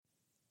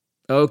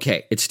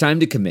Okay, it's time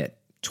to commit.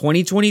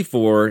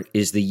 2024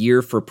 is the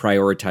year for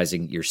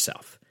prioritizing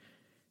yourself.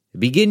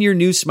 Begin your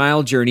new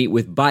smile journey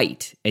with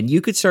Byte, and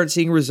you could start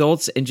seeing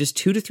results in just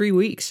 2 to 3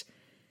 weeks.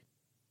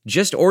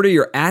 Just order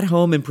your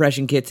at-home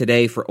impression kit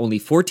today for only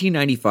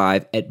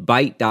 $14.95 at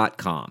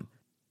Byte.com.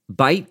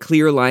 Byte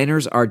clear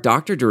liners are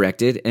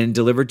doctor-directed and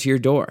delivered to your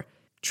door.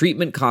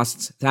 Treatment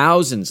costs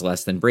thousands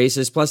less than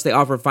braces, plus they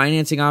offer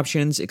financing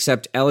options,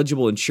 accept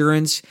eligible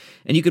insurance,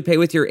 and you could pay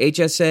with your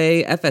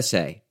HSA,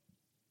 FSA.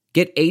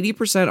 Get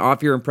 80%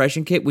 off your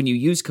impression kit when you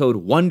use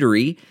code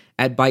WONDERY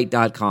at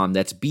Byte.com.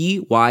 That's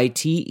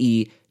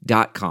BYTE.com.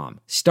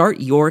 Start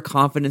your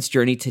confidence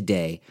journey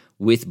today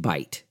with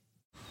Byte.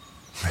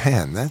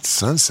 Man, that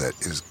sunset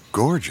is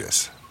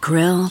gorgeous.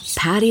 Grill,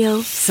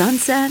 patio,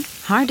 sunset.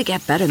 Hard to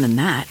get better than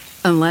that.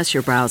 Unless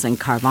you're browsing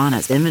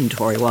Carvana's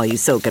inventory while you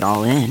soak it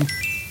all in.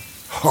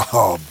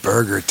 Oh,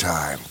 burger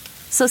time.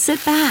 So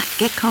sit back,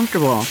 get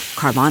comfortable.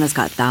 Carvana's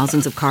got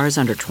thousands of cars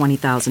under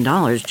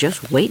 $20,000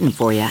 just waiting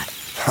for you.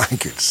 I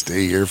could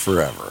stay here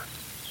forever.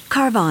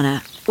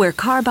 Carvana, where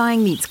car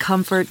buying meets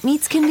comfort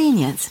meets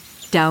convenience.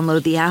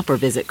 Download the app or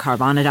visit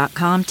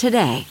Carvana.com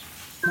today.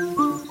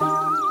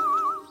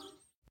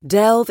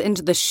 Delve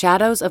into the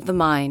shadows of the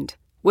mind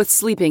with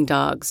Sleeping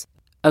Dogs,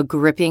 a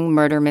gripping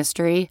murder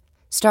mystery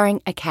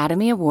starring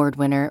Academy Award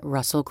winner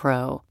Russell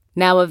Crowe.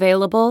 Now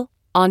available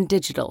on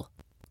digital.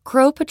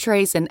 Crowe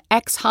portrays an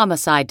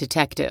ex-homicide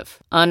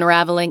detective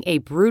unraveling a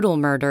brutal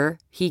murder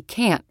he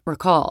can't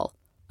recall.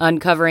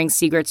 Uncovering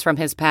secrets from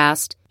his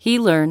past, he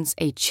learns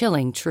a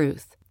chilling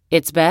truth.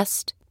 It's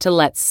best to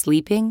let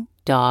sleeping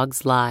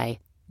dogs lie.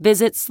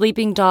 Visit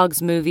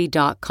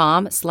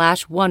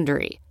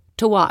sleepingdogsmovie.com/Wondery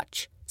to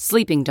watch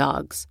Sleeping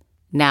Dogs,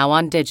 now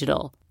on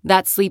digital.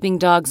 That's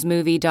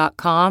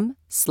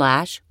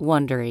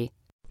sleepingdogsmovie.com/Wondery.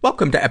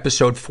 Welcome to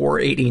episode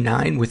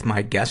 489 with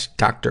my guest,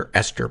 Dr.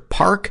 Esther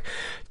Park.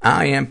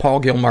 I am Paul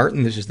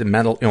Gilmartin. This is the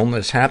Mental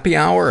Illness Happy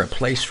Hour, a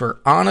place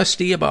for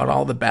honesty about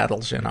all the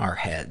battles in our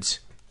heads.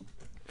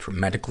 From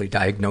medically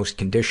diagnosed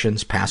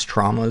conditions, past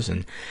traumas,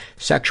 and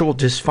sexual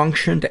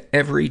dysfunction to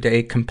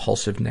everyday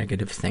compulsive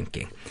negative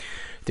thinking.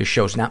 This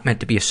show is not meant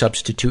to be a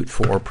substitute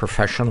for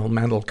professional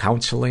mental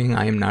counseling.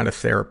 I am not a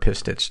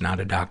therapist. It's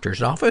not a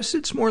doctor's office.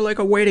 It's more like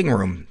a waiting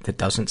room that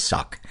doesn't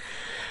suck.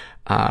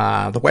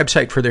 The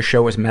website for this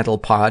show is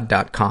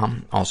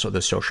mentalpod.com. Also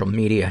the social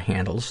media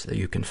handles that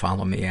you can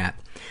follow me at.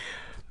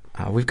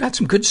 We've got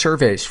some good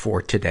surveys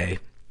for today,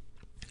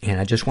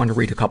 and I just want to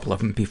read a couple of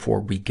them before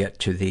we get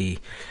to the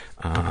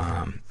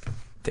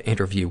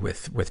interview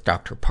with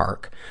Dr.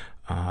 Park.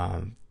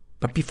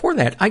 But before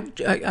that, I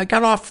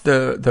got off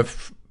the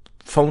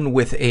phone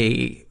with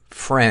a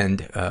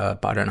friend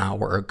about an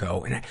hour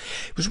ago, and it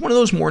was one of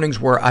those mornings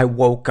where I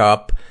woke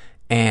up,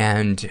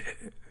 and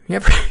you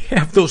ever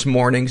have those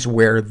mornings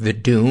where the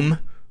doom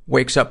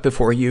wakes up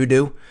before you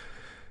do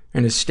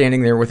and is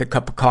standing there with a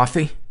cup of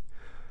coffee,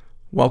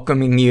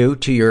 welcoming you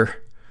to your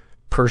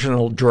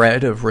personal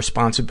dread of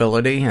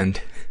responsibility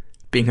and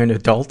being an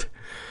adult?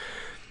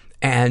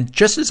 And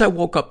just as I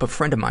woke up, a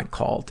friend of mine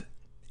called,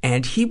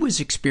 and he was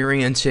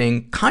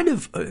experiencing kind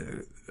of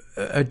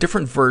a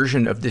different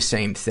version of the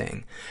same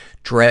thing.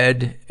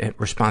 Dread and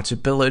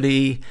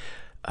responsibility,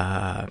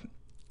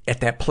 at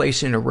that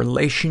place in a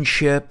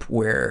relationship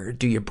where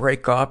do you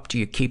break up? Do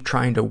you keep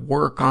trying to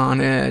work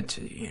on it?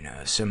 You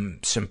know,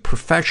 some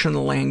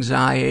professional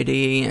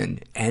anxiety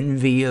and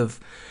envy of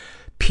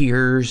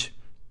peers.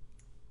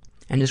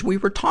 And as we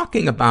were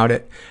talking about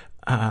it,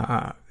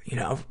 I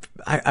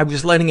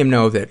was letting him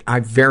know that I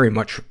very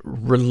much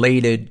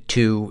related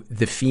to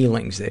the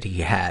feelings that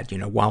he had. You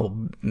know, while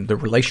the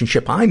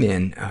relationship I'm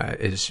in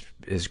is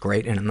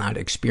great and I'm not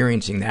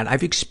experiencing that,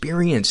 I've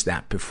experienced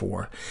that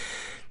before.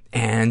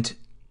 And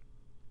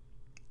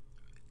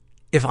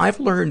if I've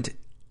learned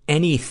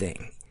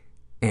anything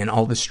in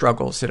all the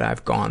struggles that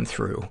I've gone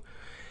through,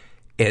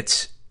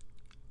 it's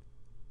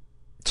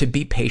to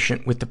be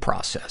patient with the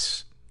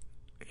process.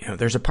 You know,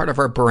 there's a part of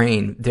our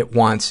brain that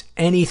wants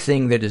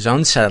anything that is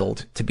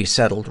unsettled to be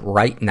settled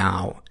right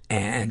now.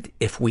 And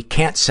if we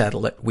can't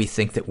settle it, we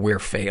think that we're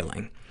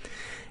failing.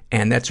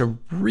 And that's a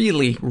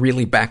really,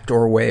 really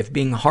backdoor way of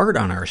being hard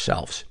on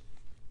ourselves.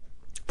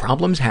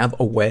 Problems have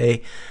a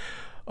way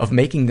of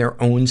making their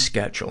own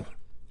schedule.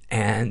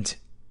 And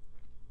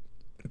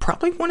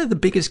probably one of the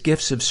biggest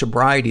gifts of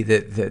sobriety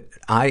that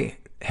I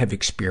have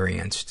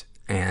experienced,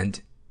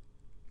 and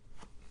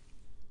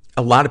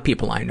a lot of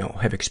people I know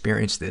have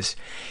experienced this,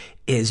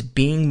 is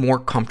being more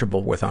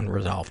comfortable with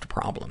unresolved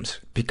problems.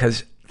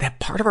 Because that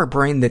part of our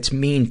brain that's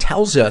mean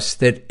tells us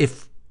that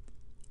if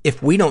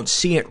we don't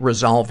see it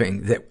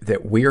resolving,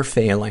 that we're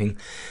failing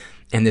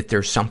and that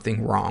there's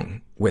something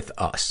wrong with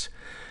us.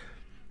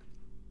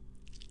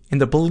 And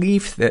the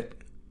belief that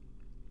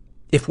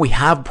if we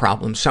have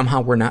problems,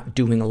 somehow we're not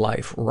doing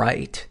life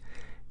right.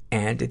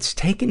 And it's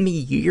taken me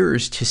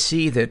years to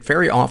see that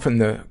very often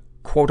the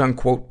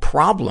quote-unquote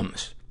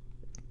problems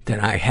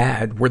that I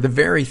had were the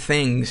very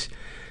things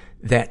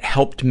that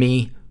helped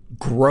me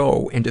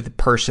grow into the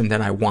person that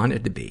I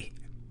wanted to be.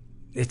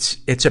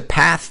 It's a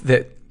path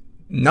that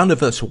none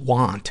of us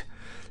want.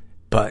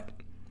 But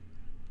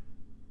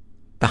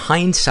the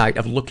hindsight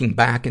of looking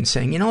back and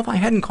saying, if I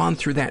hadn't gone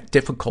through that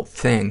difficult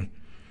thing,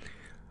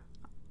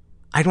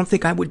 I don't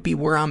think I would be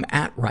where I'm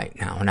at right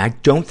now. And I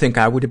don't think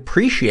I would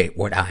appreciate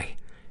what I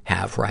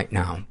have right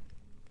now.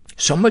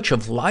 So much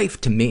of life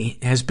to me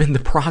has been the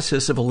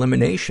process of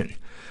elimination,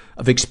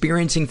 of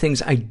experiencing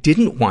things I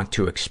didn't want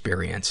to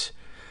experience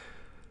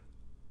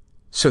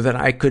so that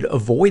I could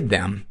avoid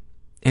them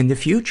in the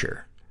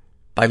future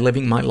by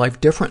living my life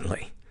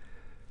differently.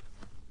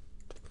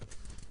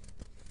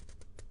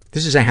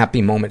 This is a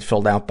happy moment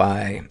filled out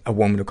by a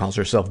woman who calls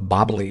herself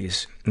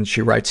Bobblies. And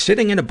she writes,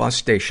 sitting in a bus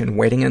station,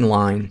 waiting in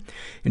line,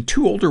 and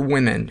two older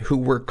women who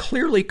were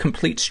clearly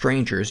complete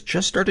strangers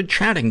just started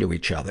chatting to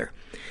each other.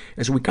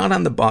 As we got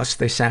on the bus,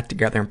 they sat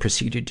together and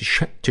proceeded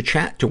to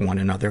chat to one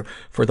another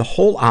for the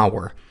whole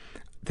hour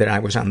that I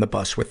was on the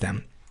bus with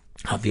them.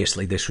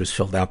 Obviously, this was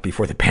filled out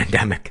before the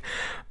pandemic.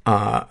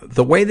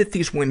 The way that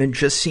these women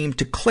just seemed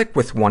to click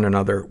with one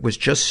another was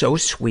just so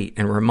sweet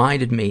and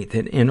reminded me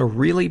that in a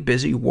really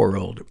busy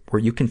world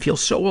where you can feel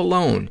so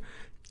alone,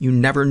 you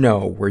never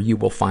know where you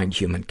will find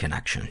human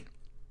connection.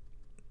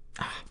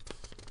 I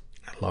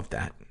love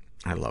that.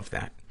 I love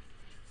that.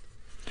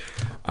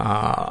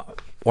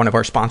 One of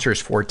our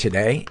sponsors for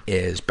today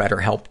is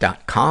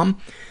BetterHelp.com.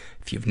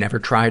 If you've never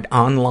tried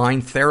online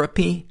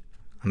therapy,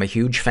 I'm a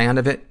huge fan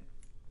of it.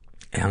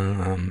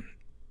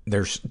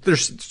 There's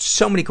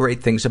so many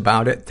great things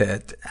about it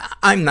that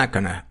I'm not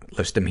gonna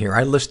list them here.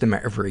 I list them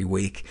every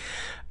week.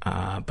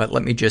 But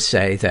let me just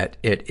say that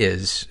it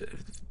is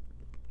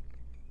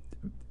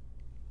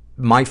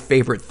my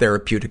favorite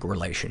therapeutic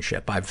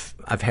relationship.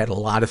 I've had a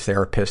lot of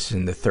therapists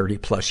in the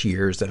 30+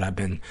 years that I've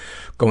been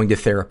going to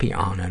therapy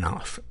on and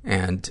off.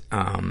 And,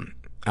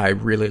 I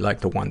really like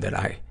the one that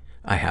I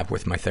have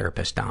with my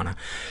therapist, Donna.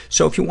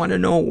 So if you want to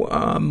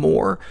know,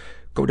 more,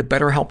 go to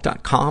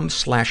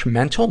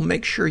betterhelp.com/mental.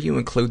 Make sure you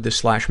include the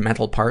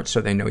 /mental part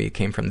so they know you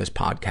came from this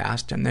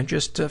podcast. And then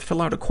just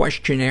fill out a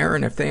questionnaire.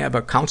 And if they have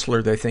a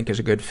counselor they think is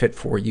a good fit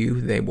for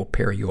you, they will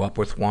pair you up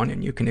with one.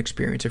 And you can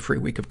experience a free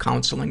week of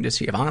counseling to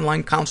see if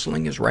online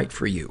counseling is right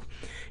for you.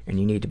 And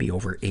you need to be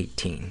over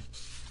 18.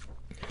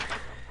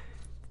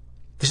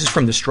 This is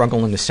from the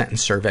Struggle in a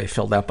Sentence survey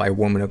filled out by a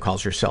woman who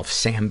calls herself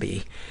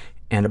Samby.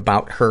 And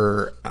about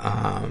her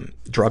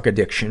drug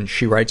addiction,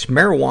 she writes,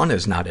 marijuana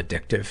is not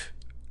addictive.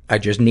 I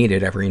just need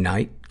it every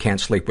night,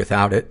 can't sleep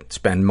without it,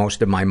 spend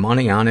most of my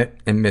money on it,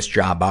 and miss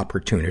job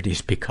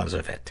opportunities because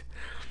of it.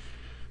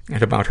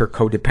 And about her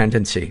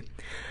codependency.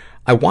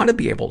 I want to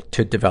be able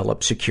to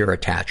develop secure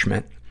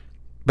attachment,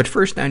 but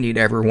first I need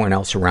everyone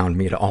else around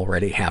me to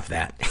already have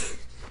that.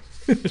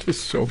 It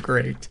is so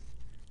great.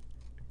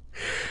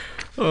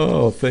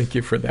 Oh, thank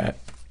you for that.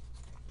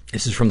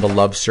 This is from the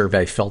love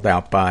survey filled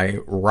out by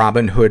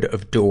Robin Hood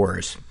of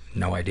Doors.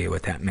 No idea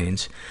what that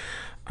means.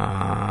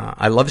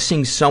 I love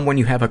seeing someone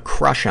you have a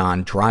crush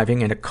on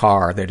driving in a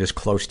car that is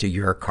close to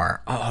your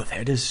car. Oh,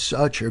 that is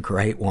such a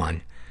great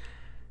one.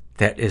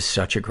 That is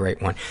such a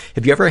great one.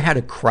 Have you ever had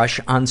a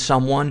crush on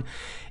someone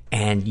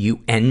and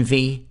you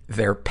envy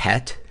their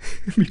pet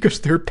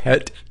because their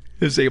pet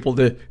is able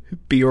to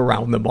be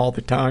around them all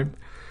the time?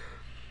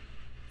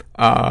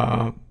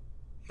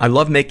 I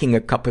love making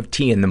a cup of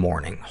tea in the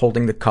morning,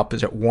 holding the cup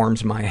as it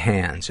warms my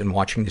hands and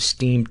watching the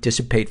steam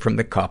dissipate from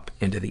the cup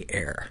into the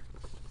air.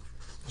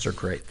 Those are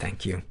great.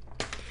 Thank you.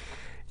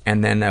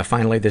 And then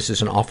finally, this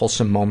is an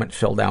awfulsome moment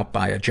filled out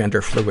by a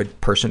gender fluid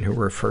person who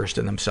refers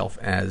to themselves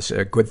as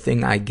a good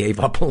thing I gave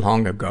up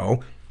long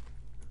ago.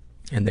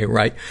 And they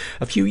write,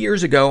 a few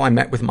years ago, I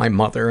met with my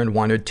mother and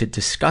wanted to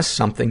discuss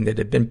something that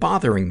had been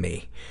bothering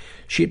me.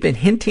 She had been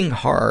hinting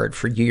hard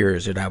for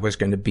years that I was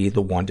going to be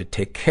the one to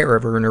take care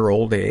of her in her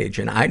old age,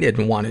 and I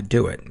didn't want to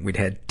do it. We'd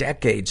had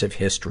decades of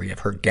history of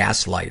her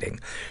gaslighting,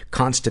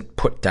 constant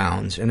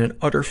put-downs, and an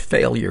utter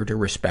failure to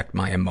respect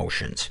my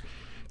emotions.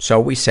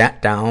 So we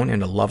sat down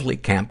in a lovely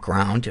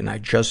campground, and I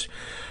just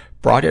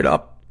brought it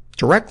up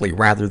directly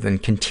rather than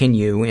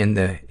continue in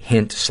the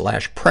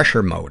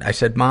hint/pressure mode. I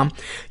said, Mom,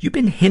 you've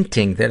been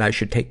hinting that I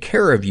should take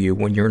care of you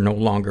when you're no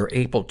longer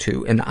able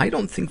to, and I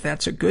don't think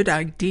that's a good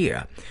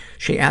idea.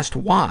 She asked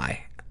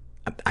why.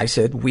 I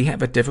said, we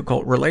have a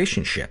difficult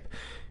relationship.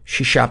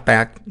 She shot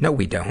back, no,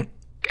 we don't.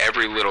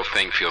 Every little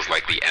thing feels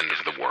like the end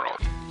of the world.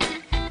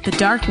 The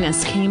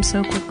darkness came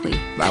so quickly.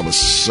 I was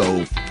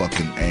so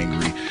fucking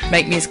angry.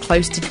 Make me as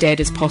close to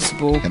dead as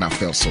possible. And I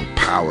felt so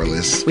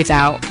powerless.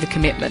 Without the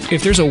commitment.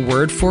 If there's a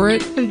word for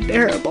it,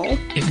 unbearable.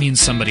 It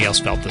means somebody else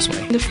felt this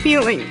way. The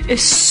feeling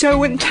is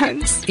so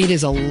intense. It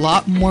is a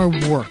lot more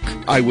work.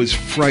 I was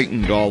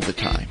frightened all the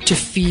time. To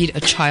feed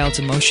a child's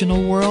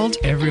emotional world.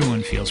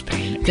 Everyone feels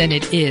pain. Than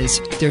it is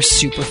their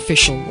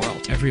superficial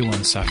world.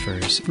 Everyone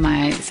suffers.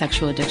 My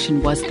sexual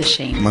addiction was the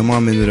shame. My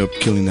mom ended up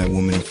killing that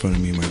woman in front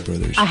of me and my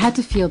brothers. I had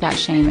to feel that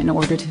shame in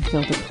order to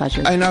feel the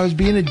pleasure. And I was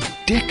being a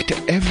dick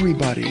to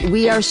everybody.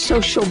 We are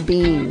social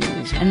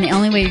beings. And the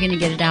only way you're going to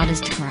get it out is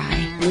to cry.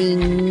 We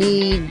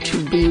need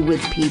to be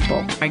with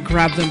people. I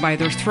grabbed them by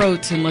their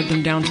throats and led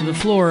them down to the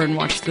floor and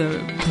watched the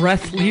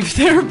breath leave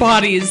their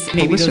bodies.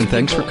 Well, listen,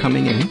 thanks for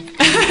coming in.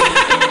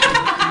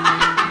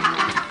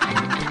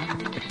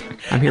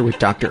 I'm here with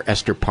Dr.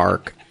 Esther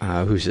Park,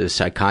 who's a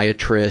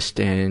psychiatrist,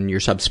 and your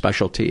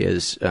subspecialty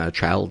is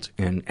child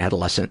and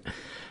adolescent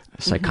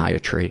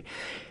psychiatry.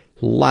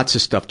 Lots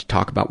of stuff to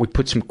talk about. We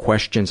put some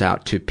questions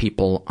out to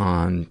people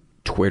on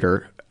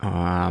Twitter.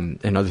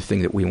 Another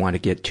thing that we want to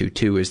get to,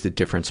 too, is the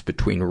difference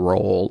between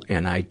role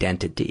and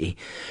identity.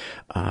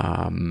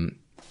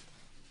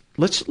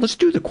 Let's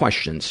do the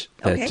questions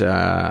that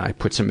I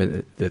put some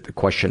of the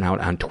question out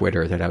on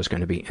Twitter that I was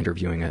going to be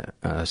interviewing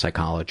a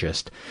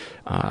psychologist.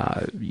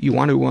 You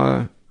want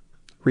to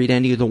read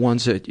any of the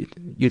ones that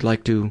you'd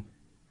like to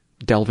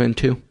delve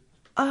into?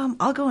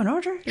 I'll go in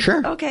order.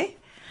 Sure. Okay.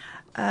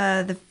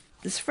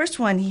 This first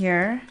one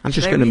here. I'm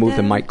just going to move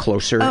the mic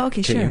closer. Oh,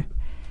 okay, to sure. you.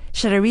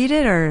 Should I read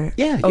it or?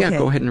 Yeah, okay.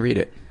 Go ahead and read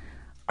it.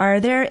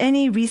 Are there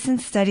any recent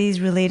studies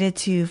related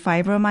to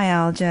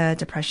fibromyalgia,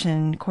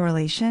 depression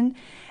correlation?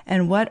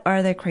 And what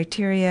are the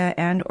criteria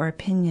and or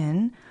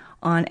opinion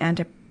on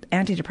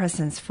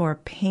antidepressants for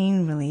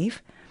pain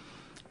relief?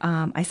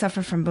 I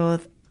suffer from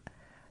both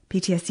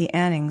PTSD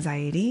and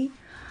anxiety.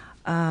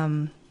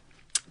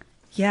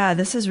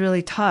 This is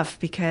really tough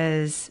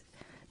because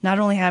not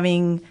only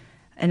having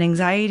an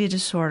anxiety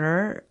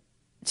disorder,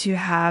 to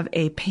have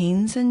a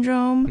pain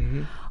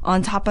syndrome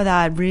on top of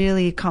that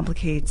really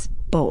complicates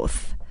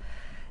both.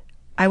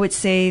 I would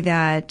say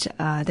that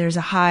there's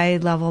a high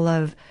level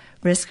of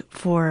risk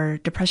for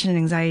depression and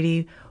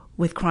anxiety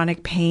with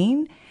chronic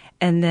pain,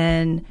 and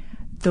then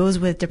those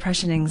with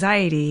depression and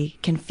anxiety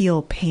can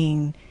feel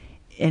pain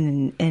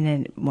in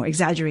a more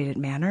exaggerated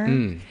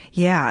manner.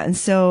 Yeah, and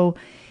so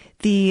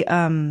the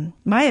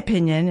my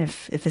opinion,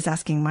 if it's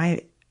asking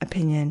my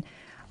opinion,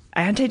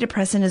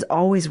 antidepressant is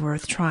always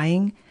worth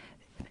trying.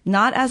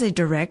 Not as a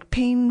direct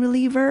pain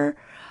reliever,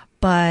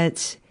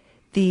 but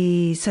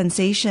the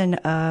sensation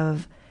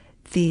of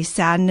the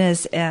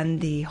sadness and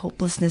the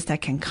hopelessness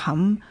that can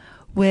come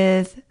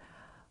with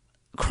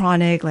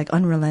chronic, like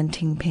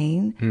unrelenting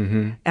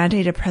pain.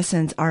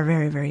 Antidepressants are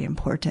very, very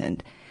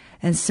important.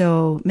 And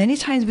so many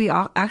times we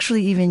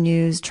actually even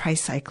use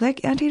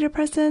tricyclic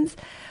antidepressants.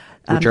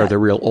 Which are the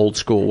real old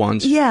school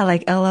ones? Yeah,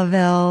 like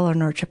Elavil or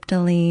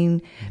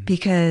nortriptyline,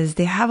 because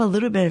they have a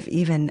little bit of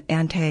even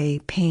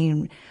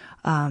anti-pain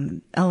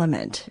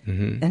element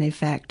and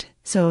effect.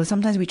 So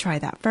sometimes we try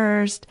that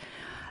first.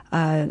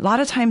 A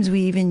lot of times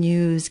we even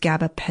use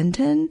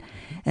gabapentin,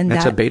 and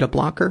that's a beta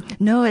blocker?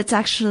 No, it's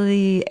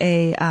actually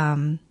it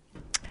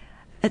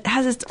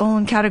has its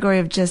own category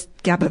of just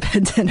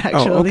gabapentin,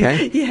 actually. Oh,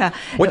 okay. Yeah.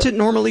 What's it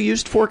normally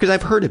used for? Because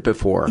I've heard it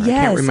before. Yes. I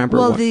can't remember.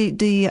 Well,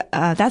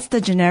 that's the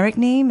generic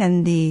name,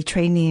 and the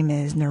trade name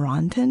is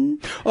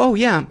Neurontin. Oh,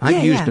 yeah.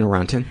 I've used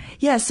Neurontin.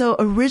 Yeah. So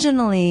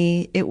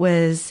originally it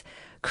was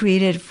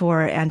created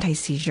for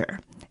anti-seizure.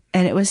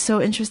 And it was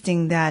so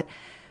interesting that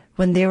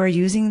when they were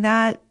using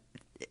that,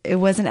 it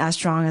wasn't as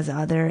strong as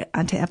other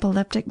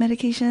anti-epileptic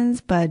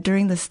medications. But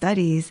during the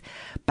studies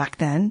back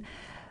then,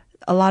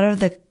 a lot of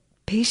the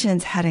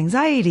patients had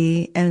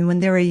anxiety. And when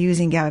they were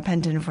using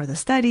gabapentin for the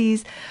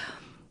studies,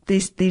 they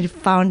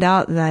found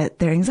out that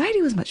their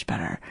anxiety was much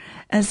better.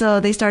 And so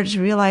they started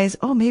to realize,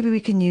 oh, maybe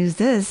we can use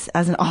this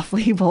as an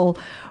off-label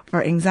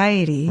for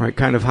anxiety. Right,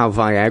 kind of how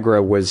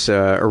Viagra was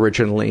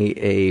originally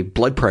a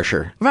blood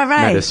pressure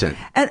medicine.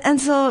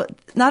 And so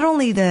not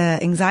only the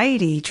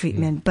anxiety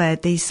treatment,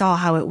 but they saw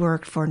how it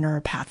worked for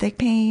neuropathic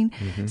pain.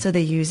 So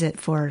they use it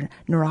for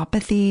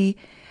neuropathy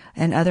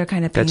and other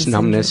kind of pain. That's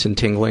numbness and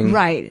tingling.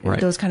 Right,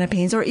 those kind of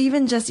pains, or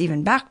even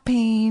back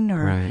pain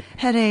or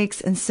headaches.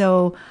 And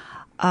so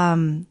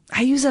I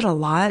use it a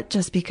lot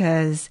just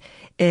because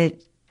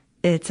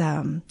it's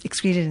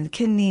excreted in the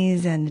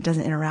kidneys and it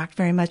doesn't interact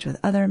very much with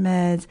other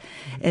meds.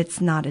 It's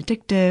not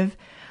addictive,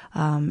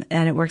 and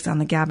it works on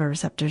the GABA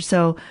receptor.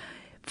 So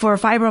for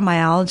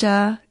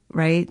fibromyalgia,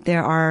 right,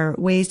 there are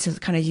ways to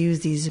kind of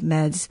use these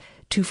meds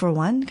 2 for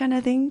 1 kind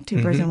of thing,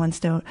 2 birds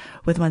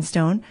with one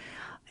stone,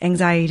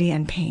 anxiety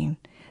and pain.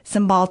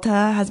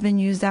 Cymbalta has been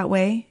used that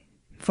way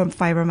for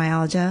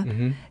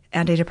fibromyalgia,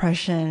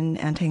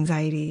 antidepresson,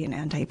 anti-anxiety, and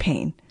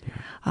anti-pain.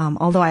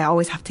 Although I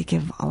always have to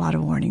give a lot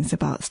of warnings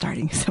about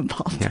starting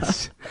Cymbalta.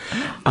 Yes.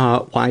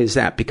 Why is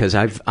that? Because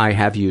I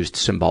have used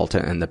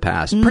Cymbalta in the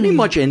past. Pretty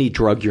much any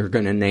drug you're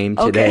going to name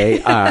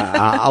today,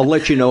 I'll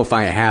let you know if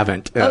I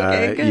haven't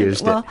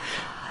used it.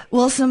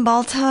 Well,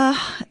 Cymbalta,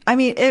 I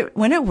mean,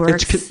 when it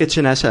works. It's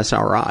an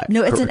SSRI.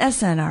 No, it's an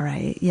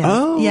SNRI. Yes.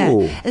 Oh.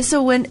 Yeah. And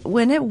so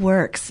when it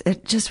works,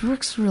 it just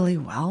works really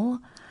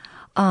well.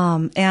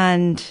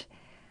 And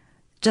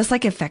just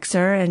like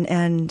Effexor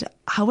and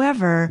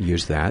however.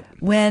 Use that.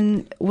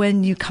 When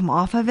you come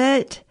off of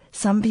it,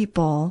 some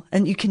people,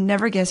 and you can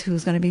never guess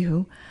who's going to be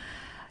who,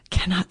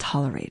 cannot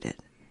tolerate it.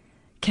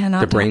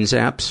 The brain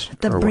zaps?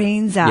 The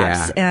brain zaps.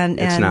 Yeah, and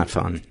it's not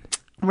fun.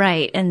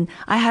 Right. And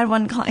I had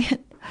one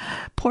client,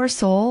 poor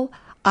soul,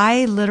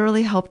 I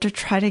literally helped her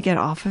try to get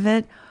off of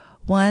it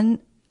 1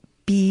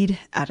 bead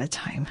at a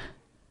time.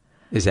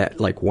 Is that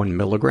like 1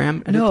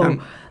 milligram at a No,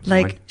 time?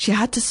 like she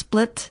had to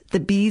split the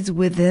beads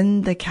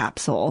within the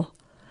capsule.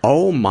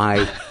 Oh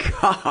my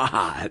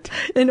God.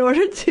 In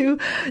order to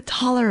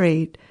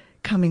tolerate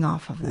coming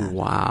off of that.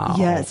 Wow.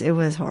 Yes, it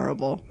was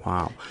horrible.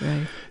 Wow.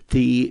 Right.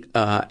 The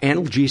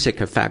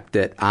analgesic effect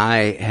that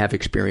I have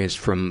experienced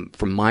from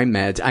my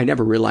meds, I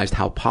never realized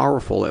how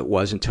powerful it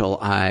was until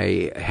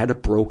I had a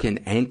broken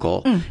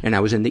ankle and I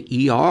was in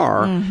the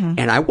ER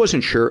and I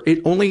wasn't sure. It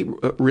only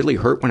really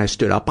hurt when I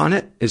stood up on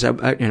it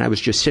and I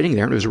was just sitting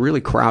there and it was a really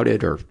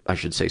crowded, or I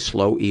should say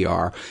slow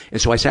ER. And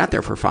so I sat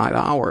there for 5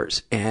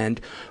 hours. And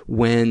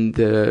when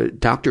the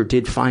doctor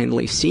did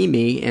finally see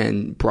me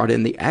and brought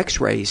in the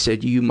x-ray, he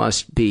said, "You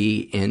must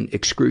be in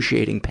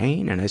excruciating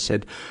pain." And I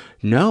said,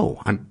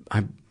 "No, I'm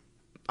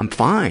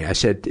fine." I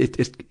said,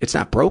 it's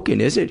not broken,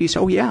 is it? He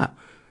said, "Oh yeah,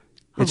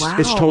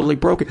 it's totally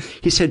broken."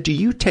 He said, "Do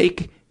you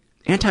take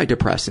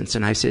antidepressants?"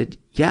 And I said,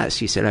 "Yes."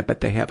 He said, "I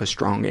bet they have a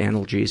strong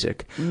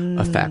analgesic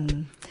effect."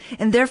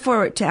 And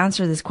therefore, to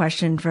answer this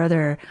question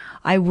further,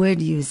 I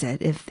would use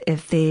it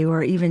if they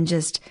were even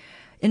just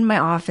in my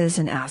office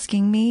and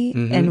asking me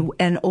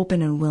and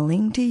open and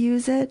willing to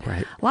use it.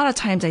 Right. A lot of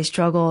times I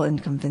struggle in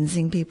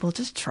convincing people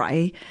just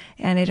try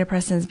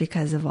antidepressants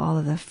because of all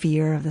of the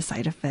fear of the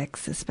side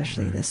effects,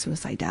 especially the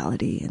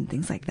suicidality and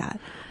things like that.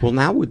 Well,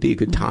 now would be a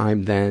good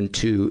time then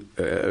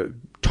to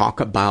talk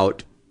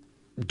about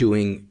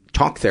doing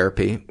talk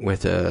therapy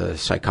with a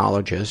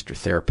psychologist or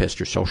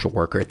therapist or social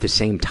worker at the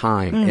same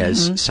time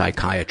as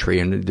psychiatry.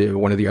 And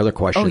one of the other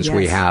questions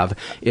we have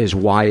is,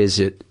 why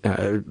is it,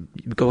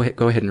 go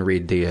ahead and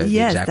read the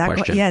exact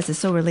question. Yes, it's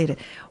so related.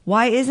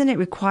 Why isn't it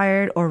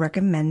required or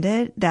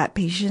recommended that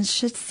patients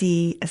should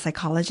see a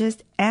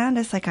psychologist and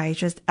a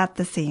psychiatrist at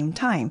the same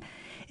time?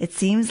 It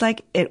seems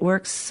like it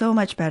works so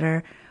much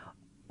better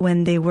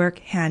when they work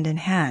hand in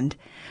hand.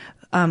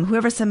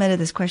 Whoever submitted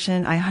this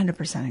question, I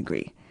 100%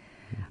 agree.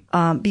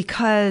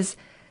 Because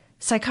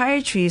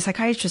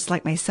psychiatrists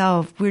like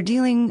myself, we're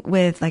dealing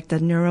with like the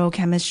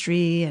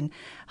neurochemistry and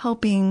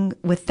helping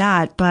with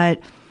that,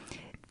 but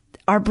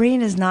our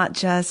brain is not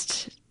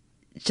just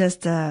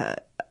a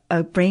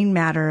brain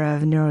matter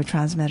of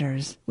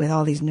neurotransmitters with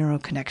all these neural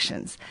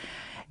connections.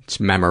 It's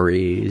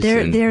memories.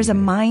 There's a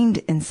mind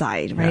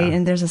inside, right? Yeah.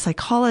 And there's a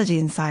psychology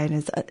inside.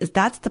 And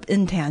that's the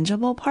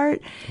intangible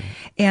part.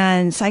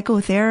 And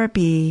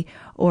psychotherapy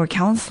or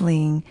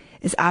counseling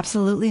is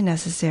absolutely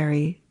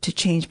necessary to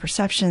change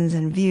perceptions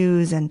and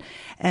views and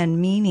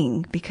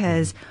meaning,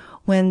 because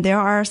when there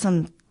are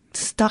some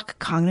stuck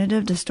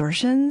cognitive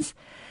distortions,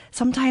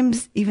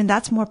 sometimes even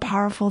that's more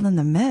powerful than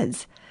the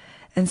meds.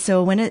 And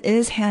so when it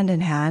is hand in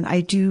hand,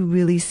 I do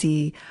really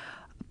see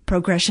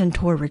progression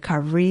toward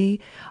recovery,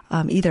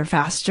 either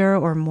faster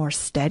or more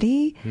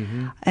steady.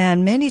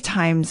 And many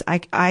times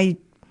I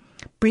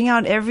bring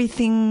out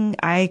everything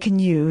I can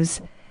use,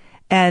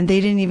 and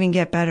they didn't even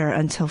get better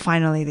until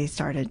finally they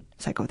started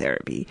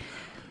psychotherapy.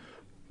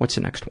 What's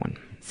the next one?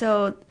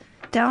 So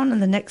down on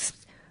the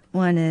next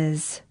one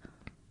is,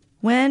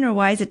 when or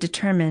why is it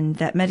determined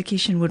that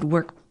medication would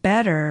work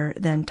better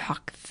than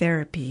talk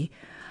therapy?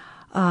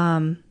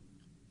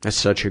 That's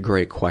such a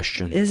great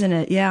question. Isn't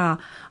it? Yeah.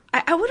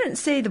 I wouldn't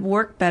say the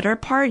work better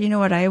part. You know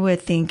what I would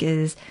think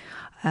is,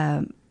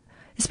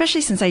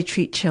 especially since I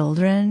treat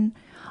children,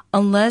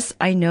 unless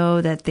I know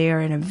that they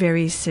are in a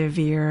very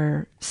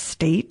severe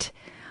state,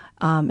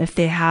 if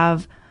they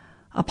have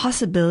a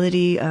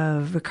possibility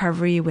of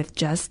recovery with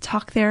just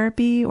talk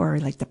therapy or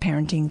like the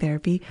parenting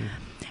therapy,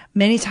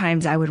 many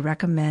times I would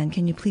recommend,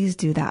 can you please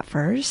do that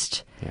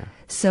first? Yeah.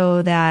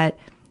 So that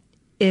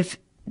if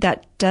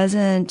that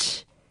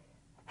doesn't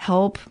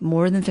help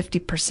more than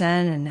 50%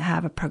 and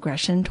have a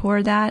progression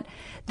toward that,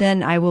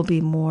 then I will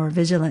be more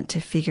vigilant to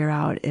figure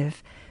out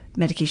if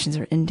medications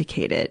are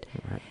indicated.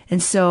 Right.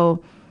 And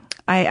so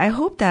I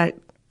hope that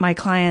my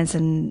clients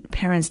and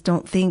parents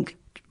don't think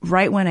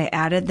right when I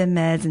added the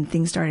meds and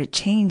things started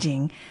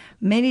changing,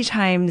 many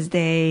times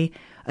they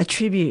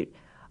attribute,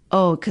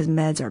 because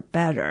meds are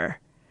better.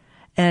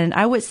 And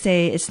I would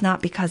say it's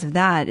not because of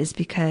that. It's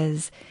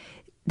because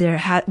there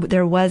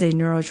was a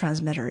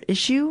neurotransmitter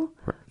issue.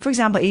 For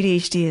example,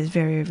 ADHD is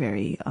very,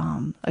 very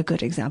a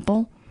good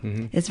example.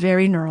 It's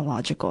very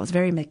neurological. It's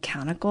very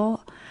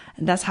mechanical.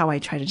 And that's how I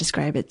try to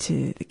describe it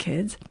to the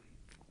kids.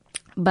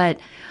 But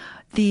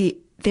the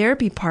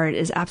therapy part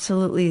is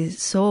absolutely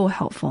so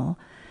helpful.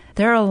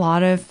 There are a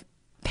lot of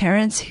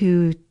parents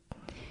who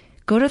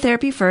go to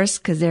therapy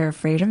first because they're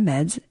afraid of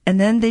meds, and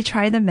then they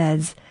try the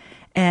meds,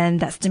 and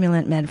that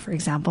stimulant med, for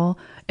example,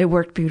 it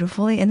worked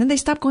beautifully, and then they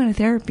stop going to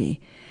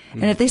therapy.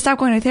 And if they stop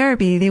going to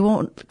therapy, they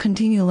won't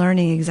continue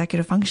learning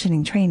executive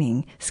functioning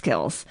training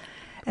skills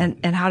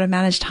and how to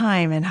manage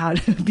time and how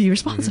to be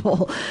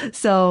responsible.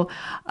 So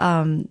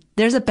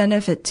there's a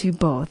benefit to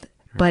both.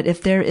 But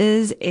if there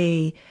is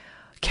a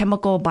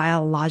chemical,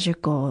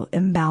 biological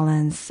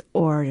imbalance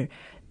or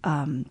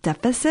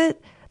deficit,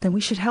 then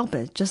we should help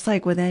it, just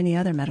like with any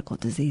other medical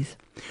disease.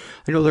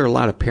 I know there are a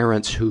lot of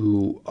parents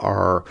who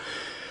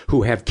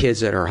have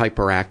kids that are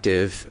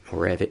hyperactive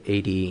or have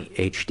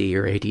ADHD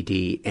or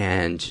ADD,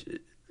 and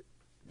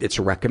it's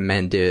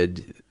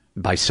recommended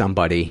by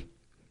somebody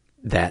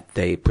that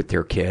they put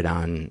their kid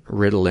on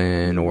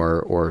Ritalin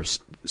or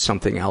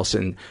something else,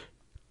 and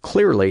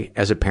clearly,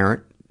 as a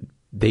parent,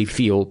 they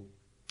feel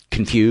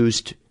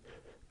confused,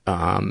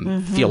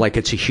 feel like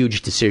it's a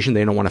huge decision.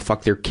 They don't want to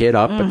fuck their kid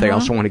up, but they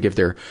also want to give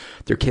their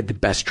kid the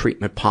best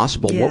treatment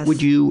possible. Yes. What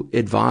would you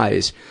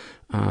advise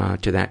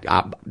to that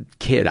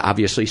kid?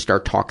 Obviously,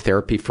 start talk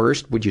therapy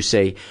first. Would you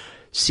say,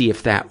 see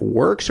if that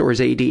works, or is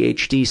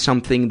ADHD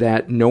something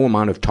that no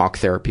amount of talk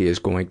therapy is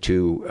going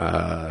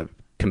to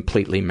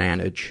completely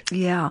manage?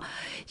 Yeah.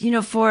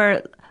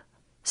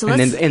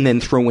 And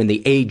then throw in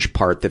the age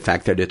part, the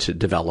fact that it's a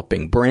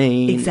developing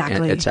brain,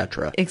 exactly, et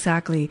cetera.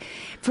 Exactly.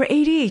 For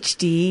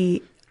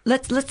ADHD,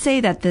 let's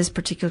say that this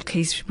particular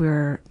case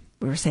we're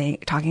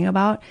talking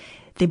about,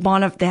 they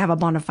have a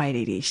bona fide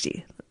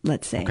ADHD,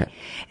 let's say, okay.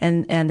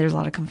 and there's a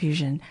lot of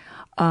confusion.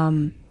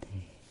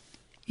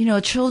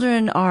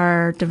 Children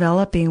are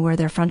developing where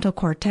their frontal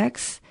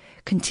cortex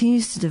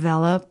continues to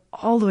develop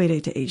all the way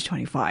to age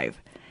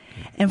 25.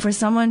 And for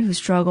someone who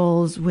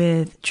struggles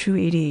with true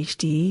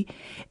ADHD,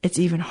 it's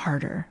even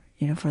harder,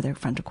 for their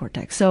frontal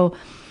cortex. So,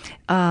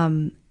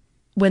 when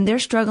they're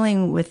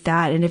struggling with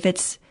that, and if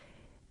it's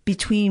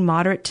between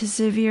moderate to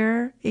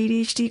severe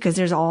ADHD, because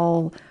there's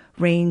all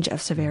range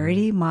of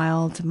severity,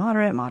 mild to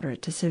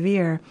moderate to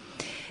severe,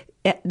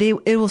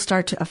 it will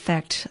start to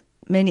affect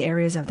many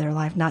areas of their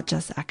life, not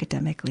just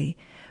academically,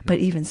 but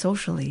even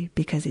socially,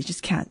 because they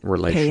just can't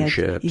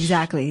relationships,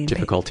 exactly,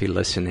 difficulty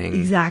listening,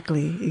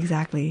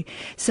 exactly.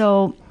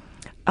 So,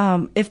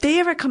 if they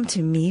ever come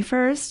to me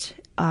first,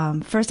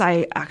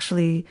 I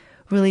actually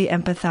really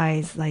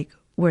empathize like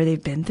where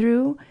they've been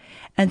through,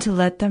 and to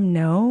let them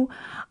know,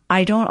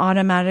 I don't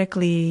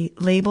automatically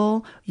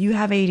label you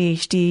have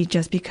ADHD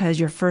just because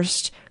your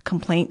first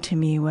complaint to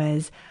me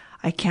was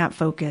I can't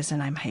focus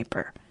and I'm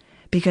hyper,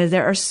 because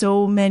there are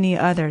so many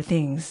other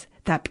things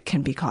that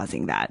can be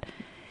causing that.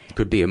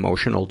 Could be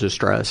emotional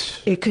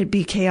distress. It could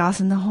be chaos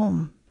in the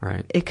home.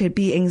 Right. It could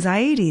be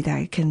anxiety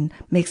that can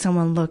make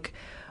someone look,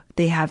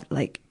 they have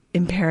like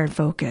impaired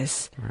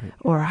focus, right,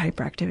 or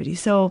hyperactivity.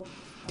 So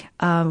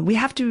we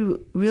have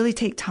to really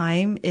take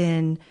time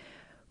in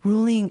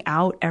ruling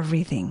out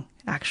everything,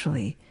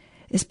 actually,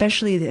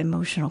 especially the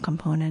emotional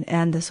component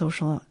and the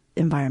social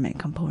environment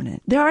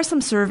component. There are some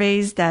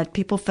surveys that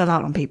people fill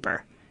out on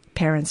paper,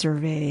 parent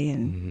survey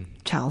and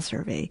child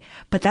survey,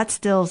 but that's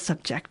still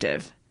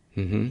subjective.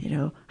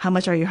 How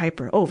much are you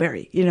hyper? Oh,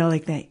 very,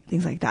 like that,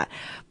 things like that.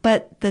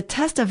 But the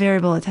test of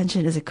variable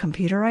attention is a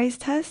computerized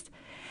test,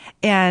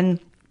 and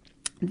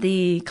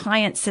the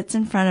client sits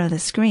in front of the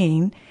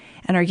screen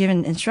and are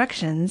given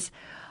instructions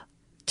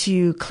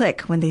to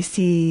click when they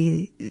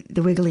see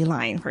the wiggly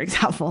line, for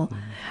example.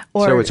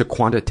 Or so it's a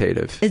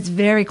quantitative. It's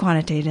very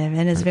quantitative,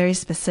 and it's very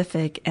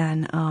specific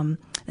and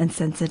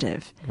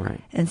sensitive.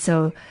 Right. And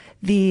so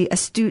the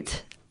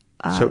astute.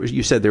 So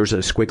you said there was a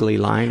squiggly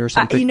line or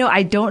something?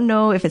 I don't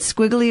know if it's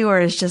squiggly or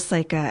it's just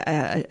like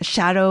a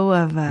shadow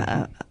of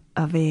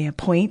a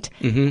point,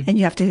 and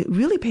you have to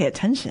really pay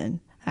attention,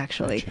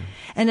 actually. Gotcha.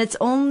 And it's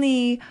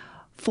only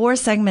 4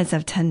 segments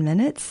of 10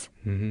 minutes.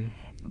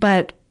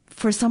 But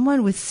for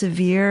someone with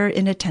severe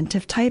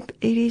inattentive type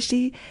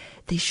ADHD,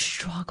 they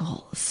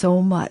struggle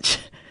so much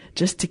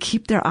just to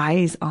keep their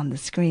eyes on the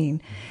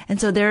screen. And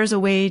so there's a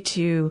way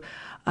to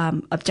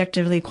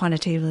objectively,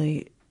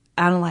 quantitatively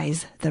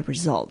analyze the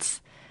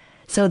results.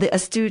 So the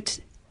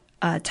astute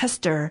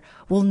tester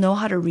will know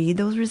how to read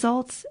those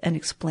results and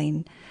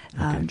explain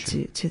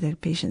to the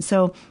patient.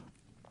 So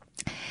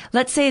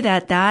let's say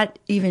that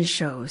even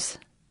shows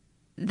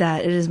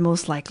that it is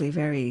most likely,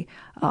 very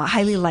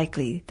highly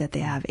likely, that they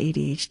have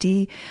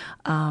ADHD.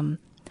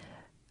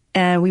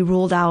 And we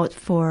ruled out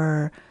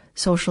for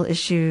social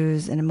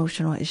issues and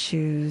emotional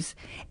issues,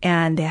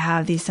 and they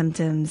have these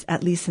symptoms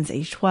at least since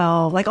age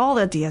 12, like all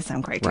the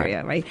DSM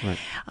criteria, right?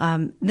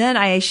 Then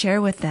I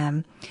share with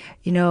them,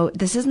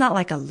 this is not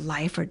like a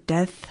life or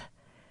death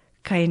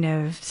kind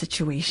of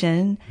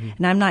situation.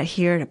 And I'm not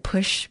here to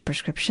push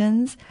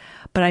prescriptions,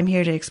 but I'm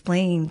here to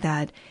explain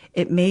that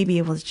it may be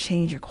able to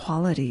change your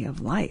quality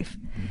of life.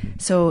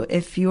 So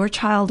if your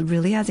child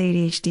really has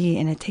ADHD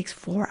and it takes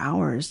 4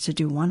 hours to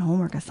do one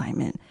homework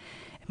assignment,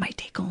 it might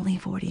take only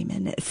 40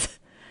 minutes.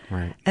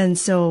 Right. And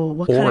so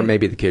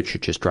maybe the kid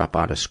should just drop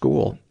out of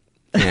school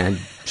and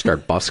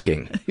start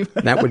busking. Right.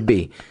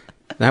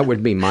 That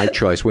would be my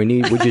choice.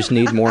 We just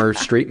need more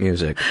street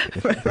music.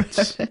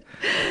 Right.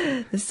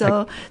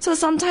 So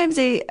sometimes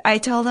I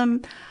tell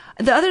them,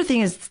 the other thing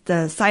is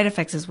the side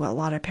effects is what a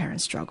lot of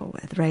parents struggle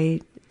with,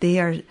 right? They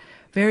are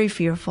very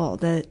fearful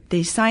that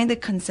they sign the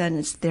consent.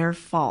 It's their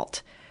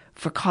fault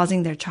for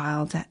causing their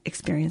child to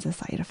experience a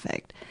side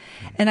effect.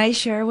 And I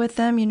share with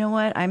them, you know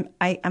what? I'm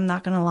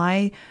not going to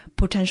lie.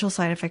 Potential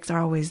side effects are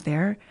always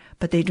there,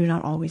 but they do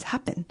not always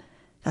happen.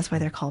 That's why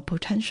they're called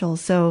potential.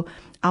 So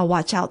I'll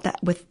watch out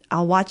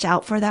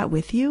for that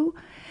with you.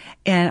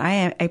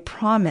 And I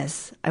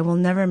promise I will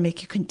never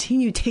make you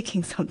continue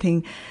taking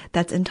something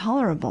that's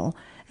intolerable.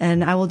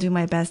 And I will do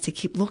my best to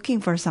keep looking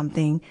for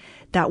something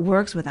that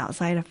works without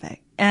side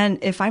effect. And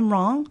if I'm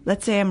wrong,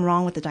 let's say I'm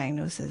wrong with the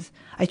diagnosis,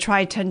 I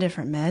tried 10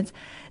 different meds,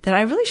 then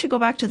I really should go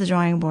back to the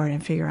drawing board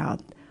and figure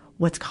out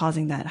what's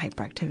causing that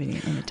hyperactivity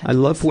and attentiveness. I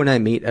love when I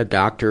meet a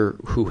doctor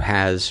who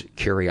has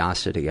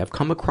curiosity. I've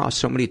come across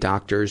so many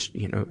doctors,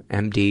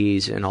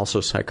 MDs and also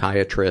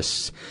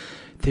psychiatrists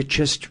that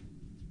just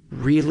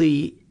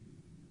really,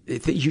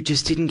 that you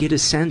just didn't get a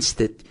sense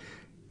that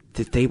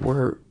they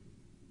were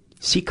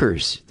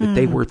seekers, that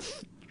they were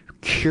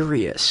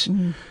curious.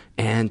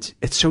 And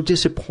it's so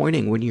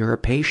disappointing when you're a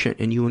patient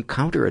and you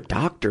encounter a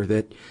doctor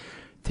that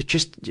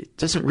just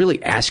doesn't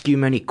really ask you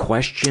many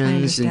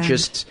questions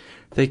and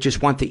they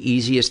just want the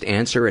easiest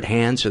answer at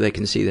hand so they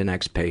can see the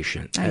next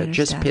patient. It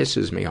just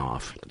pisses me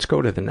off. Let's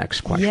go to the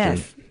next question.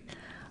 Yes.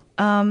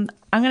 I'm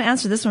going to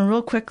answer this one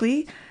real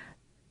quickly.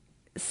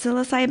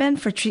 Psilocybin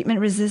for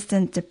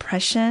treatment-resistant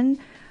depression.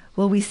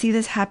 Will we see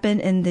this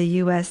happen in the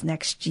U.S.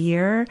 next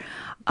year?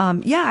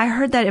 Yeah, I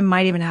heard that it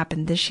might even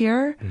happen this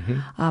year.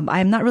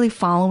 I'm not really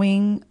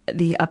following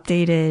the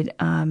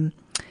updated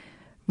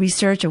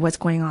research of what's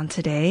going on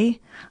today.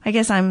 I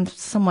guess I'm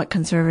somewhat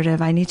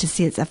conservative. I need to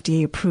see it's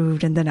FDA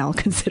approved and then I'll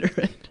consider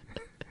it.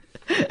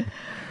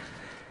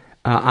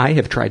 I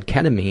have tried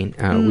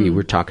ketamine. We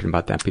were talking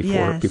about that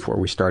before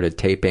we started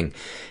taping.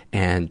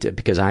 And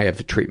because I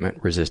have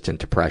treatment-resistant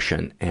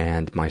depression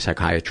and my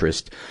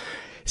psychiatrist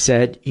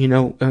said,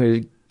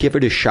 give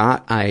it a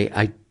shot.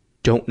 I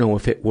don't know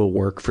if it will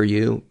work for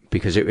you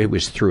because it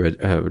was through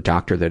a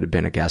doctor that had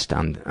been a guest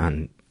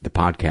on the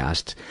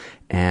podcast.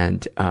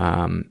 And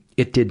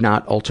it did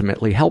not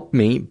ultimately help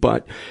me,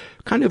 but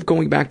kind of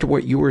going back to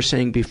what you were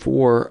saying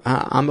before,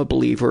 I'm a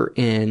believer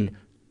in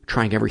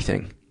trying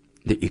everything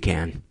that you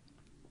can.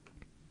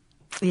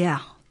 Yeah.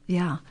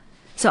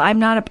 So I'm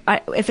not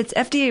if it's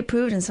FDA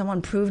approved and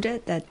someone proved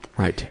it that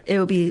it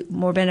will be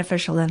more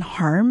beneficial than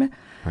harm,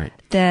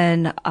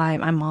 then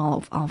I'm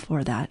all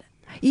for that.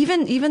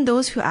 Even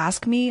those who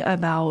ask me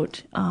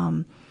about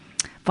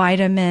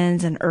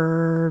vitamins and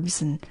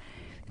herbs and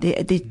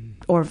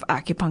or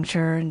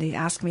acupuncture, and they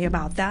ask me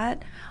about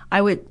that,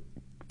 I would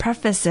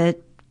preface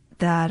it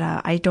that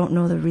I don't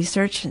know the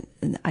research,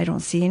 and I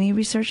don't see any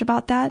research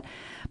about that.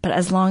 But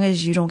as long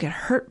as you don't get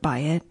hurt by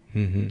it,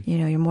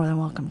 you're more than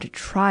welcome to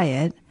try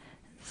it.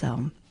 So,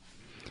 all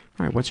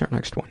right, what's our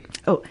next one?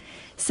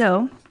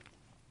 So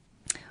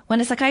when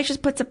a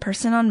psychiatrist puts a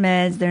person on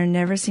meds, there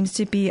never seems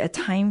to be a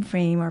time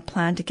frame or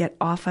plan to get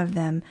off of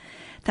them.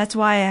 That's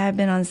why I have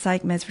been on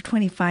psych meds for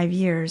 25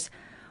 years.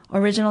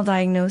 Original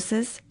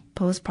diagnosis,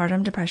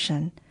 postpartum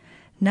depression.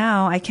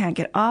 Now I can't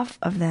get off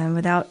of them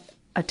without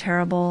a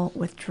terrible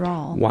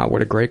withdrawal. Wow,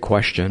 what a great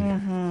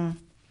question.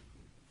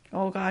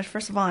 Oh gosh,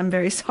 first of all, I'm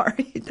very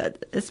sorry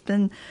that it's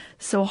been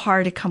so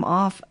hard to come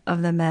off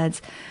of the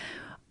meds.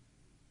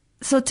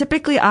 So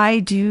typically I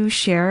do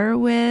share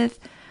with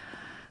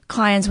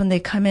clients when they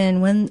come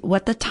in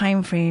what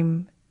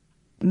the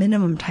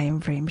minimum time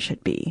frame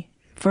should be.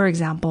 For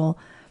example,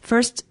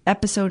 first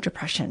episode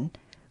depression,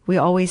 we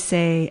always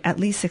say at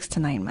least 6 to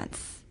 9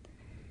 months.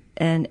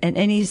 And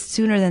any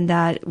sooner than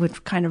that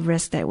would kind of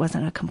risk that it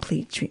wasn't a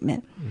complete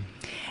treatment.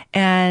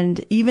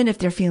 And even if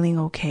they're feeling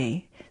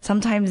okay,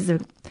 sometimes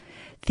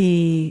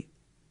the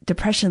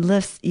depression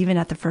lifts even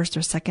at the first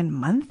or second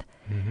month.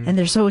 And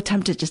they're so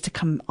tempted just to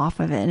come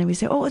off of it. And we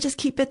say, we'll just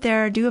keep it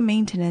there, do a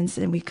maintenance.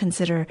 And we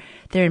consider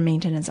they're in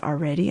maintenance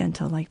already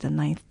until like the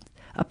 9th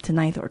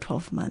or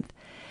 12th month.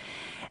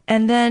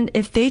 And then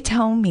if they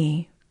tell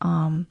me,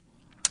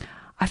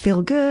 I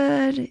feel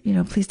good,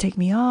 please take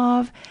me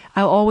off,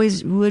 I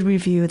always would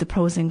review the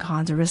pros and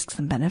cons, or risks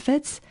and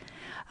benefits.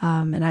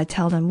 And I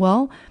tell them,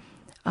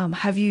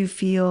 have you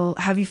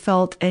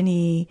felt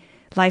any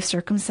life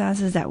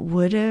circumstances that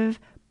would have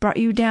brought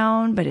you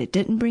down, but it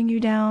didn't bring you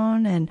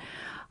down? And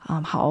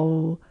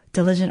how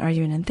diligent are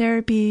you in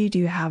therapy? Do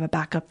you have a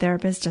backup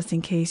therapist just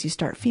in case you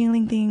start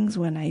feeling things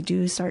when I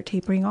do start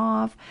tapering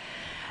off?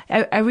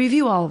 I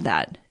review all of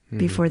that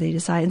before they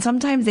decide. And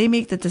sometimes they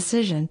make the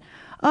decision,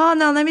 oh,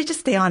 no, let me just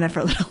stay on it for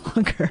a little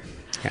longer.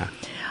 Yeah.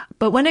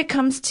 But when it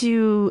comes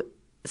to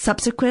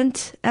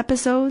subsequent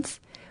episodes,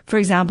 for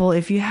example,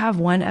 if you have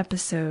one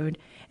episode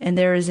and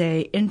there is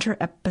a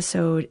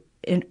inter-episode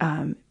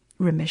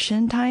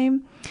remission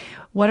time,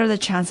 what are the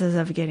chances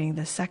of getting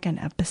the second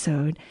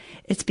episode?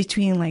 It's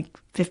between like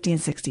 50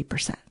 and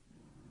 60%.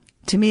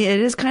 To me, it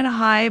is kind of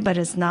high, but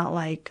it's not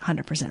like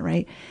 100%,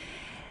 right?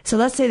 So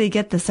let's say they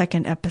get the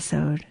second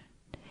episode.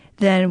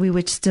 Then we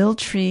would still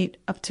treat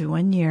up to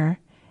 1 year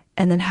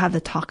and then have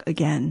the talk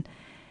again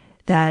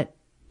that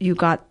you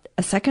got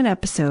a second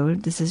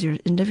episode. This is your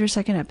end of your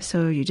second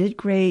episode. You did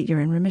great. You're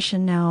in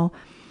remission now.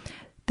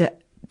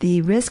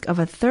 The risk of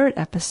a third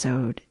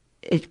episode,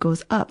 it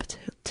goes up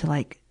to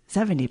like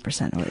 70%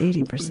 or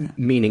 80%.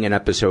 Meaning an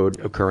episode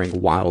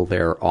occurring while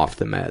they're off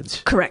the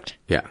meds. Correct.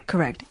 Yeah.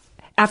 Correct.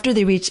 After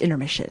they reach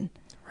intermission.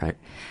 Right.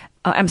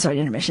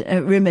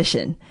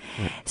 Remission.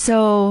 Right.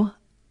 So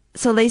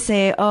they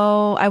say,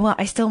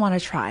 I still want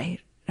to try.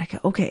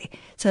 Okay.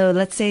 So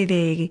let's say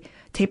they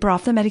taper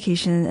off the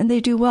medication and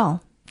they do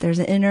well. There's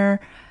an inner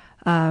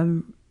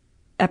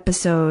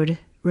episode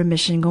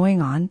remission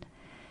going on.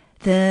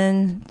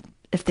 then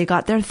if they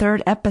got their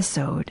third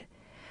episode,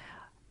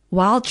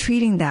 while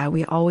treating that,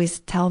 we always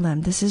tell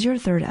them, this is your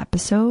third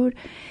episode,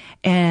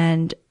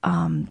 and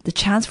the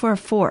chance for a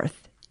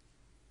fourth,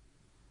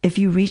 if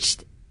you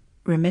reached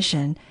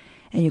remission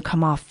and you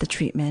come off the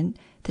treatment,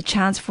 the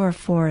chance for a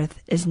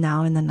fourth is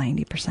now in the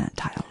 90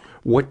 percentile.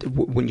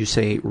 When you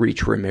say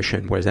reach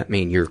remission, what does that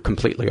mean? You're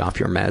completely off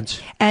your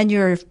meds? And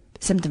you're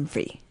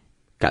symptom-free.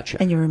 Gotcha.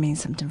 And you remain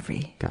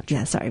symptom-free. Gotcha.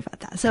 Yeah, sorry about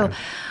that. So,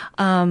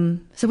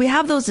 so we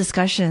have those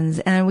discussions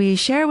and we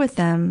share with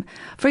them.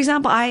 For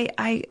example,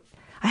 I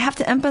have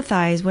to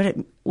empathize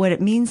what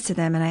it means to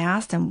them, and I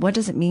ask them, what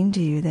does it mean to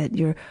you that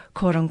you're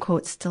quote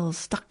unquote still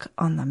stuck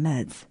on the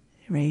meds,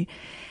 right?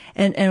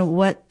 And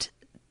what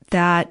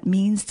that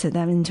means to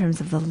them in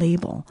terms of the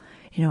label,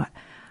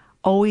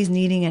 always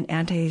needing an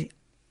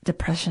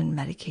antidepressant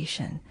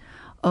medication.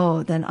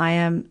 Oh, then I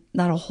am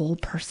not a whole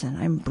person.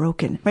 I'm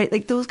broken, right?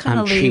 Like those kind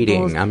of labels. I'm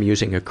cheating. I'm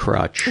using a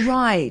crutch.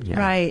 Right, yeah.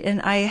 Right.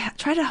 And I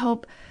try to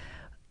help,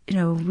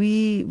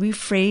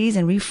 rephrase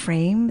and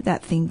reframe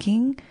that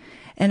thinking.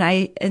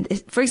 And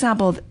for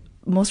example, the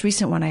most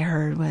recent one I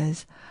heard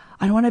was,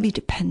 I don't want to be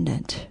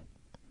dependent.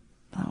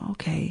 Oh,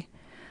 okay.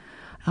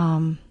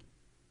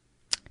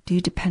 Do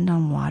you depend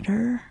on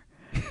water?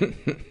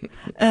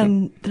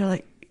 And they're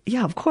like,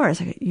 yeah, of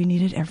course. You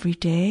need it every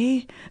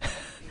day.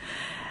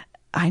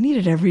 I need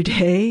it every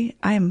day.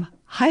 I am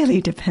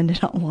highly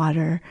dependent on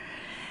water.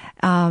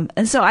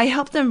 And so I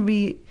help them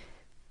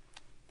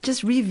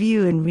just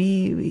review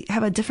and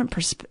have a different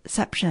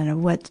perception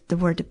of what the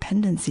word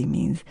dependency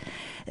means.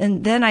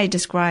 And then I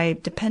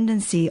describe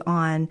dependency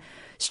on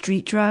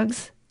street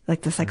drugs,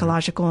 like the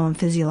psychological and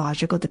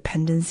physiological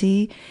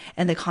dependency,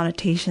 and the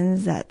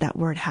connotations that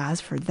word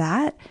has for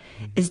that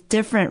is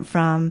different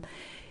from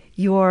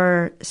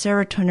your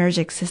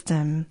serotonergic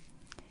system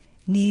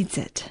needs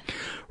it.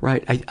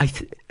 Right. I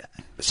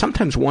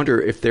sometimes wonder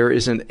if there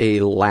isn't a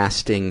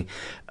lasting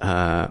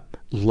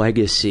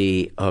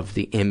legacy of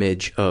the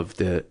image of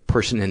the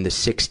person in the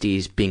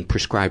 60s being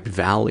prescribed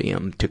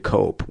Valium to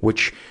cope,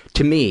 which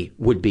to me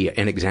would be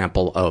an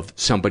example of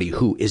somebody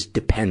who is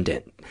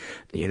dependent,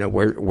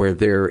 where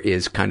there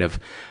is kind of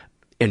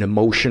an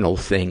emotional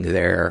thing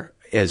there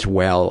as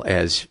well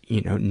as,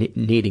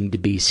 needing to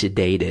be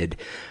sedated.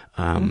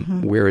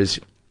 Whereas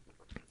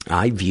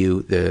I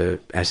view the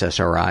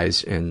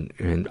SSRIs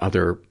and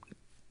other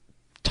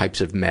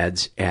types of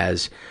meds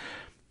as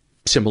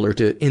similar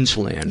to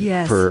insulin.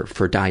 Yes.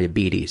 for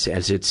diabetes,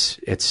 as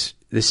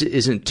this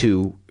isn't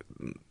to,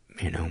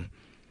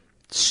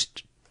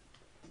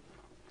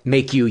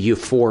 make you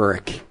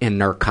euphoric and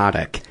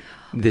narcotic.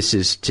 This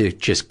is to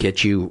just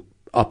get you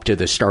up to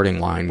the starting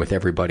line with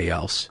everybody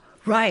else.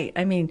 Right.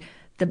 I mean,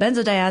 the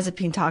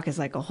benzodiazepine talk is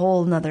like a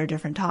whole nother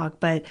different talk,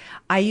 but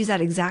I use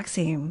that exact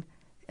same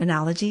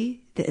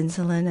analogy, the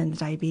insulin and the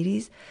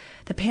diabetes.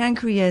 The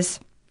pancreas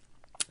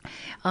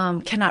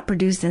cannot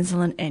produce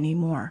insulin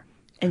anymore,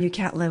 and you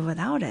can't live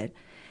without it.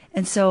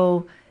 And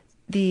so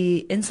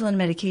the insulin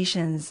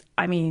medications,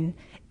 I mean,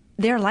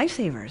 they're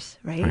lifesavers,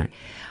 right?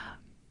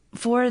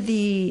 For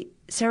the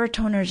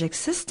serotonergic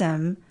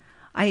system,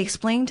 I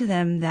explained to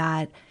them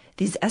that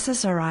these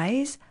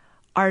SSRIs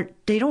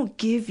they don't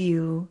give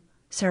you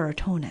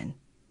serotonin.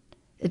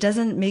 It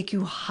doesn't make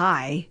you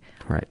high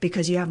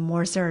because you have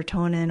more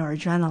serotonin or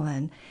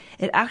adrenaline.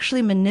 It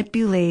actually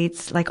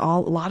manipulates, like a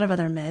lot of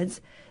other meds,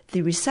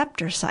 the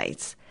receptor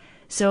sites.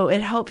 So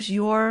it helps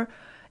your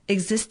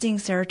existing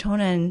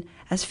serotonin,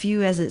 as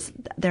few as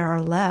there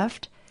are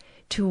left,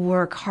 to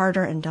work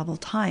harder and double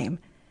time.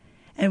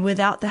 And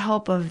without the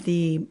help of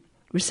the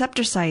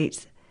receptor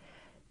sites,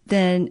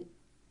 then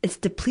it's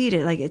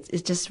depleted. Like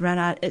it's just run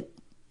out.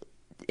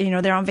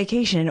 They're on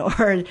vacation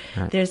or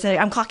they're saying,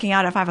 I'm clocking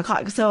out at 5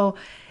 o'clock. So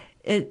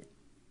it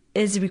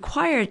is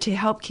required to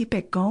help keep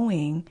it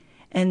going,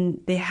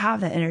 and they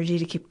have that energy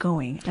to keep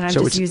going. And I'm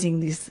just using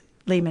these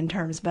layman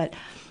terms, but.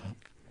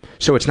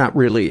 So it's not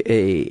really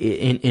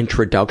an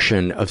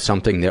introduction of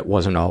something that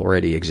wasn't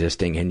already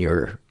existing in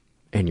your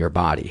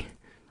body.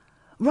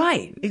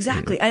 Right,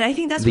 exactly. And I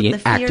think that's the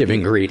what the active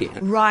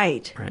ingredient.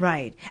 Right.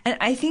 And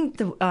I think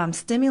the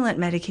stimulant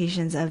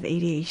medications of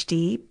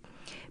ADHD,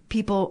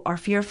 people are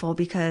fearful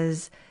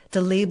because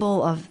the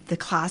label of the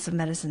class of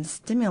medicine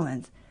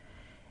stimulants.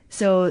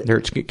 So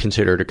they're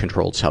considered a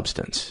controlled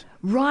substance.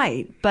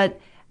 Right, but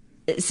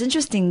it's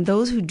interesting.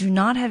 Those who do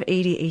not have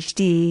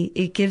ADHD,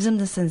 it gives them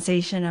the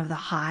sensation of the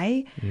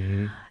high.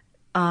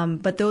 Mm-hmm.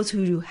 But those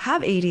who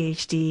have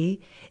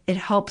ADHD, it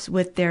helps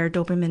with their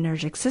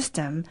dopaminergic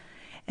system.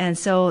 And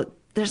so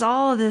there's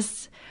all of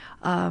this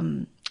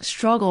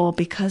struggle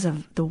because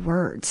of the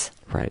words.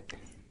 Right.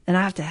 And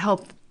I have to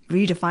help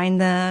redefine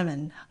them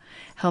and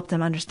help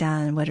them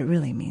understand what it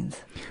really means.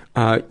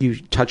 You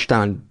touched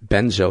on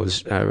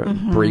benzos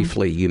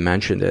briefly. You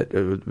mentioned it.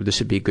 This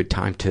would be a good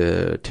time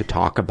to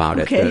talk about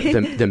it.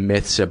 The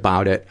myths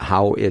about it,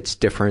 how it's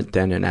different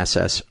than an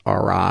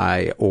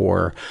SSRI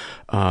or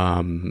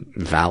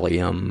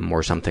Valium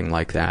or something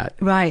like that.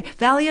 Right.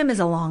 Valium is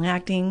a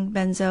long-acting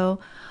benzo.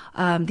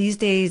 These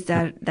days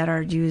that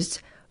are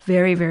used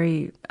very,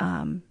 very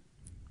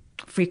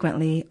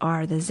frequently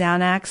are the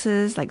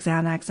Xanaxes, like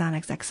Xanax,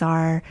 Xanax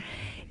XR,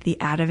 the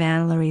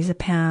Ativan,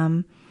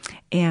 lorazepam,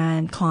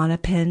 and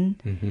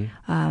Klonopin.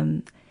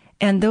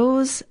 And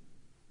those,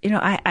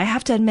 I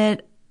have to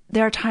admit,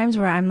 there are times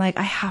where I'm like,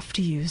 I have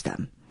to use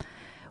them,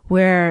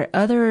 where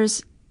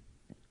others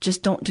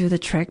just don't do the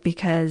trick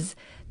because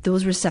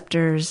those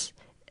receptors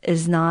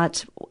is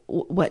not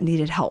what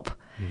needed help.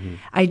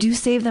 I do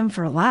save them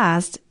for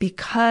last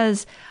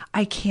because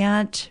I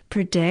can't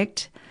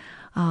predict,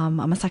 I'm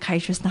a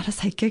psychiatrist, not a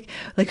psychic,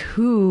 like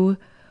who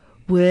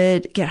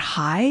would get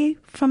high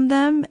from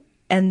them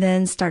and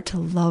then start to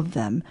love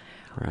them,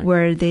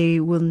 where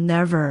they will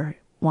never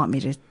want me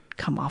to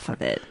come off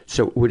of it.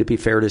 So would it be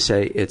fair to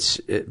say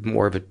it's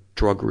more of a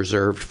drug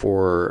reserved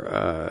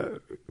for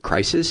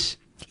crisis?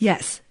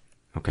 Yes.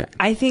 Okay.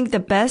 I think the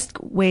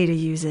best way to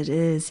use it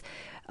is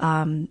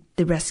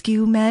the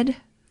rescue med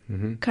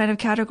kind of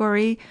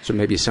category. So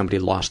maybe somebody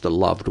lost a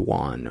loved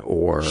one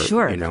or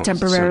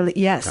temporarily.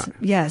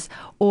 Yes.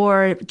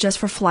 Or just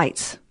for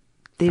flights.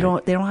 They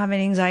don't have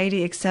any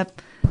anxiety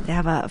except they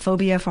have a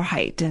phobia for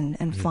height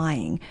and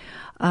flying.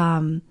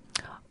 And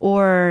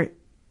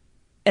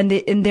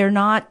they're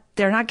not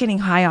getting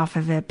high off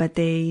of it, but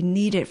they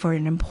need it for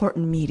an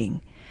important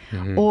meeting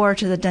or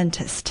to the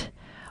dentist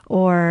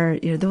or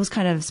those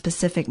kind of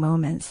specific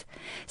moments.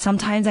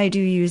 Sometimes I do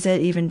use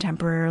it even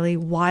temporarily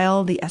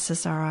while the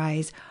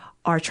SSRIs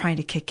are trying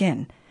to kick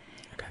in.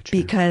 Gotcha.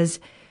 Because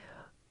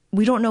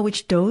we don't know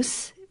which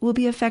dose will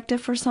be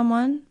effective for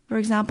someone, for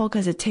example,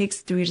 because it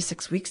takes 3 to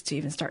 6 weeks to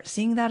even start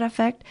seeing that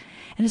effect.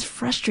 And it's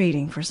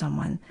frustrating for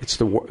someone. It's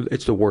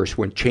the worst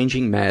when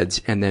changing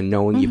meds and then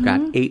knowing you've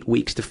got 8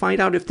 weeks to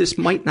find out if this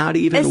might not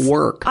even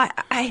work.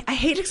 I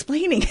hate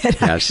explaining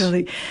it,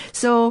 actually.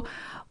 So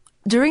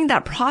during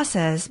that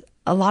process,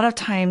 a lot of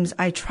times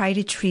I try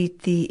to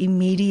treat the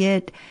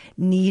immediate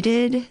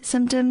needed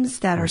symptoms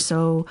that are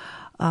so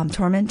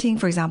tormenting,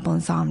 for example,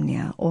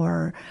 insomnia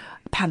or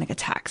panic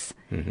attacks.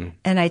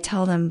 And I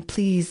tell them,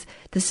 please,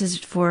 this is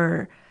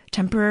for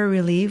temporary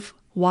relief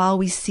while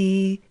we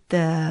see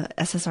the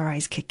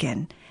SSRIs kick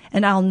in.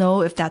 And I'll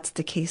know if that's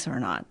the case or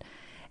not.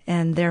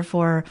 And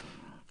therefore,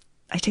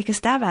 I take a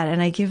stab at it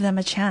and I give them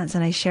a chance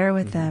and I share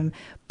with them,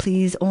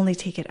 please only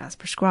take it as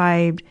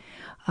prescribed.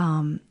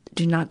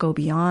 Do not go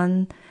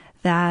beyond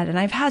that. And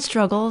I've had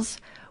struggles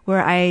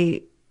where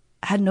I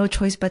had no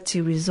choice but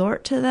to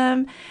resort to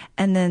them.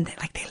 And then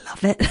they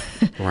love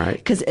it. Right.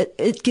 Because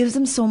it gives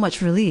them so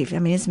much relief. I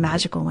mean, it's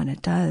magical when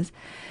it does.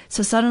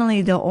 So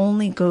suddenly they'll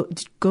only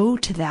go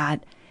to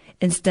that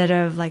instead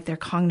of like their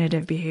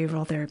cognitive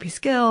behavioral therapy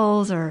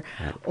skills or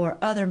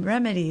other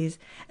remedies.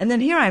 And then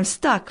here I'm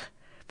stuck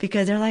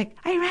because they're like,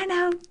 I ran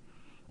out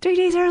 3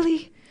 days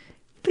early.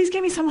 Please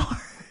give me some more.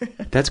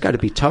 That's got to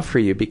be tough for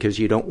you because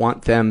you don't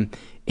want them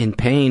in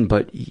pain,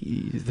 but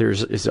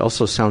it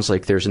also sounds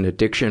like there's an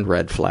addiction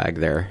red flag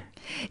there.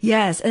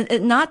 Yes,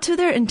 and not to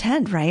their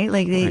intent, right?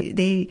 Like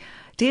they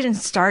didn't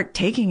start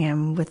taking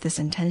him with this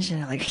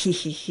intention, like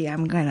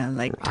I'm gonna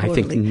like. Totally. I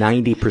think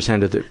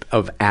 90%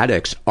 of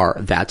addicts are.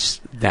 That's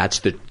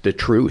the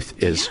truth.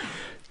 Is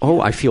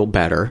I feel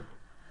better.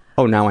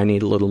 Oh, now I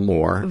need a little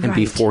more, right. And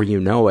before you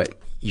know it,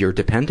 you're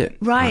dependent.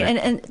 Right,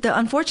 and the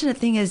unfortunate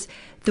thing is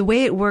the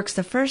way it works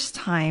the first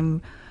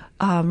time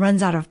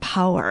runs out of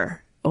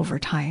power over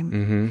time.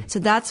 Mm-hmm. So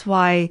that's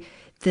why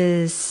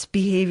this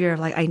behavior of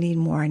like, I need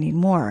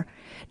more.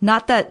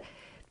 Not that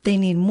they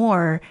need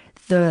more,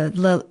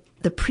 the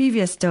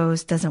previous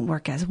dose doesn't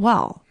work as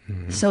well.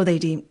 Mm-hmm. So they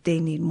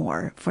need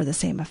more for the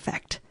same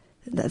effect.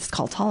 That's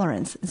called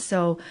tolerance.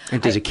 So,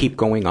 and does it keep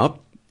going up?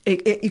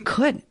 It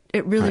could.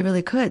 It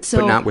really could.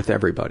 So, but not with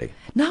everybody.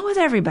 Not with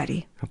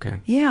everybody.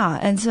 Okay. Yeah.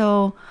 And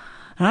so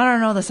I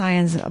don't know the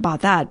science about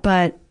that,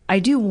 but I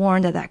do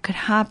warn that could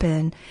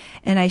happen.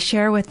 And I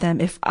share with them,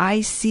 if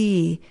I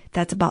see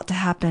that's about to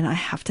happen, I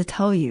have to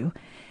tell you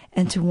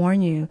and to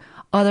warn you.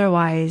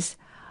 Otherwise,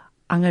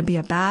 I'm going to be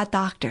a bad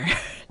doctor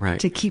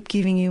to keep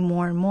giving you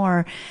more and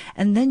more.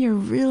 And then you're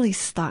really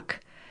stuck.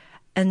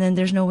 And then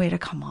there's no way to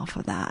come off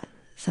of that.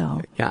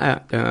 So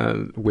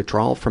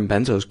withdrawal from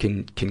benzos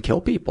can kill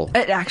people.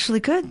 It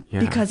actually could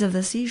because of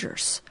the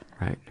seizures.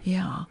 Right.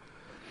 Yeah.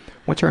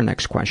 What's our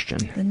next question?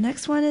 The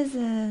next one is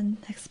the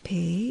next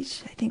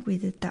page. I think we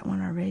did that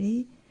one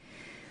already.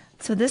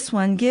 So this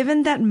one,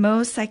 given that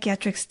most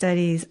psychiatric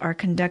studies are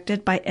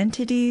conducted by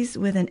entities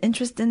with an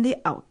interest in the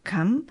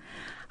outcome,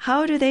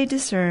 how do they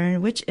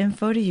discern which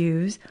info to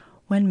use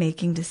when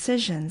making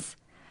decisions?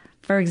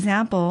 For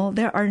example,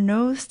 there are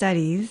no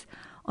studies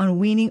on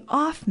weaning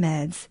off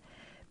meds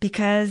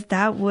because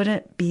that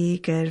wouldn't be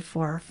good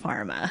for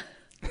pharma.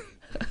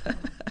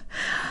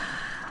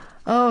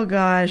 Oh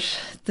gosh,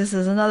 this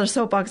is another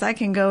soapbox I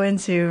can go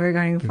into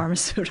regarding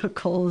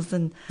pharmaceuticals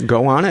and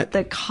go on it.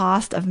 The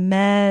cost of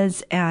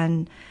meds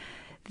and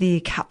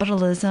the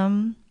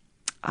capitalism.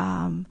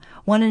 One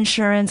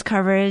insurance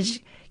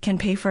coverage can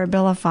pay for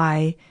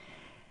Abilify.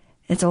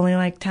 It's only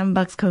like $10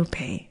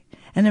 copay,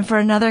 and then for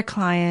another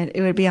client,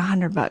 it would be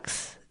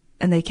 $100,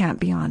 and they can't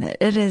be on it.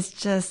 It is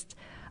just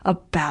a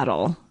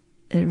battle.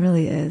 It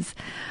really is.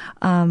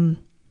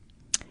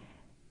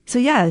 So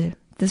yeah,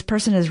 this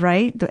person is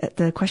right.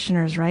 The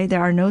questioner is right.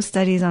 There are no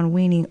studies on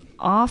weaning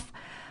off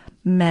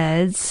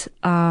meds.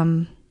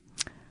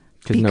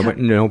 Because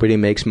nobody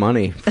makes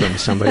money from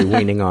somebody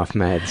weaning off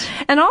meds.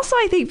 And also,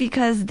 I think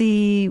because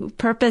the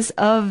purpose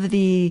of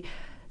the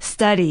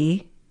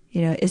study,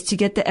 is to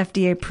get the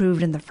FDA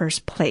approved in the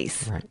first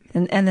place. Right.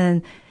 And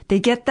then they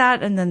get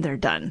that, and then they're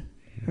done,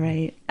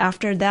 right?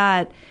 After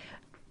that,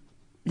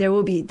 there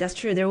will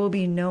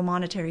be no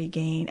monetary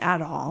gain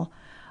at all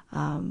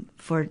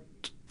for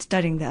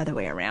studying the other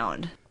way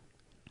around.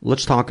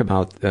 Let's talk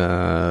about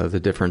the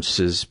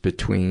differences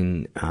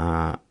between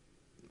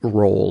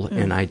role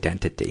and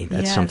identity.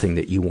 That's something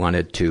that you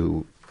wanted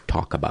to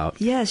talk about.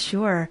 Yeah,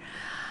 sure.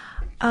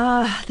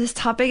 This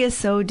topic is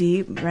so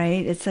deep,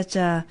 right? It's such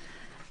a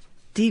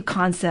deep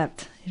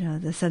concept,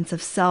 the sense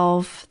of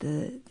self,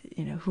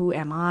 who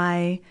am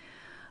I?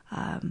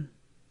 How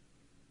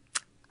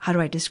do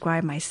I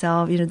describe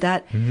myself?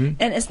 That, and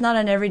it's not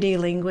an everyday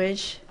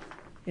language.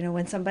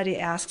 When somebody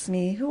asks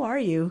me, who are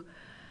you?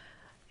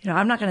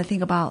 I'm not going to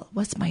think about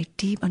what's my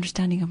deep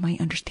understanding of my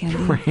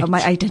of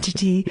my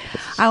identity.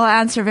 Yes. I will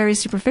answer very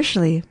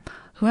superficially.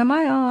 Who am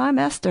I? Oh, I'm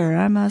Esther.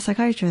 I'm a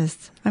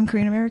psychiatrist. I'm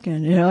Korean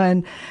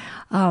American,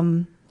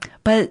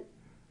 but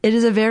it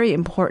is a very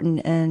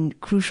important and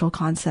crucial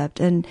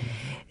concept. And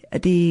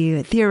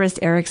the theorist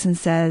Erikson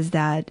says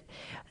that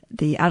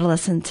the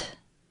adolescent,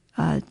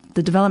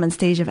 the development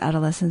stage of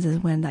adolescence is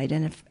when the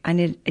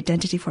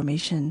identity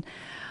formation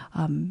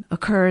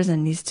occurs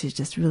and needs to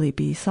just really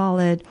be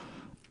solid.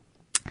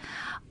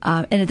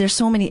 And there's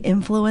so many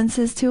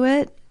influences to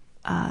it,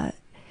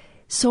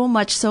 so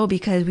much so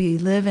because we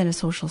live in a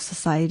social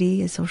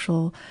society,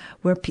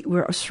 where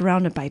we're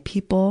surrounded by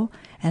people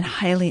and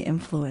highly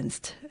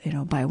influenced,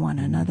 by one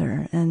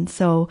another. And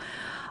so,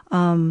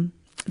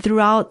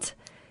 throughout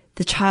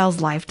the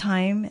child's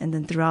lifetime and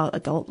then throughout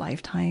adult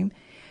lifetime,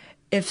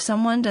 if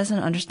someone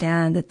doesn't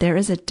understand that there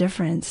is a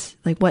difference,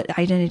 like what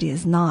identity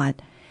is not,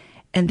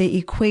 and they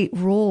equate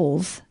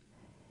roles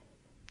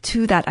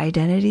to that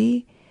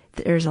identity,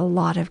 there's a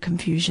lot of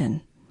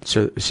confusion.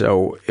 So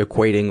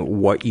equating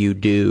what you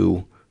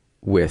do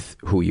with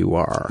who you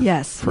are.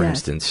 Yes. For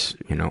instance,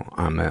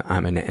 I'm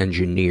an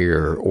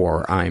engineer,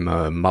 or I'm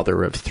a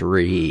mother of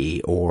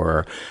 3,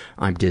 or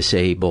I'm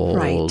disabled,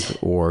 right.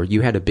 Or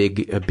you had a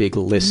big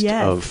list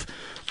of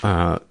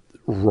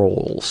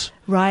roles.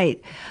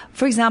 Right.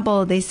 For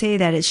example, they say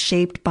that it's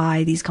shaped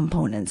by these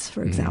components.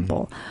 For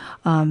example,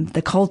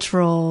 the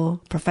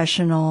cultural,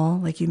 professional,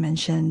 like you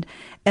mentioned,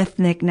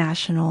 ethnic,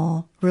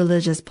 national,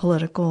 religious,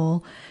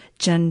 political,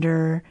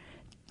 gender,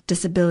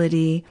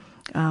 disability,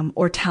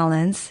 or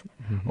talents,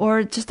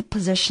 or just the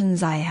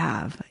positions I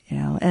have,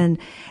 and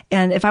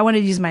if I want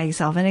to use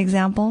myself an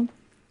example,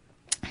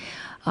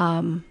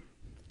 the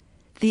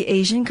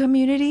Asian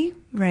community,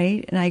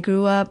 right? And I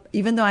grew up,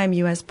 even though I'm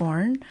U.S.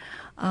 born,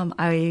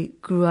 I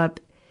grew up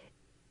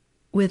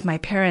with my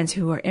parents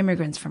who are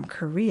immigrants from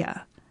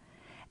Korea,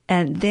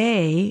 and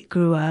they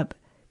grew up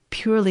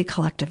purely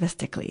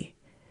collectivistically.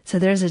 So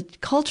there's a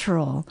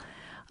cultural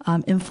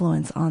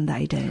influence on the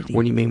identity.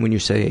 What do you mean when you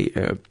say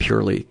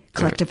purely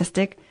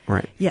collectivistic?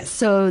 Right. Yes.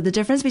 So the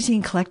difference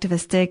between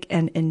collectivistic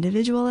and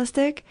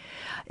individualistic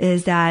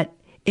is that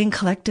in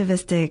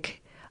collectivistic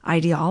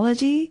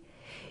ideology,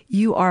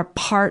 you are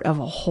part of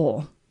a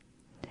whole,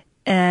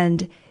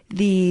 and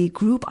the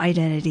group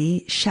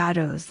identity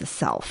shadows the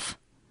self.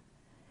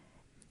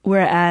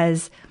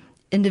 Whereas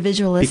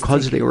individualistic...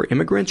 Because they were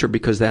immigrants, or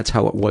because that's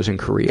how it was in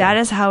Korea? That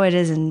is how it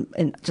is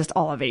in just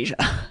all of Asia.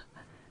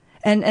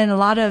 And a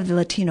lot of the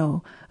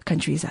Latino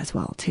countries as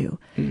well, too.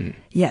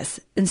 Yes.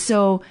 And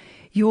so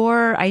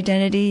your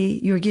identity,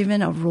 you're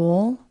given a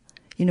role,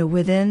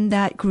 within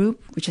that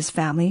group, which is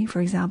family, for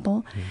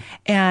example,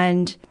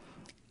 and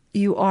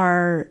you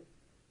are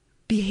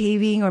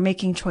behaving or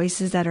making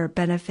choices that are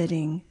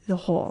benefiting the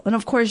whole. And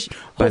of course,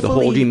 by the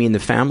whole, do you mean the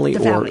family? The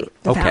family.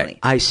 The family.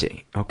 I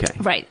see. Okay.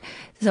 Right.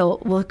 So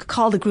we'll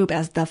call the group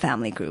as the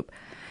family group.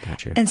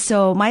 Gotcha. And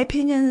so my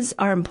opinions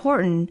are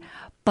important,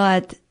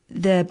 but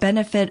the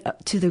benefit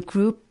to the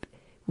group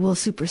will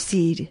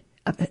supersede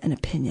an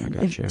opinion.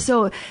 Gotcha.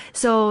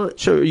 So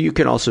you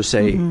can also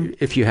say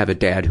if you have a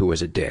dad who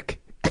was a dick.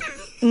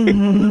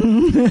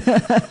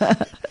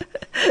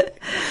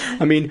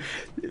 I mean,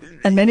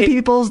 and many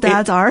people's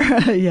dads are,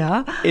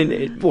 yeah.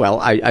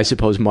 I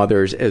suppose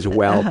mothers as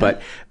well,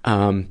 but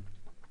I'm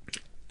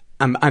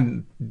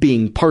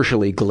being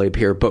partially glib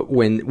here. But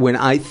when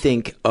I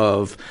think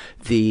of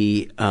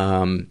the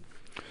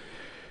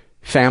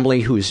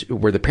family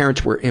where the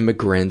parents were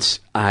immigrants,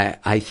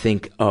 I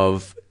think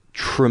of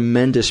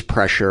tremendous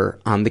pressure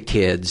on the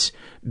kids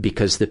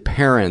because the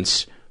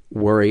parents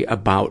worry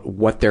about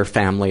what their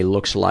family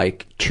looks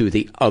like to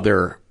the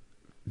other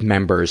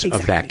members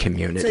of that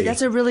community. So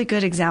that's a really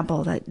good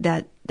example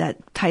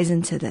that ties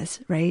into this,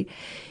 right?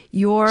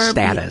 Your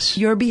status,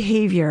 your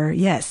behavior,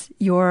 yes,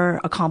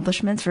 your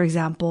accomplishments, for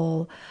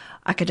example,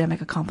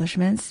 academic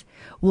accomplishments,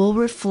 will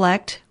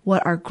reflect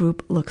what our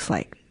group looks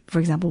like. for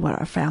example, what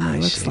our family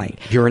looks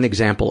like. You're an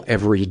example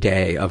every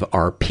day of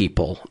our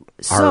people,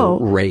 our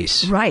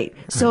race. Right.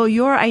 So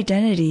your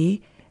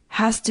identity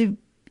has to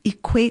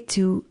equate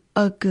to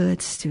a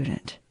good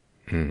student.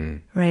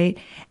 Right?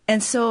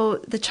 And so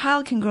the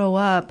child can grow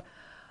up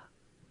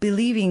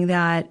believing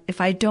that if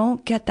I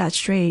don't get that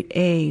straight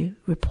A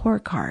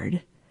report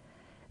card,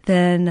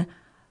 then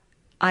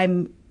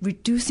I'm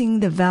reducing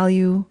the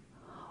value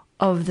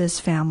of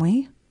this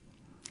family.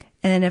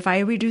 And if I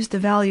reduce the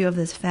value of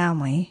this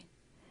family,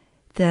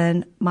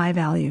 then my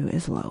value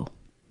is low.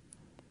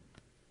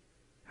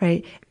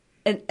 Right?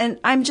 And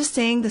I'm just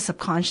saying the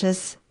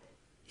subconscious,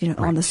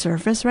 on the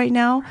surface right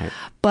now. Right.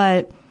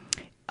 But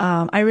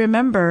I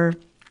remember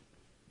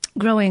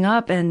growing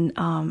up, and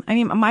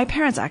my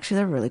parents actually,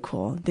 they're really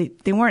cool.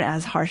 They weren't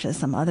as harsh as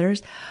some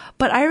others,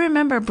 but I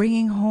remember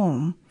bringing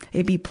home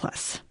a B+,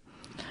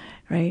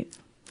 right?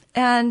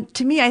 And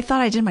to me, I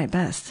thought I did my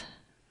best.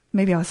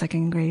 Maybe I was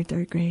second grade,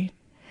 third grade.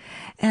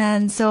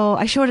 And so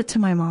I showed it to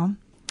my mom.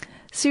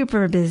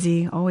 Super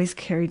busy, always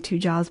carried 2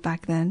 jobs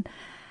back then.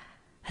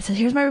 I said,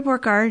 here's my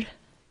report card.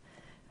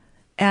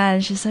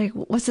 And she's like,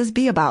 what's this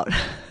B about?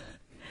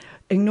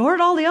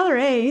 Ignored all the other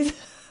A's.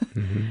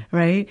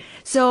 Right?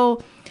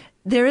 So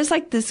there is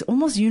like this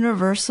almost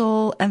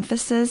universal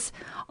emphasis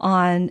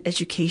on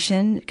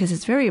education because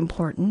it's very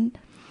important.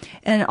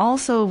 And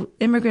also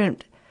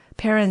immigrant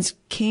parents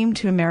came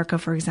to America,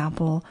 for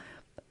example,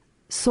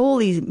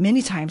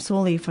 many times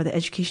solely for the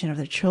education of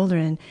their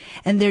children.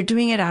 And they're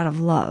doing it out of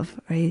love,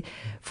 right?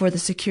 For the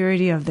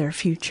security of their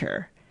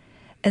future.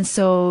 And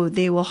so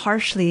they will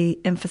harshly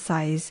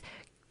emphasize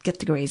get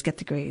the grades,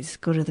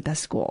 go to the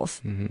best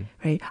schools,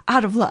 right?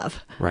 Out of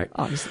love. Right.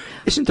 Obviously.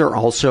 Isn't there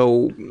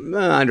also,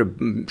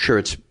 I'm sure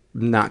it's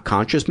not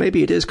conscious,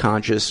 maybe it is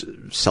conscious,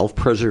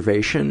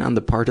 self-preservation on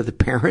the part of the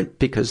parent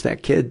because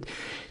that kid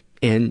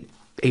in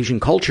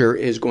Asian culture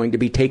is going to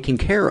be taking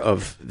care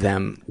of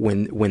them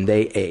when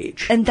they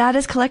age. And that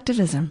is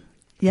collectivism.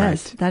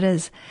 Yes, right. That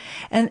is.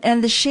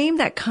 And the shame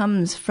that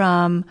comes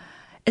from,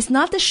 it's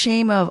not the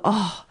shame of,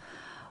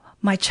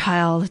 my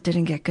child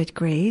didn't get good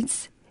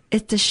grades.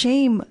 It's the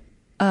shame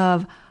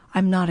of,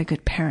 I'm not a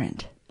good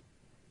parent.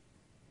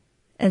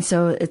 And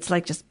so it's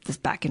like just this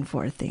back and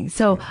forth thing.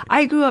 So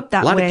I grew up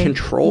that way. A lot of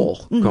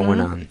control going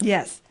on.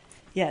 Yes.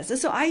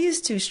 So I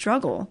used to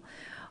struggle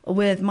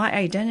with my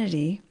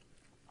identity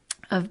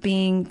of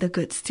being the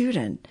good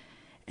student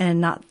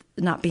and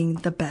not being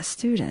the best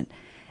student.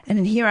 And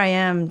then here I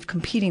am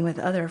competing with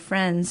other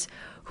friends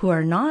who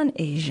are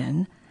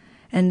non-Asian.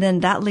 And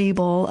then that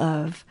label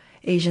of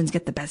Asians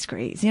get the best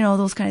grades,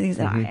 those kind of things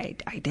that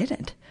I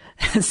didn't.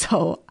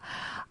 So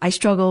I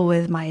struggle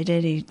with my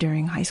identity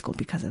during high school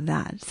because of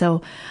that.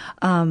 So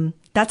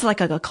that's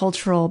like a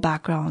cultural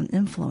background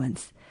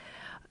influence.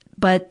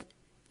 But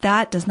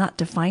that does not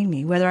define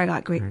me. Whether I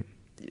got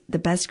the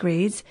best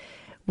grades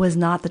was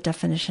not the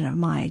definition of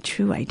my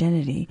true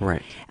identity.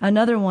 Right.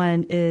 Another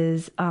one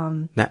is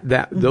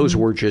those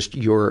were just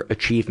your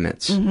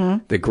achievements,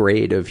 the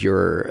grade of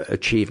your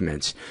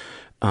achievements.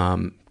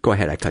 Go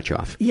ahead, I cut you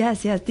off.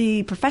 Yes.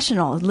 The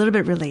professional, a little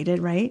bit related,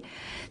 right?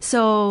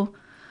 So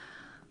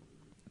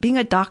being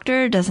a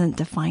doctor doesn't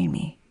define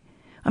me.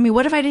 I mean,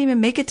 what if I didn't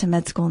even make it to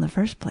med school in the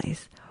first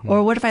place?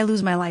 Or what if I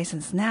lose my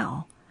license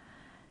now?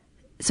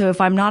 So if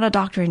I'm not a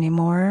doctor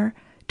anymore,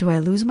 do I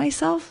lose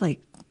myself? Right.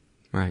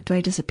 Do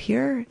I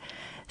disappear?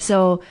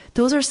 So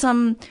those are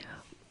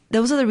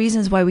the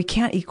reasons why we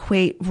can't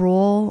equate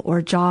role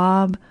or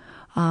job,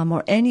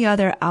 or any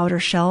other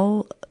outer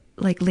shell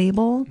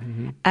label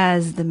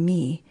as the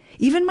me.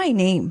 Even my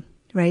name,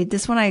 right?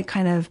 This one I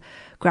kind of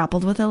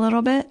grappled with a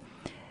little bit.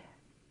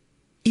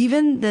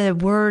 Even the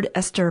word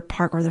Esther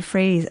Park or the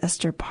phrase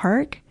Esther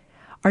Park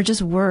are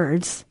just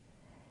words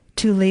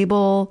to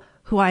label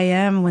who I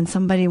am when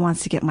somebody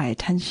wants to get my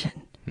attention.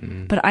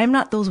 But I'm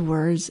not those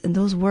words, and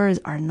those words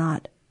are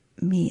not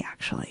me,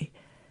 actually.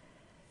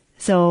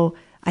 So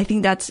I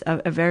think that's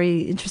a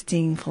very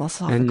interesting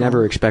philosophical. I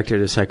never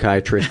expected a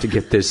psychiatrist to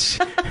get this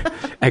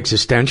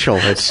existential.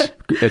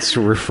 It's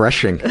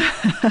refreshing.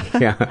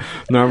 Yeah.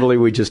 Normally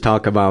we just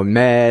talk about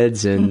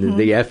meds and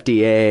the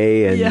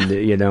FDA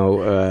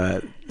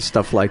and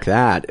stuff like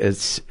that.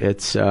 It's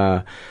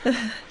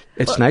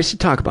nice to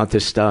talk about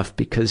this stuff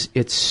because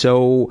it's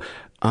so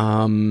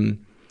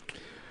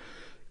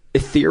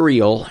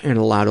ethereal in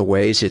a lot of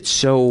ways. It's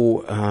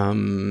so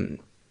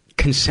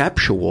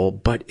conceptual,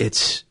 but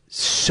it's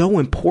so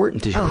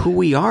important to who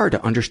we are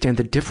to understand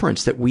the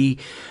difference that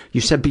you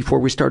said before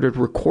we started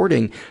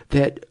recording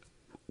that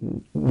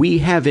we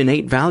have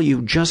innate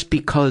value just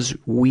because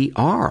we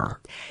are.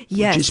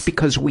 Yes. Just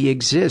because we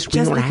exist.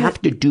 We don't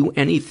have to do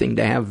anything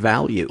to have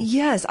value.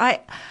 Yes. I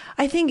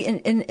think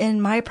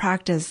in my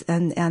practice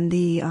and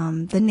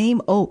the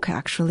name oak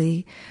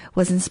actually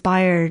was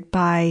inspired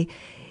by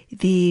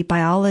the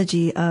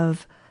biology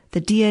of the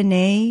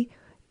DNA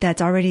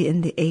that's already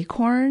in the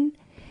acorn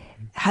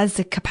has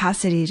the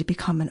capacity to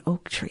become an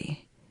oak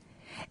tree.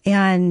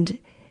 And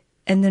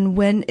then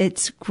when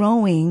it's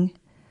growing,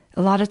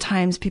 a lot of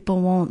times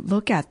people won't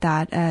look at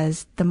that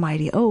as the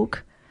mighty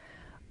oak,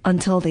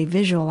 until they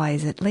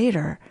visualize it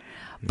later.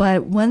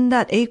 But when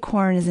that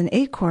acorn is an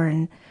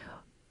acorn,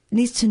 it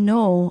needs to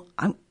know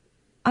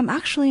I'm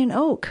actually an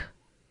oak,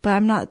 but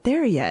I'm not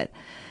there yet.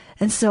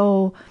 And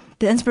so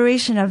the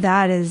inspiration of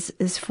that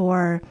is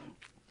for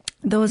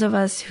those of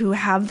us who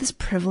have this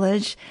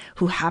privilege,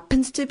 who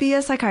happens to be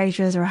a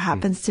psychiatrist or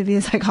happens to be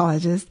a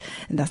psychologist,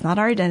 and that's not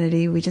our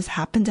identity. We just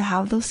happen to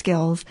have those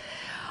skills.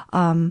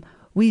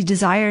 We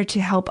desire to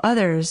help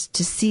others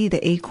to see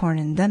the acorn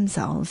in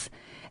themselves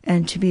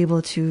and to be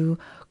able to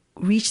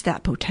reach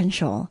that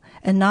potential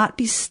and not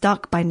be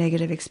stuck by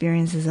negative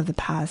experiences of the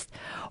past,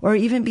 or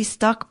even be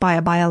stuck by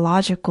a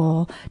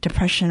biological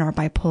depression or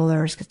bipolar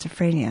or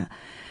schizophrenia.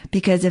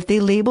 Because if they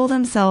label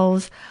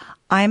themselves,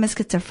 I'm a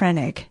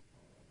schizophrenic,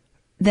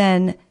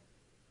 then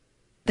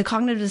the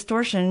cognitive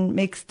distortion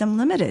makes them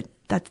limited.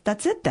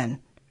 That's it then,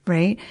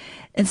 right?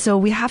 And so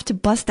we have to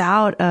bust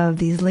out of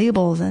these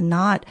labels and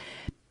not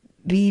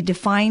be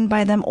defined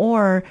by them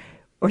or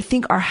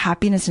think our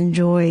happiness and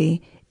joy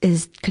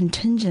is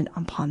contingent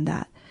upon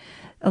that.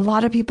 A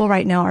lot of people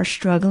right now are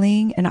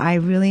struggling, and I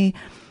really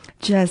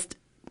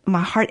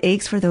my heart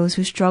aches for those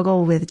who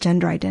struggle with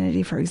gender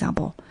identity, for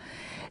example.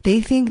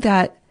 They think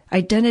that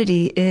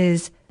identity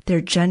is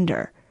their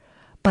gender,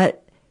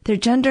 but their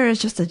gender is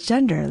just a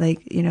gender.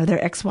 Like, their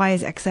XY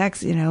is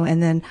XX,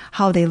 and then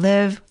how they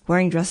live,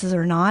 wearing dresses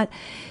or not,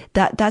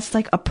 that's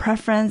like a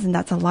preference and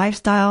that's a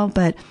lifestyle.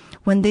 But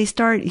when they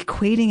start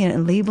equating it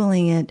and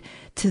labeling it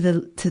to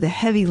the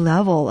heavy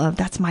level of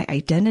that's my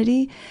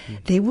identity,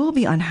 they will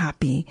be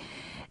unhappy.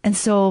 And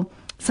so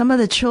some of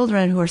the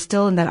children who are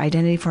still in that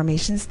identity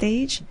formation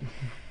stage,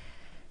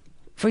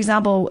 for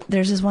example,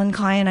 there's this one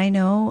client I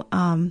know,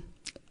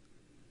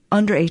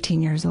 under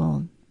 18 years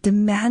old,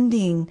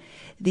 demanding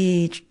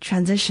the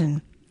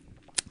transition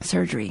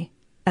surgery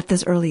at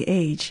this early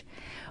age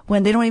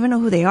when they don't even know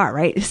who they are,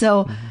 right?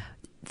 So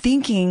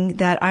thinking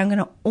that I'm going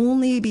to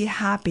only be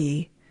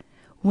happy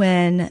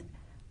when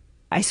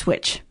I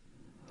switch.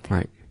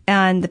 Right.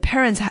 And the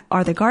parents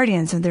are the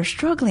guardians and they're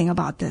struggling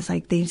about this.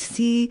 Like they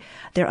see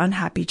their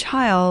unhappy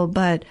child,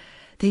 but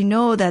they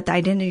know that the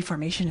identity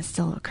formation is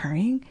still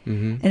occurring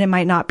and it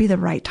might not be the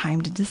right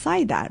time to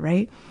decide that,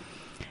 right?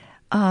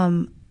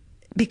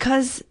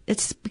 Because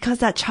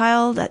that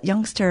child, that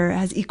youngster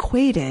has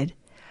equated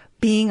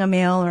being a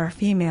male or a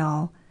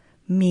female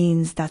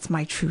means that's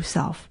my true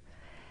self.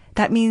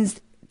 That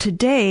means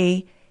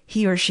today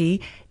he or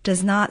she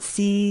does not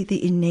see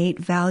the innate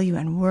value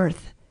and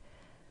worth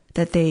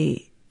that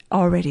they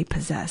already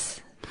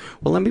possess.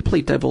 Well, let me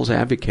play devil's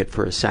advocate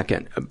for a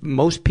second.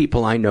 Most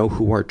people I know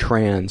who are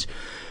trans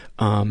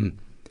had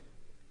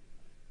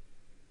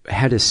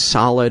a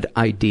solid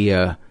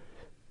idea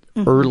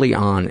early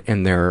on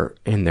in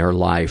their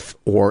life,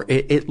 or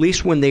at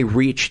least when they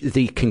reached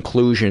the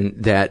conclusion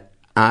that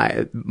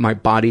my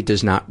body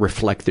does not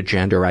reflect the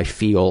gender I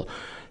feel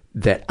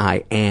that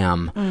I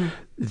am.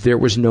 There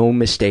was no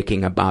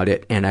mistaking about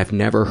it, and I've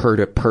never heard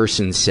a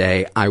person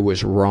say I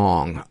was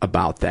wrong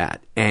about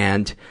that.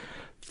 And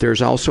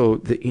there's also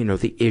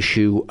the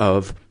issue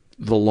of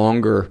the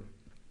longer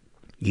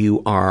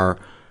you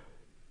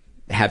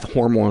have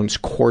hormones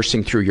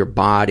coursing through your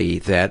body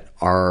that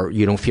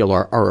you don't feel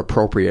are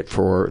appropriate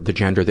for the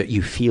gender that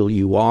you feel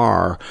you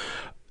are,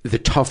 the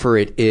tougher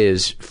it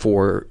is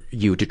for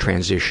you to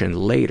transition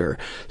later.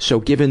 So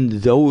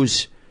given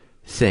those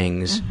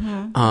things,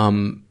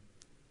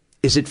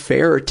 is it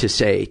fair to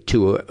say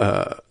to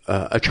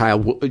a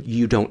child,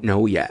 you don't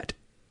know yet?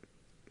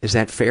 Is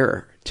that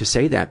fair to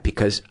say that?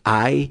 Because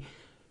I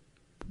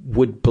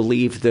would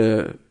believe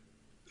the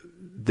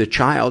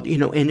child,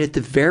 and at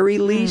the very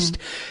least,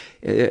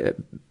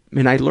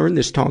 and I learned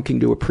this talking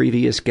to a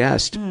previous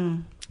guest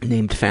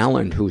named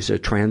Fallon, who's a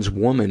trans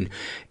woman,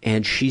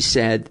 and she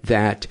said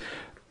that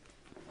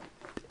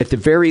at the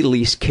very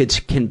least, kids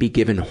can be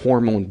given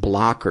hormone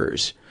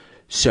blockers,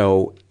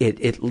 so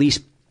it at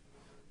least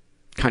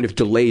kind of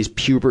delays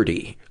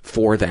puberty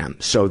for them,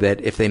 so that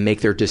if they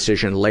make their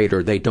decision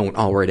later, they don't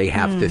already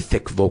have the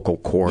thick vocal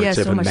cords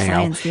of a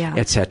male,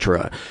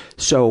 etc.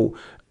 So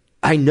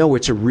I know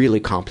it's a really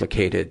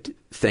complicated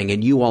thing,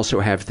 and you also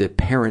have the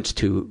parents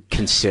to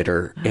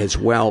consider as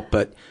well.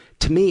 But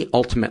to me,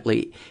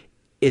 ultimately,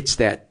 it's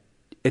that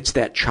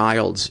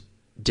child's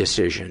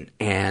decision,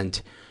 and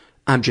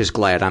I'm just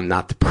glad I'm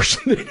not the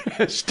person that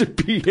has to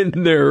be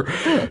in there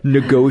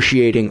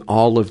negotiating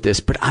all of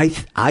this. But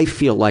I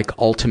feel like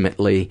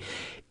ultimately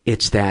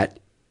it's that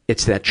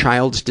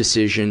child's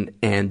decision,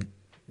 and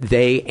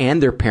they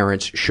and their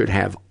parents should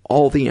have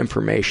all the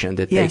information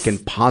that they can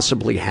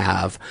possibly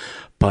have.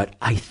 But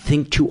I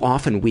think too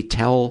often we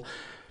tell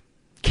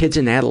kids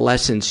and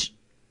adolescents,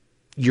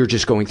 you're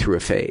just going through a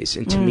phase.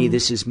 And to me,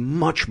 this is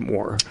much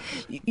more.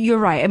 You're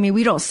right. I mean,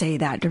 we don't say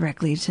that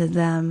directly to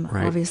them,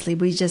 obviously.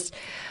 We just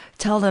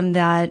tell them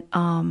that,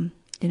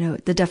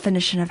 the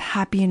definition of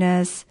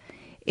happiness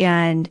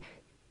and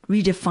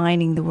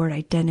redefining the word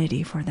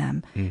identity for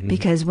them.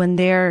 Because when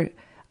they're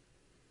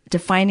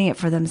defining it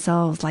for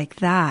themselves like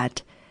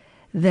that,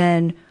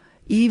 then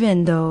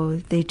even though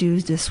they do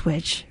the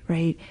switch,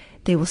 right,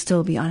 they will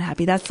still be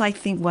unhappy. That's, I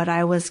think, what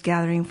I was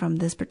gathering from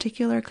this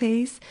particular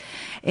case.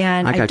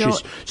 And I got you.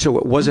 So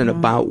it wasn't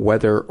about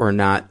whether or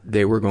not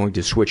they were going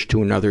to switch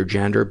to another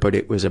gender, but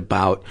it was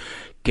about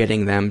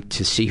getting them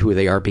to see who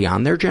they are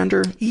beyond their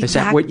gender? Is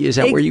that what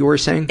you were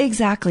saying?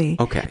 Exactly.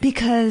 Okay.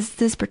 Because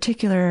this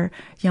particular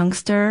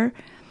youngster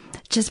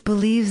just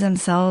believes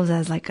themselves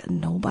as like a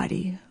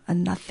nobody, a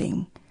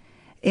nothing,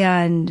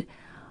 and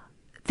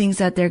thinks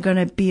that they're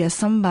going to be a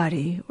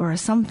somebody or a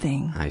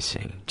something. I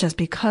see. Just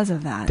because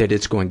of that. That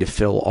it's going to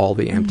fill all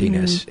the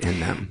emptiness in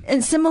them.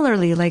 And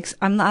similarly, like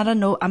I'm not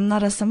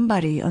a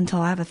somebody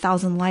until I have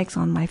 1,000 likes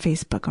on my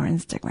Facebook or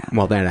Instagram.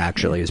 Well, that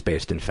actually is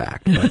based in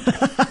fact.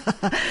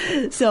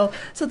 So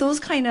those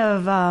kind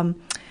of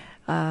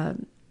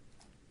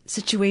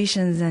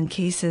situations and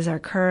cases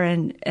occur,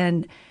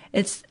 and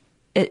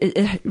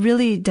it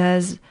really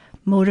does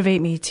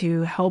motivate me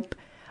to help.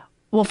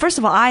 Well, first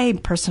of all, I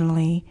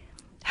personally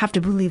have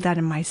to believe that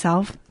in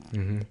myself,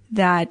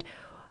 that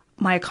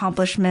my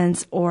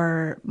accomplishments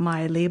or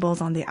my labels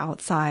on the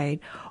outside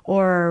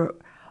or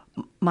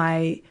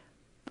my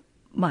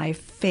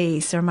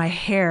face or my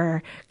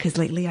hair, because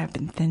lately I've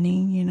been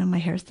thinning, my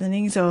hair's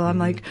thinning. So I'm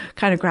like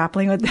kind of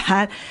grappling with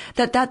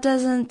that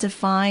doesn't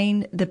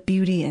define the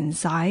beauty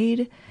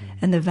inside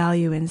and the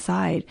value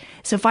inside.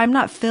 So if I'm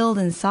not filled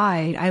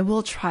inside, I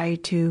will try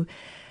to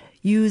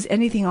use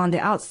anything on the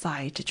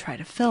outside to try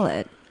to fill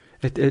it.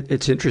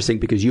 It's interesting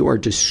because you are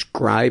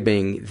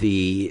describing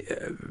the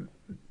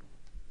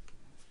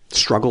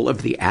struggle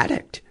of the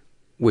addict,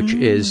 which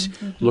is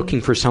looking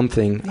for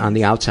something on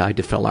the outside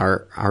to fill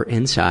our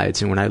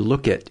insides. And when I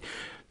look at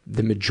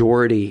the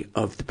majority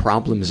of the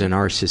problems in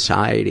our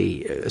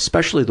society,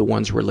 especially the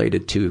ones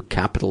related to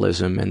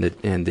capitalism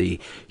and the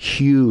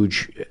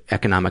huge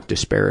economic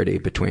disparity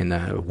between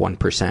the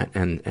 1%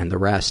 and the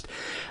rest,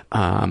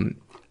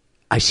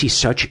 I see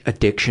such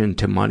addiction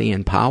to money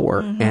and power,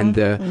 and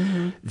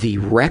the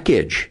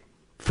wreckage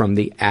from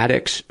the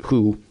addicts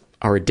who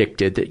are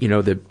addicted, that,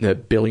 the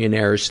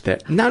billionaires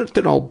that, not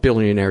that all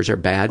billionaires are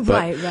bad,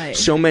 but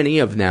so many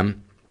of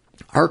them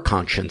are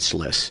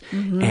conscienceless,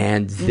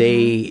 and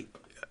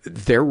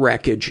their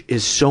wreckage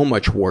is so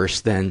much worse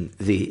than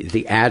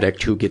the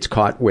addict who gets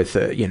caught with,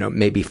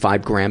 maybe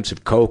 5 grams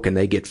of coke and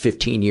they get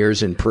 15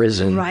 years in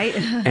prison. Right.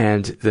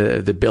 And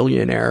the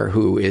billionaire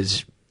who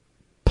is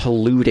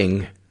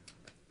polluting,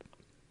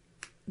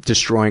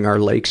 destroying our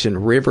lakes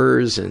and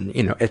rivers and,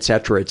 et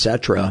cetera,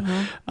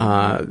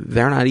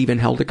 they're not even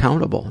held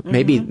accountable.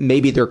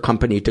 Maybe their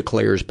company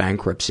declares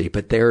bankruptcy,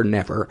 but they're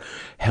never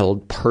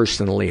held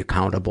personally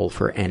accountable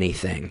for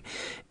anything.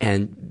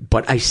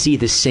 But I see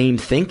the same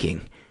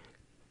thinking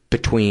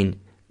between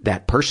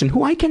that person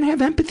who I can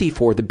have empathy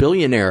for, the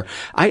billionaire.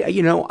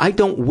 I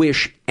don't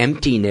wish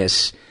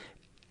emptiness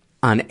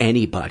on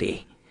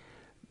anybody,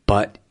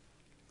 but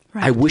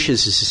I wish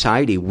as a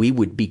society we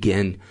would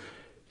begin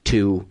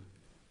to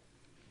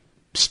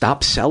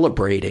stop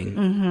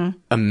celebrating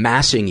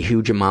amassing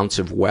huge amounts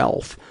of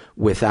wealth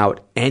without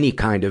any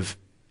kind of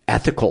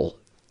ethical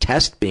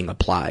test being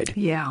applied.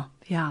 Yeah.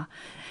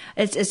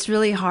 It's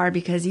really hard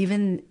because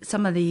even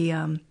some of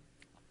the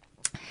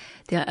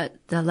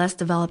less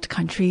developed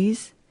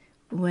countries,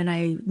 when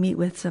I meet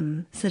with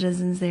some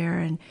citizens there,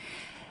 and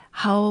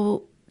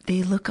how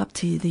they look up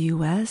to the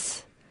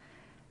U.S.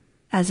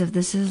 as if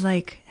this is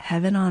like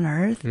heaven on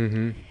earth,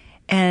 and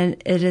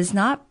it is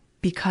not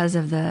because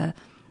of the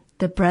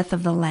breadth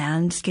of the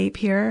landscape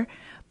here,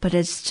 but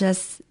it's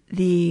just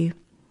the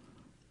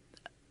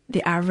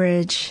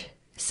average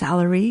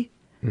salary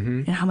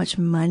and how much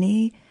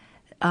money,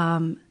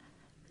 to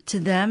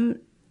them,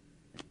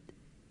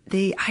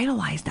 they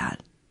idolize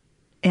that.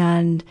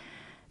 And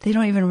they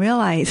don't even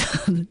realize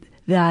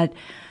that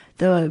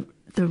the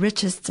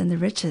richest and the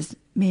richest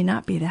may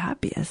not be the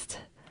happiest.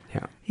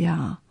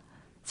 Yeah.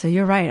 So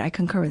you're right. I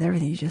concur with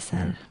everything you just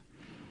said.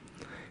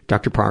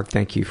 Dr. Park,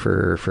 thank you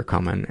for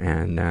coming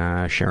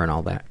and sharing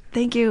all that.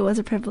 Thank you. It was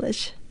a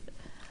privilege.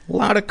 A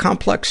lot of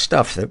complex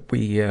stuff that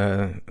we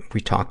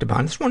talked about.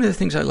 And it's one of the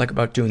things I like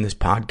about doing this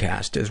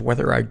podcast is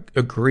whether I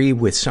agree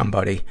with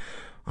somebody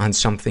on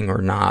something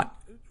or not,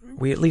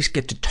 we at least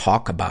get to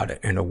talk about it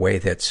in a way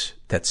that's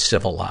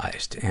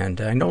civilized.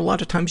 And I know a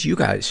lot of times you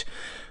guys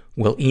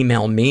will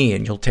email me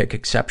and you'll take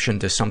exception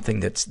to something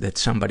that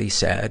somebody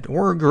said,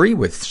 or agree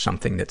with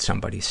something that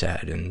somebody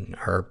said, and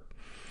are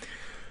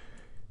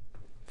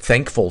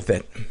thankful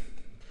that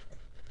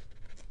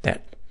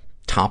that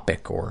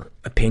topic or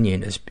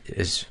opinion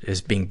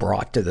is being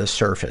brought to the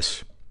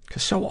surface.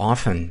 Because so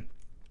often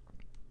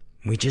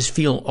we just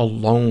feel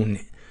alone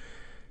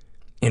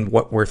in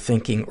what we're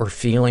thinking or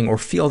feeling, or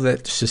feel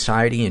that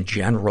society in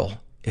general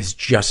is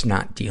just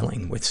not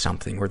dealing with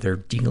something, or they're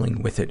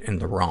dealing with it in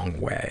the wrong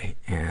way.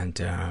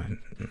 And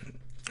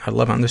I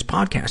love on this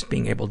podcast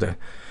being able to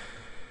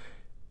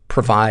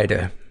provide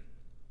a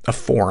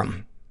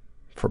forum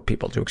for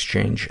people to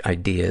exchange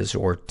ideas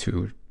or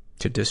to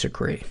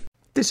disagree.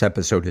 This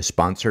episode is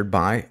sponsored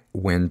by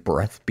When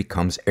Breath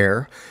Becomes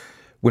Air.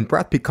 When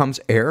Breath Becomes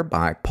Air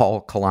by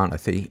Paul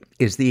Kalanithi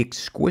is the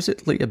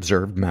exquisitely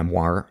observed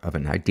memoir of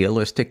an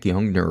idealistic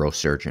young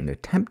neurosurgeon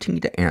attempting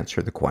to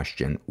answer the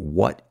question,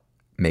 what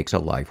makes a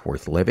life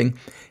worth living,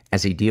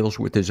 as he deals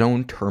with his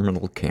own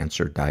terminal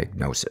cancer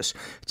diagnosis.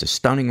 It's a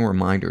stunning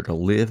reminder to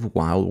live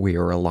while we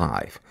are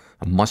alive.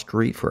 A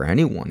must-read for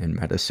anyone in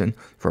medicine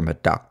from a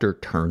doctor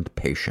turned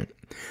patient.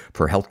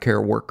 For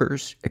healthcare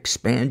workers,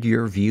 expand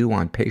your view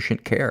on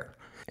patient care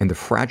and the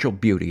fragile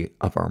beauty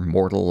of our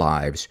mortal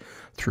lives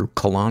through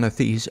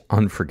Kalanithi's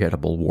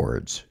unforgettable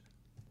words.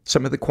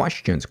 Some of the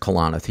questions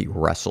Kalanithi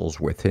wrestles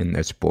with in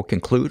this book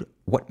include,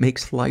 what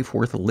makes life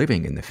worth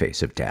living in the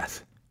face of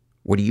death?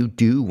 What do you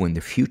do when the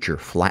future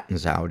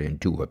flattens out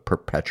into a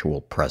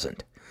perpetual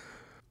present?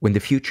 When the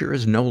future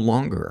is no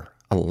longer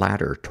a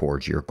ladder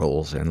towards your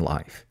goals in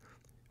life?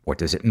 What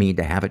does it mean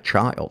to have a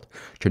child,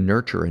 to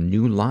nurture a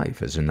new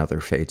life as another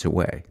fades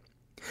away?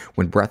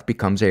 When Breath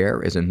Becomes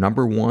Air is a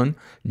 #1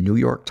 New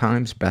York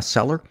Times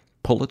bestseller,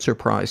 Pulitzer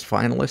Prize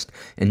finalist,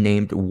 and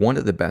named one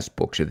of the best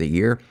books of the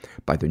year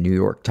by the New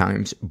York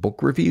Times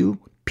Book Review,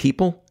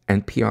 People,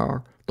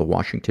 NPR, The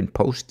Washington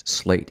Post,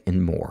 Slate,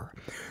 and more.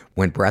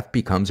 When Breath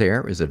Becomes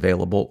Air is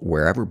available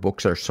wherever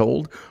books are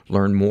sold.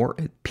 Learn more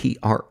at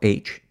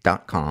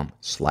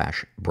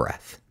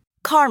prh.com/breath.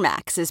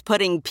 CarMax is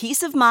putting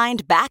peace of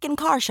mind back in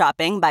car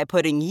shopping by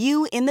putting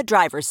you in the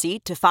driver's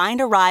seat to find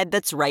a ride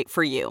that's right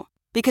for you.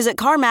 Because at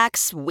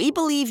CarMax, we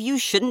believe you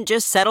shouldn't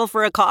just settle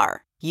for a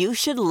car. You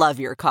should love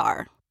your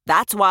car.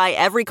 That's why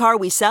every car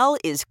we sell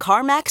is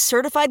CarMax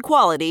certified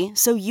quality,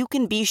 so you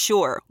can be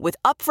sure with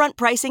upfront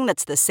pricing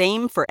that's the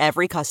same for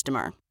every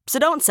customer. So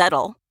don't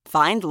settle.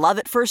 Find love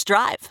at first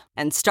drive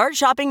and start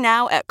shopping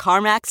now at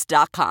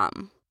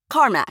CarMax.com.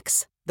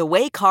 CarMax, the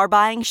way car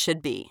buying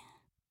should be.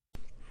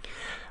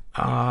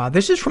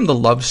 This is from the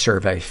Love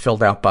Survey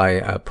filled out by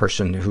a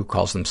person who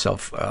calls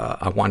themselves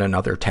I Want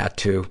Another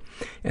Tattoo.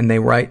 And they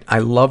write, I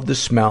love the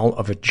smell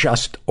of a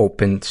just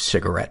opened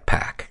cigarette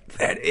pack.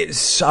 That is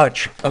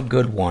such a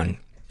good one.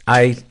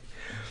 I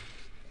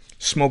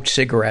smoked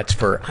cigarettes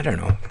for, I don't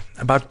know,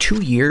 about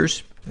 2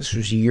 years. This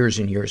was years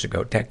and years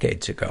ago,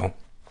 decades ago.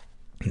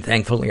 And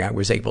thankfully I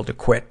was able to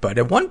quit. But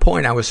at one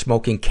point I was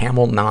smoking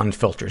Camel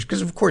non-filters.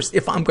 Because of course,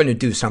 if I'm going to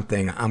do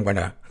something, I'm going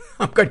to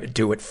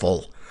do it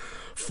full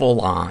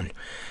on.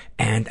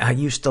 And I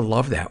used to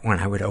love that when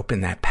I would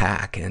open that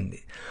pack. And,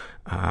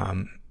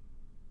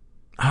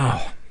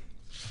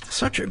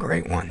 such a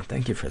great one.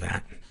 Thank you for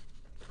that.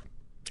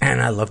 And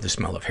I love the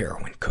smell of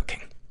heroin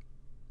cooking.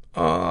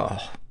 Oh,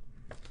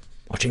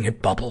 watching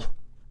it bubble.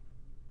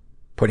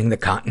 Putting the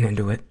cotton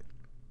into it.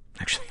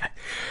 Actually,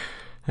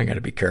 I gotta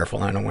be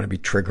careful. I don't want to be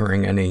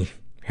triggering any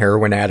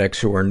heroin addicts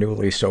who are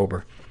newly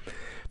sober.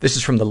 This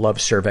is from the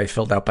Love Survey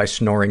filled out by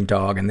Snoring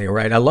Dog, and they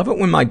write, I love it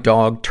when my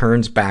dog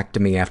turns back to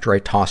me after I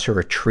toss her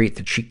a treat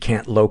that she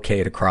can't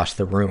locate across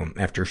the room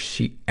after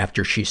she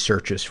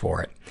searches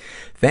for it.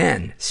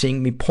 Then,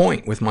 seeing me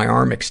point with my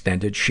arm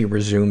extended, she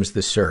resumes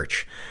the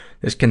search.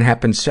 This can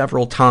happen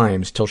several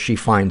times till she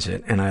finds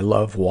it, and I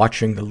love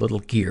watching the little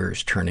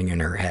gears turning in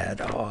her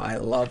head. Oh, I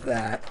love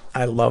that.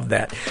 I love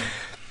that.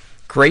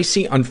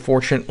 Gracie,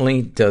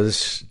 unfortunately,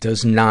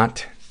 does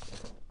not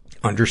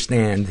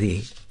understand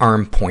the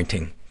arm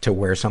pointing to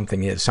where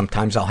something is.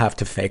 Sometimes I'll have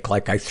to fake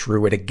like I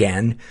threw it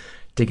again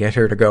to get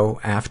her to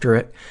go after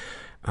it.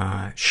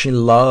 She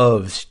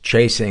loves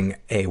chasing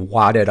a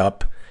wadded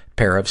up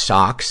pair of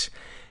socks,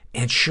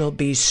 and she'll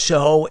be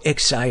so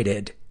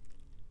excited.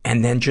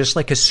 And then just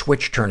like a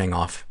switch turning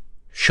off,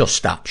 she'll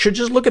stop. She'll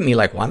just look at me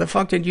like, why the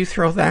fuck did you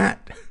throw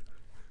that?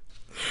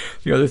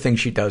 The other thing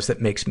she does that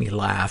makes me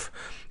laugh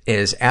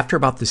is after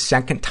about the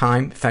second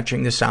time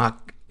fetching the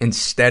sock,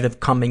 instead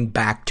of coming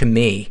back to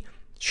me,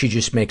 she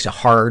just makes a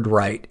hard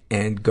right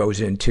and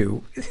goes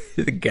into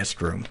the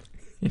guest room.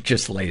 It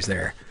just lays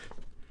there,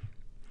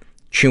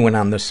 chewing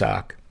on the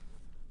sock.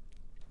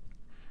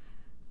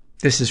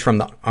 This is from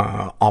the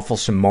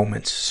Awfulsome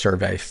Moments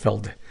survey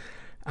filled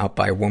out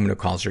by a woman who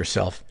calls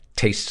herself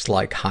Tastes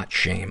Like Hot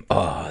Shame.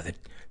 Oh,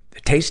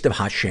 the taste of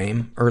hot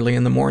shame early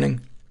in the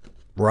morning,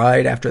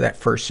 right after that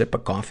first sip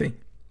of coffee.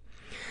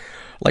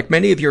 Like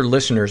many of your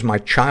listeners, my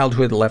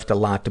childhood left a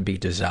lot to be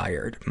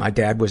desired. My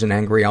dad was an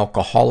angry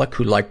alcoholic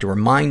who liked to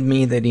remind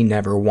me that he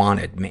never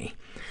wanted me.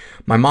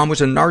 My mom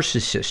was a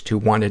narcissist who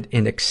wanted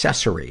an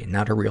accessory,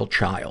 not a real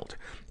child.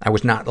 I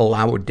was not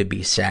allowed to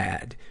be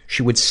sad.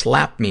 She would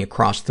slap me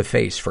across the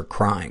face for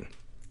crying.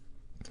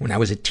 When I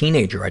was a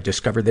teenager, I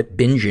discovered that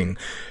binging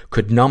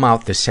could numb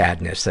out the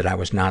sadness that I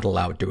was not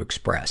allowed to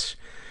express.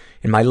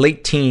 In my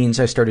late teens,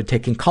 I started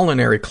taking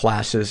culinary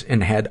classes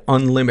and had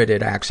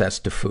unlimited access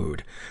to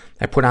food.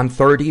 I put on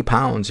 30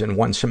 pounds in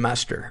one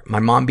semester. My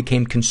mom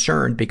became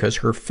concerned because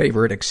her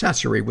favorite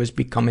accessory was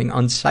becoming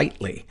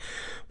unsightly.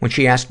 When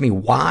she asked me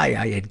why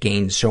I had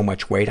gained so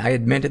much weight, I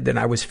admitted that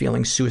I was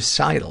feeling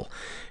suicidal,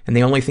 and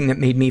the only thing that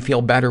made me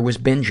feel better was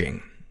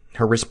binging.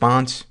 Her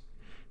response?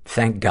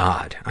 Thank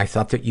God. I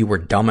thought that you were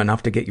dumb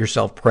enough to get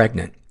yourself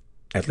pregnant.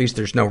 At least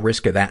there's no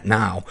risk of that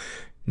now.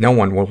 No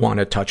one will want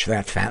to touch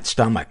that fat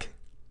stomach.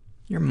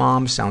 Your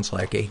mom sounds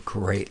like a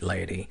great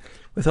lady.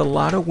 with a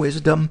lot of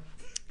wisdom.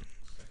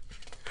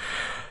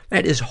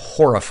 That is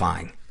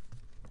horrifying.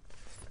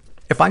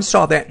 If I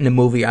saw that in a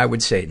movie, I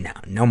would say,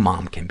 no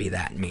mom can be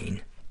that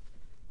mean.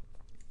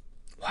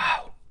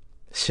 Wow.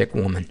 Sick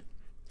woman.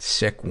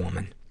 Sick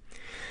woman.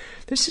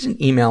 This is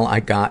an email I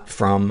got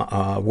from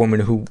a woman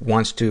who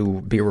wants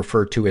to be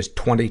referred to as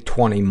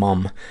 2020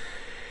 Mom.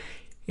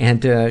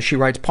 And she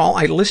writes, Paul,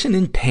 I listen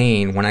in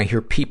pain when I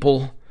hear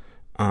people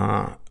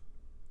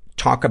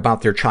talk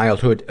about their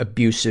childhood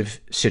abusive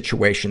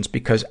situations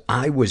because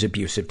I was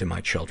abusive to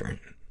my children.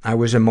 I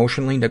was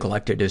emotionally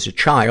neglected as a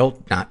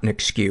child, not an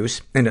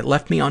excuse, and it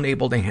left me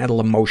unable to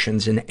handle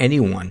emotions in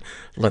anyone,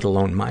 let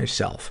alone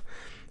myself.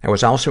 I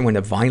was also in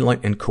a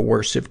violent and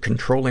coercive,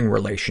 controlling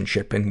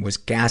relationship and was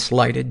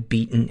gaslighted,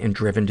 beaten, and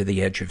driven to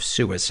the edge of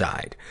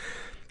suicide.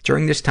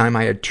 During this time,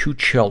 I had 2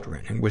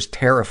 children and was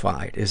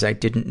terrified as I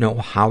didn't know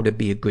how to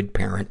be a good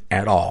parent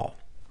at all.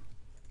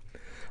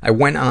 I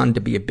went on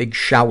to be a big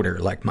shouter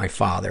like my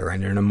father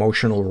and an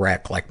emotional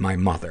wreck like my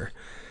mother.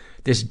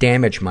 This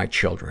damaged my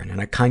children,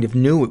 and I kind of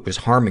knew it was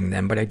harming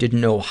them, but I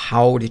didn't know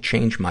how to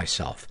change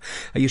myself.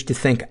 I used to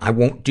think I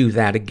won't do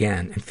that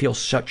again and feel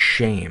such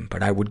shame,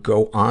 but I would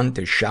go on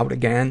to shout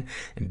again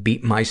and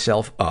beat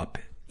myself up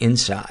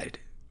inside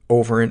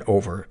over and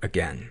over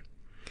again.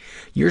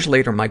 Years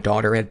later, my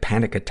daughter had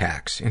panic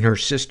attacks, and her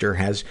sister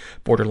has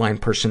borderline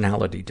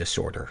personality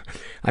disorder.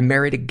 I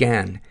married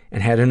again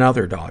and had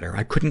another daughter.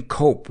 I couldn't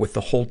cope with the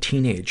whole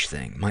teenage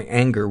thing. My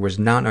anger was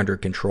not under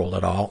control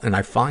at all, and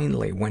I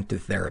finally went to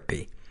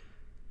therapy.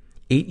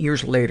 8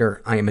 years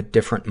later, I am a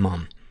different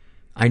mom.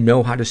 I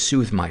know how to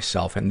soothe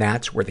myself, and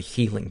that's where the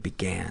healing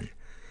began.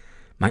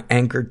 My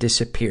anger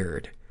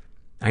disappeared.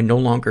 I no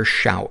longer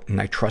shout, and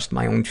I trust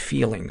my own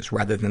feelings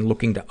rather than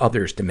looking to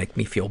others to make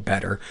me feel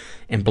better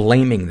and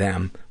blaming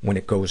them when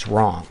it goes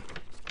wrong.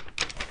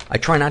 I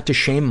try not to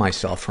shame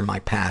myself for my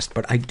past,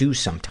 but I do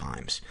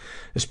sometimes,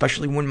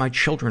 especially when my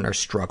children are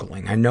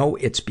struggling. I know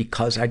it's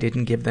because I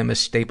didn't give them a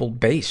stable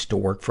base to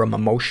work from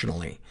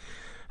emotionally.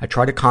 I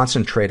try to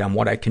concentrate on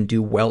what I can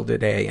do well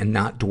today and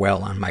not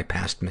dwell on my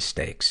past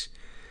mistakes.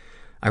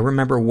 I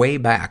remember way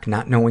back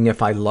not knowing if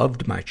I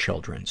loved my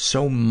children.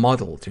 So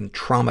muddled and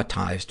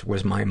traumatized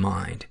was my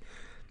mind.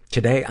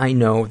 Today I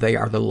know they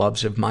are the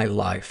loves of my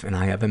life, and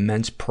I have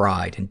immense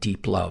pride and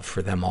deep love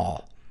for them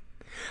all.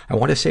 I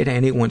want to say to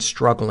anyone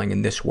struggling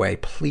in this way,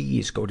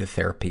 please go to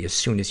therapy as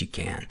soon as you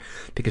can,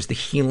 because the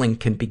healing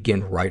can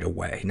begin right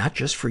away, not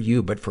just for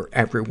you, but for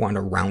everyone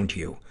around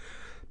you.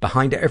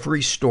 Behind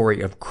every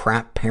story of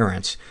crap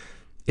parents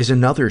is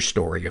another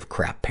story of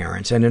crap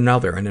parents, and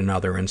another,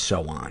 and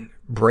so on.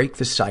 Break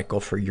the cycle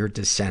for your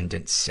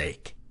descendants'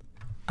 sake.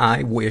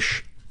 I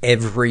wish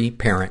every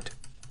parent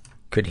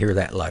could hear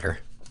that letter.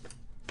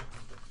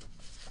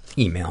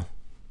 Email.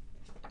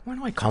 Why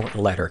do I call it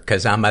a letter?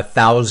 'Cause I'm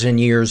 1,000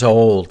 years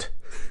old.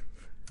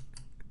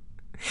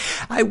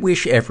 I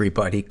wish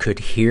everybody could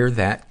hear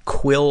that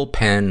quill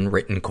pen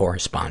written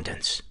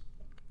correspondence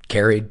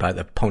carried by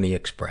the Pony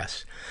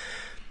Express.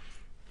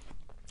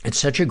 It's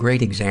such a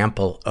great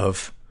example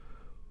of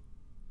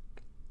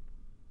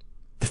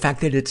the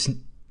fact that it's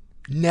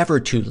never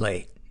too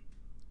late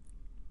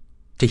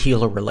to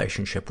heal a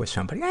relationship with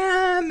somebody.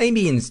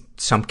 Maybe in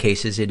some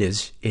cases it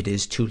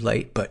is too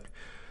late, but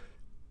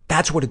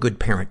that's what a good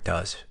parent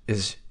does,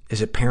 is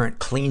a parent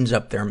cleans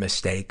up their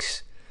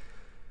mistakes,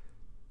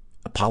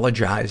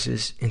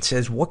 apologizes, and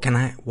says, what can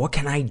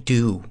I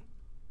do?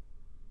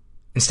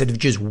 Instead of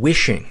just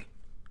wishing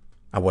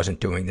I wasn't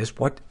doing this,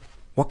 what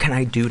can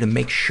I do to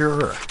make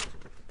sure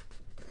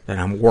that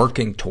I'm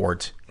working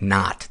towards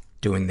not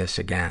doing this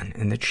again?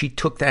 And that she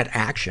took that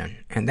action.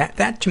 And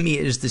that to me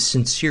is the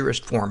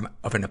sincerest form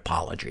of an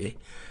apology.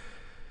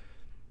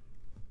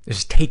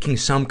 Is taking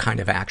some kind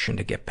of action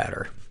to get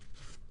better.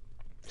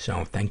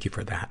 So thank you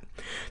for that.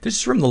 This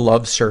is from the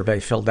love survey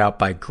filled out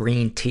by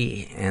Green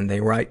Tea. And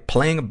they write,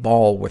 playing a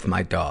ball with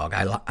my dog.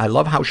 I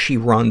love how she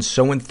runs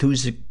so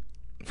enthusiastically.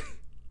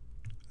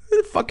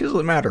 What the fuck is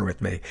the matter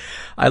with me?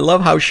 I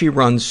love how she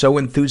runs so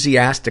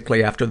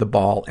enthusiastically after the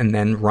ball and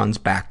then runs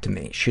back to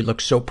me. She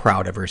looks so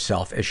proud of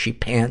herself as she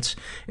pants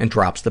and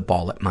drops the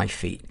ball at my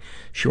feet.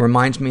 She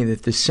reminds me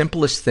that the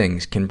simplest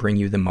things can bring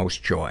you the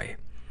most joy.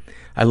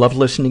 I love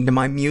listening to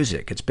my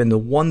music. It's been the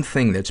one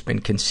thing that's been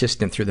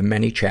consistent through the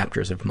many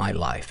chapters of my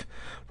life.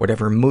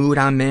 Whatever mood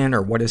I'm in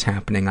or what is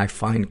happening, I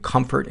find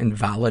comfort and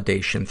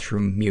validation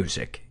through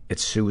music. It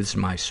soothes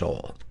my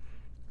soul.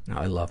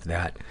 I love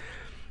that.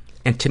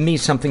 And to me,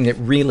 something that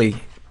really,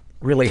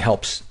 really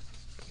helps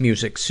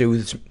music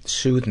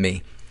soothe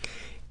me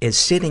is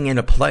sitting in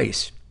a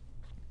place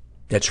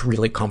that's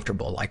really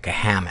comfortable, like a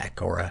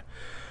hammock or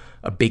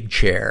a big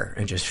chair,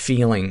 and just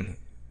feeling,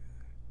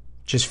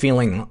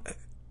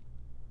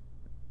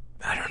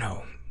 I don't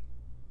know,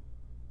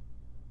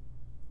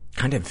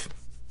 kind of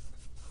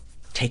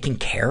taken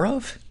care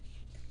of.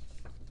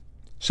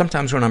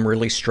 Sometimes when I'm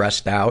really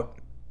stressed out,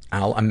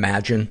 I'll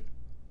imagine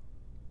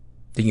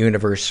the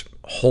universe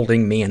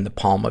holding me in the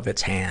palm of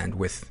its hand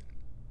with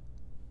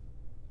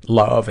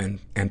love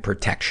and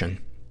protection.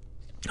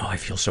 Oh, I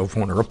feel so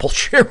vulnerable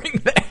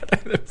sharing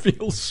that.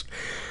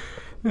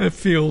 It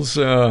feels,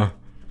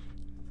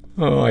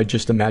 I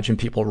just imagine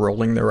people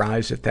rolling their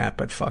eyes at that,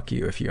 but fuck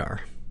you if you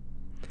are.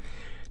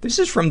 This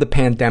is from the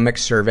pandemic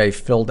survey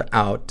filled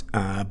out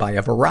by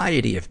a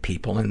variety of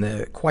people, and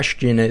the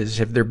question is,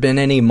 have there been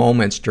any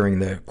moments during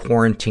the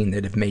quarantine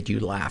that have made you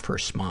laugh or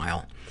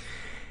smile?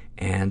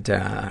 And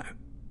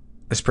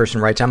this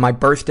person writes, on my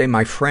birthday,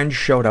 my friend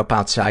showed up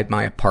outside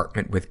my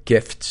apartment with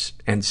gifts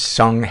and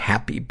sung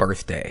happy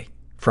birthday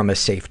from a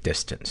safe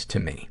distance to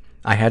me.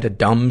 I had a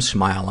dumb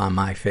smile on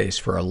my face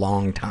for a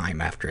long time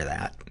after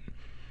that.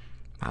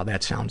 Wow,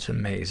 that sounds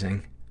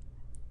amazing.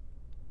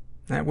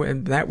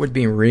 That would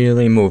be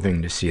really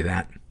moving to see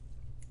that.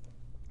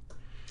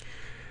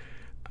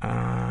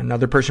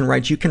 Another person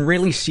writes, you can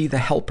really see the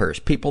helpers,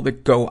 people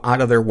that go out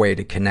of their way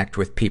to connect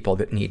with people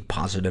that need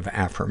positive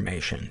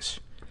affirmations.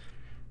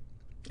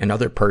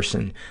 Another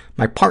person,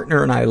 my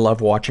partner and I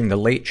love watching the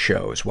late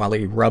shows while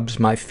he rubs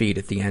my feet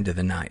at the end of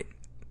the night.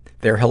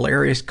 Their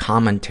hilarious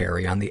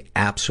commentary on the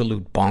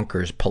absolute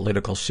bonkers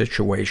political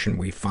situation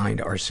we find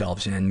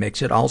ourselves in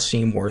makes it all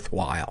seem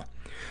worthwhile.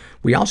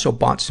 We also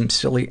bought some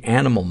silly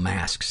animal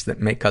masks that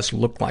make us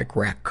look like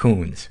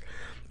raccoons.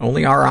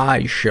 Only our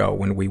eyes show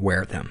when we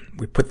wear them.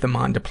 We put them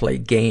on to play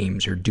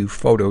games or do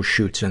photo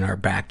shoots in our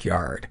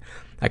backyard.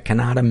 I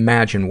cannot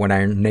imagine what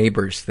our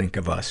neighbors think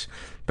of us,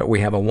 but we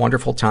have a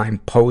wonderful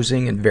time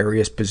posing in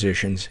various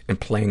positions and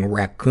playing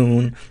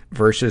raccoon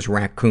versus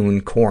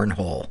raccoon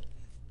cornhole.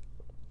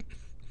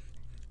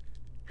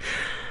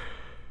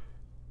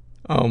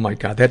 Oh my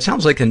God, that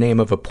sounds like the name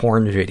of a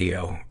porn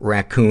video.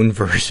 Raccoon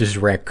versus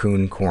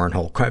raccoon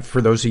cornhole.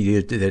 For those of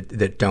you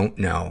that don't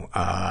know,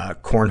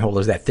 cornhole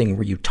is that thing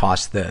where you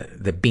toss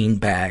the bean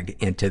bag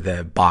into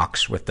the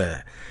box with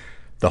the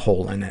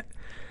hole in it.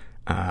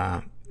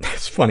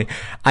 It's funny.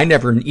 I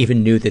never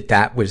even knew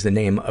that was the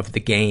name of the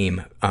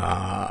game,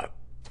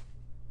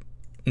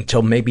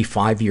 until maybe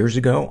 5 years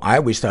ago. I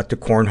always thought the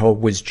cornhole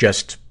was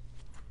just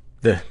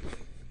the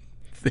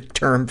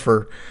term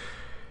for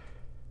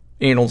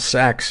anal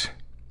sex.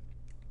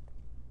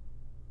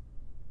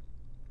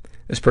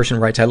 This person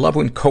writes, I love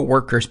when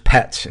coworkers,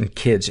 pets, and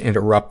kids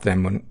interrupt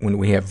them when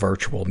we have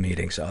virtual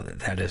meetings. Oh,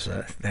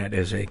 that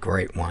is a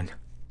great one.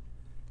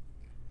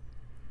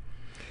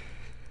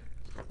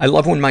 I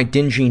love when my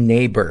dingy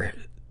neighbor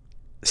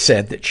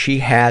said that she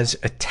has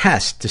a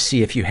test to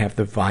see if you have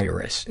the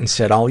virus and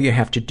said all you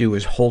have to do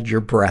is hold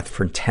your breath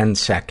for 10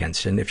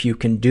 seconds. And if you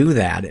can do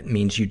that, it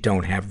means you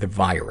don't have the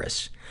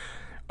virus.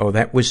 Oh,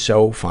 that was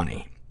so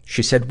funny.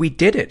 She said, we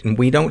did it and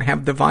we don't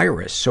have the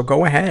virus. So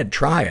go ahead,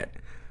 try it.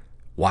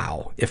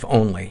 Wow, if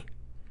only.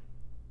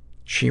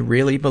 She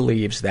really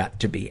believes that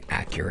to be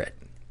accurate.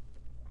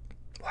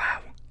 Wow.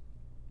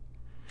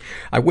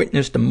 I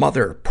witnessed a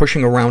mother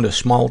pushing around a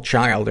small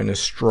child in a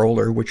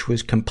stroller which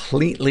was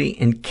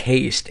completely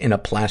encased in a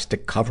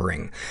plastic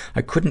covering.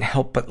 I couldn't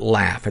help but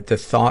laugh at the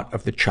thought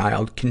of the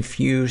child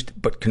confused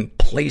but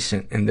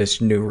complacent in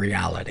this new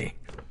reality.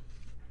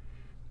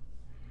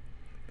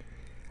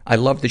 I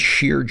love the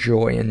sheer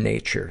joy in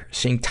nature,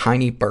 seeing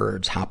tiny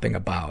birds hopping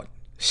about,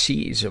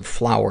 seas of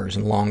flowers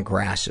and long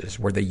grasses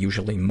where they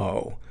usually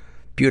mow,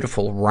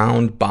 beautiful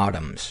round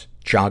bottoms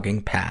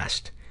jogging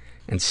past,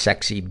 and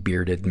sexy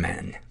bearded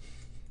men.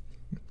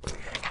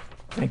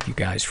 Thank you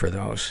guys for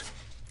those.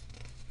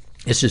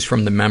 This is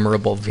from the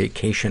Memorable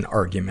Vacation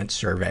Argument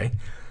Survey,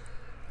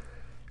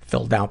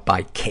 filled out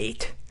by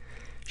Kate.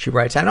 She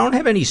writes, I don't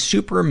have any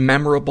super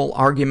memorable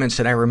arguments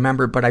that I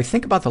remember, but I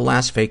think about the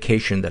last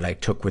vacation that I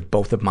took with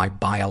both of my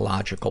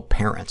biological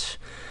parents.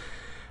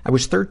 I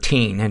was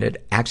 13 and had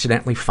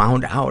accidentally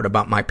found out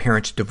about my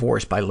parents'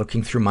 divorce by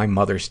looking through my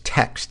mother's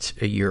texts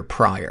a year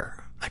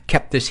prior. I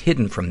kept this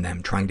hidden from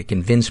them, trying to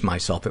convince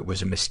myself it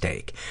was a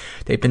mistake.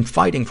 They'd been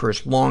fighting for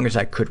as long as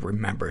I could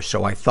remember,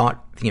 so I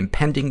thought the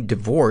impending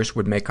divorce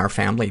would make our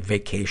family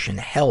vacation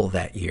hell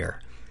that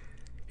year.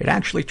 It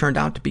actually turned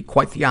out to be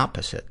quite the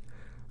opposite.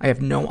 I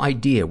have no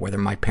idea whether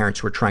my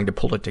parents were trying to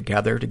pull it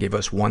together to give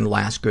us one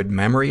last good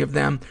memory of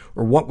them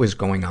or what was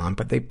going on,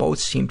 but they both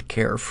seemed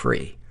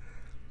carefree.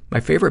 My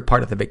favorite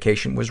part of the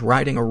vacation was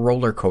riding a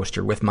roller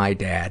coaster with my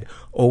dad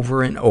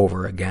over and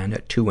over again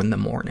at 2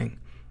 a.m.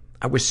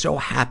 I was so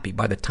happy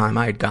by the time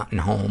I had gotten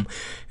home,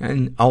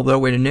 and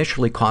although it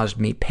initially caused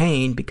me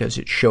pain because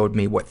it showed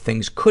me what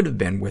things could have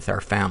been with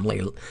our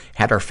family,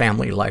 had our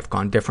family life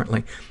gone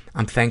differently,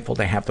 I'm thankful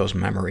to have those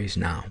memories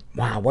now.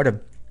 Wow, what a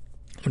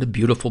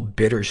beautiful,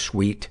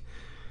 bittersweet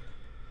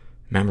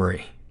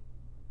memory.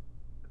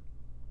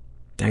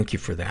 Thank you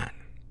for that.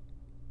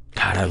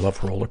 God, I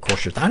love roller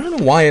coasters. I don't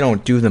know why I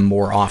don't do them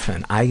more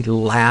often. I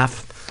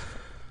laugh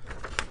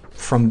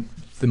from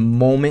the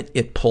moment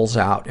it pulls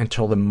out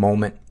until the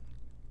moment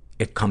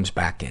it comes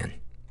back in.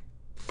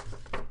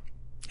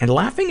 And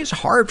laughing is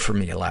hard for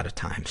me a lot of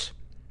times.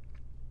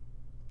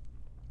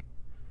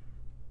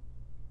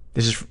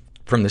 This is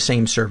from the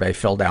same survey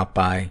filled out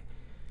by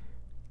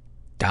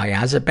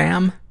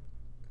Diazabam,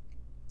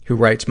 who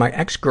writes, my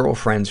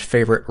ex-girlfriend's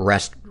favorite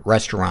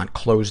restaurant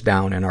closed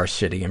down in our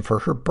city, and for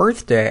her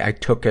birthday, I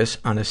took us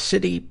on a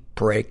city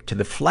break to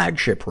the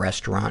flagship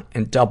restaurant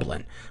in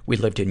Dublin. We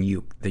lived in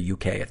the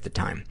UK at the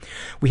time.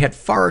 We had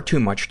far too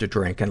much to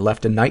drink and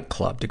left a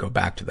nightclub to go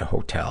back to the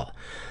hotel.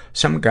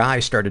 Some guy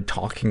started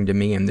talking to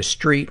me in the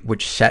street,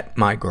 which set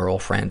my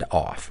girlfriend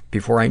off.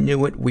 Before I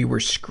knew it, we were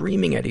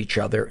screaming at each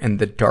other in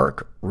the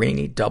dark,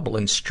 rainy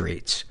Dublin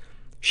streets.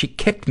 She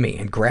kicked me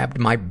and grabbed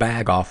my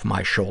bag off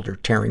my shoulder,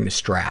 tearing the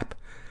strap.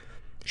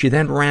 She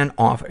then ran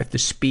off at the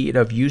speed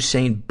of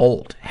Usain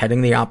Bolt,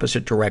 heading the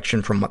opposite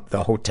direction from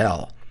the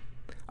hotel.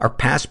 Our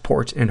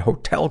passports and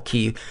hotel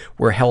key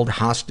were held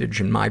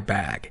hostage in my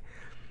bag.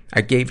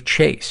 I gave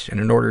chase, and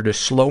in order to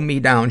slow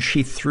me down,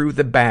 she threw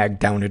the bag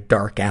down a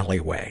dark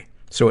alleyway.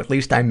 So at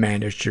least I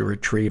managed to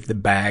retrieve the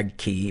bag,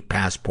 key,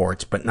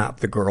 passports, but not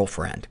the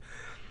girlfriend.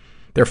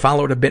 There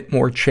followed a bit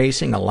more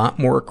chasing, a lot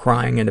more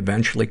crying, and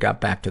eventually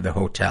got back to the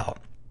hotel.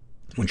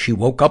 When she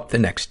woke up the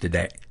next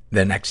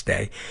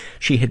day,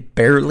 she had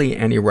barely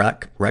any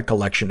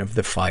recollection of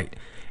the fight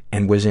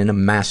and was in a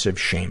massive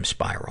shame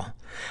spiral.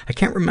 I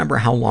can't remember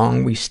how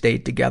long we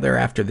stayed together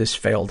after this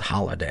failed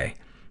holiday.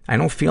 I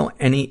don't feel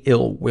any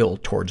ill will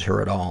towards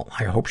her at all.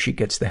 I hope she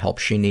gets the help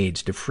she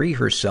needs to free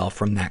herself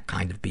from that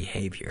kind of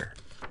behavior.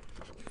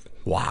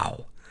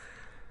 Wow.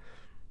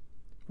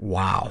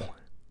 Wow.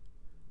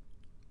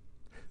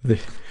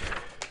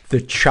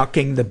 The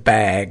chucking the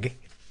bag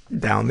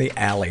down the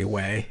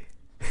alleyway.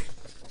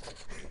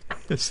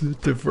 It's the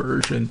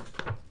diversion.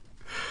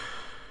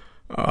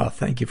 Oh,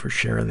 thank you for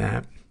sharing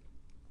that.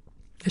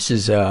 This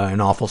is an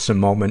awfulsome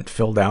moment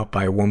filled out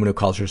by a woman who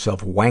calls herself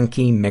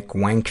Wanky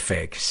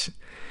McWankface.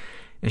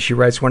 And she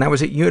writes, when I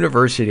was at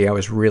university, I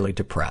was really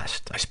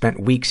depressed. I spent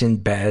weeks in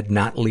bed,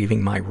 not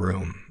leaving my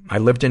room. I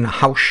lived in a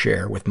house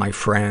share with my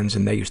friends,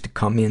 and they used to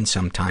come in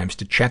sometimes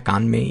to check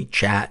on me,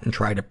 chat, and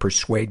try to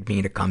persuade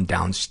me to come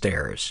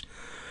downstairs.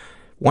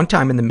 One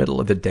time in the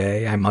middle of the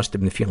day, I must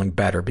have been feeling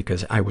better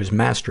because I was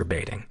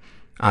masturbating.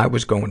 I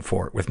was going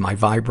for it with my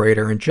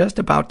vibrator, and just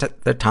about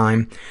the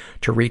time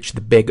to reach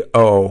the big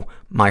O,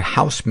 my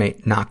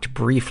housemate knocked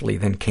briefly,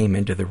 then came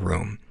into the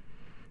room.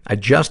 I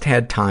just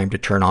had time to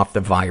turn off the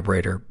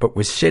vibrator, but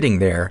was sitting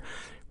there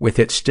with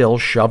it still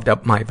shoved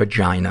up my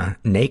vagina,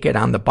 naked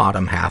on the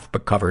bottom half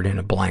but covered in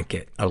a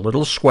blanket, a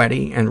little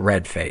sweaty and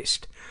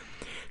red-faced.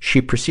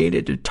 She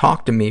proceeded to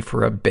talk to me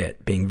for a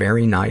bit, being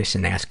very nice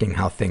and asking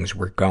how things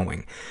were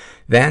going.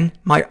 Then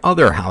my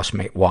other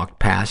housemate walked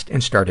past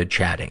and started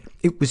chatting.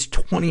 It was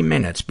 20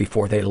 minutes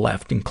before they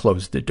left and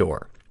closed the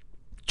door.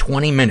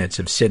 20 minutes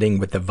of sitting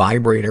with the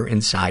vibrator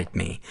inside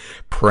me,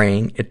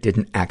 praying it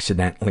didn't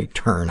accidentally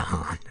turn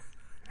on.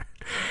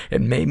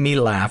 It made me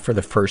laugh for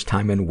the first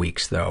time in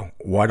weeks, though.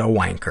 What a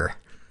wanker.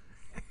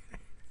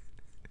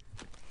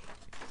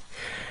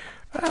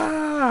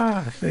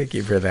 Thank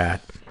you for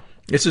that.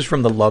 This is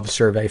from the love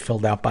survey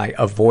filled out by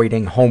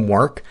Avoiding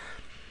Homework.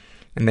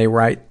 And they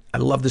write, I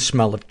love the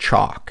smell of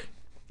chalk.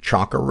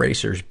 Chalk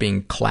erasers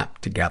being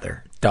clapped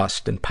together,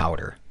 dust and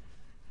powder.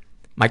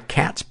 My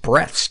cat's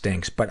breath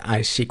stinks, but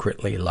I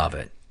secretly love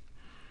it.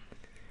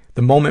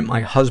 The moment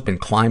my husband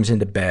climbs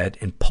into bed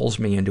and pulls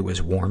me into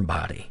his warm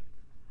body.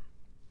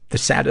 The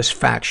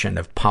satisfaction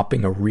of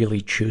popping a really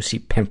juicy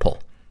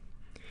pimple.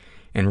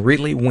 And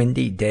really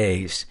windy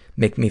days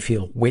make me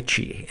feel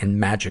witchy and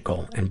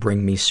magical and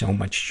bring me so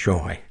much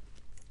joy.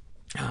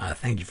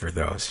 Thank you for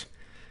those.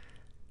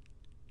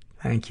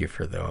 Thank you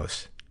for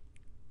those.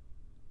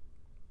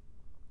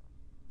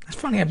 That's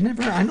funny. I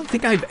don't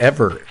think I've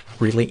ever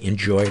really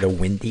enjoyed a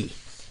windy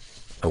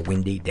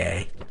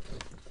day.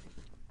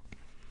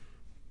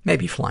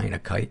 Maybe flying a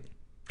kite.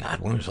 God,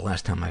 when was the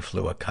last time I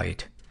flew a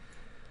kite?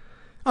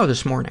 Oh,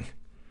 this morning.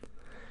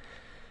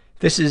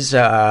 This is,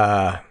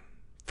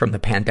 from the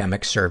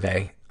pandemic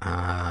survey.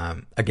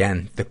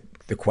 Again,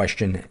 the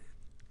question,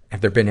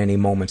 have there been any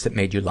moments that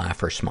made you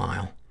laugh or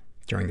smile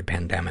during the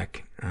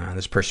pandemic?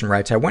 This person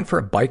writes, I went for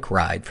a bike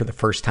ride for the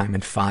first time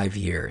in 5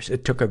 years.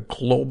 It took a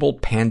global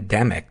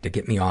pandemic to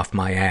get me off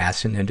my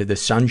ass and into the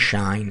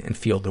sunshine and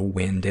feel the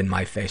wind in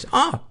my face.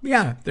 Oh,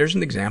 yeah, there's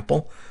an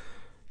example.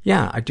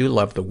 Yeah, I do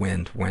love the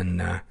wind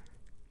when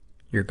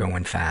you're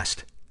going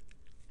fast.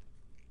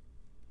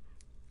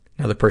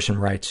 Another person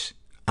writes,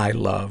 I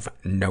love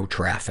no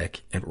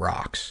traffic. It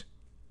rocks.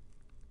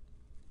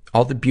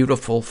 All the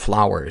beautiful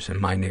flowers in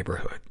my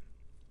neighborhood.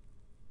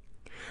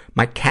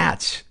 My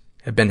cats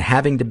have been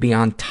having to be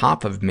on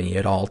top of me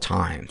at all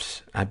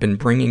times. I've been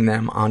bringing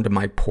them onto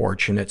my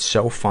porch, and it's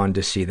so fun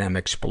to see them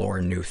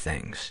explore new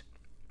things.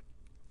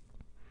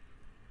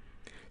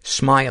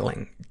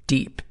 Smiling,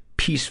 deep,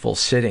 peaceful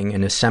sitting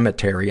in a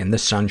cemetery in the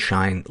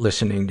sunshine,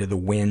 listening to the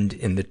wind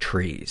in the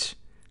trees.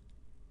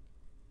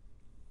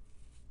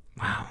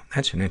 Wow,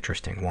 that's an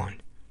interesting one.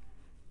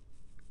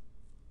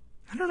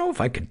 I don't know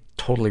if I could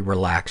totally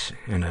relax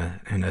in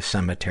a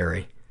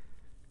cemetery.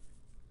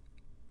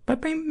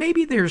 But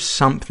maybe there's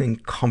something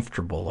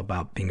comfortable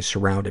about being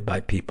surrounded by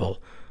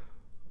people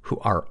who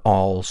are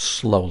all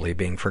slowly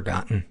being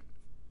forgotten.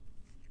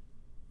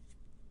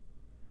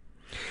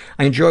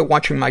 I enjoy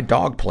watching my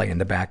dog play in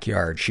the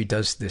backyard. She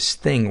does this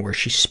thing where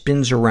she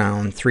spins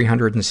around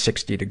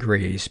 360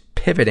 degrees,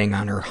 pivoting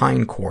on her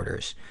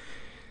hindquarters.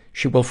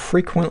 She will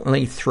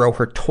frequently throw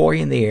her toy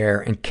in the air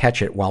and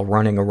catch it while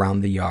running around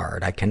the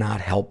yard. I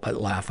cannot help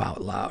but laugh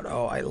out loud.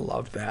 Oh, I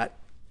love that.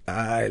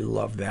 I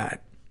love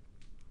that.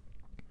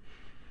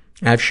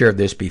 I've shared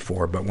this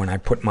before, but when I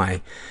put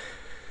my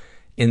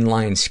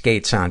inline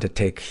skates on to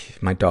take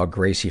my dog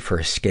Gracie for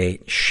a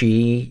skate,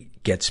 she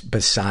gets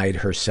beside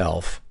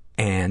herself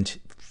and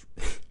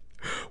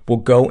will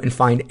go and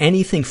find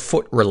anything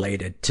foot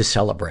related to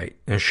celebrate.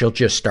 And she'll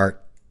just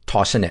start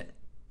tossing it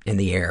in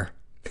the air.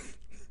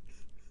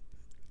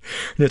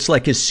 And it's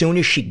like as soon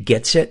as she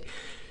gets it,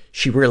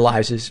 she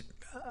realizes,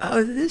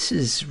 oh, this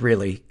is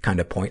really kind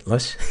of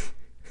pointless.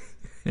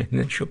 And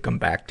then she'll come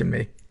back to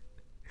me.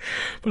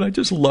 But I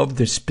just love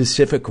the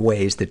specific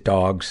ways that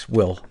dogs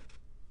will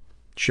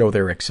show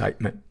their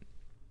excitement.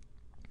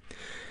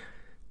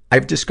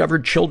 I've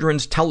discovered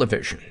children's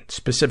television,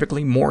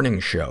 specifically morning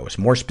shows,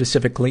 more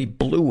specifically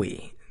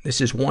Bluey. This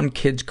is one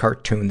kid's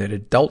cartoon that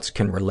adults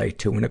can relate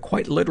to, and it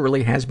quite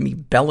literally has me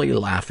belly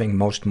laughing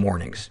most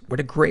mornings. What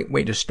a great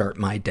way to start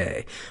my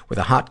day, with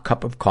a hot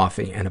cup of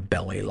coffee and a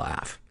belly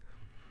laugh.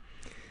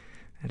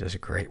 That is a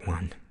great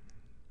one.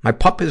 My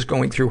pup is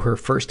going through her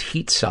first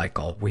heat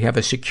cycle. We have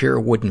a secure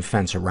wooden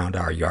fence around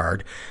our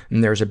yard,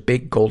 and there's a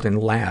big golden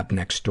lab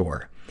next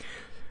door.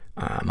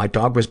 My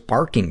dog was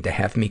barking to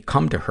have me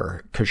come to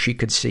her because she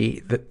could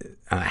see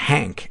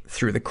Hank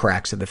through the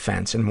cracks of the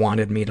fence and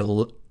wanted me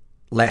to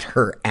let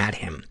her at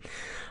him.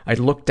 I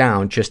looked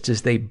down just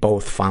as they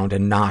both found a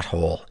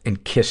knothole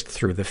and kissed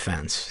through the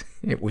fence.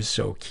 It was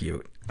so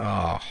cute.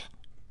 Oh.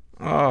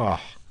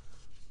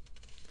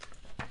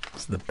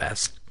 It's the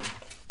best.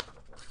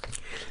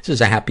 This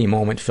is a happy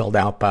moment filled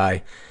out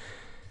by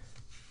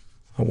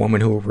a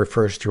woman who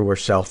refers to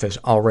herself as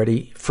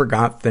already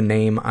forgot the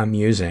name I'm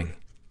using.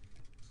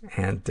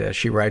 And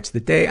she writes, the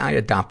day I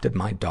adopted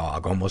my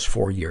dog almost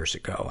 4 years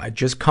ago, I'd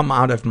just come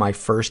out of my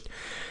first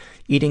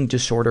eating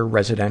disorder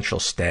residential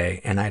stay,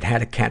 and I'd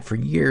had a cat for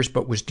years,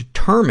 but was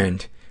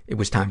determined it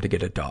was time to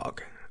get a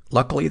dog.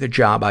 Luckily, the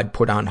job I'd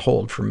put on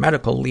hold for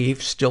medical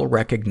leave still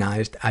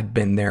recognized I'd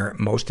been there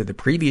most of the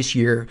previous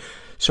year,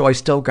 so I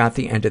still got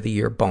the end of the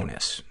year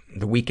bonus.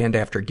 The weekend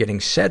after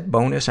getting said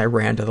bonus, I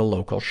ran to the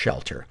local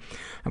shelter.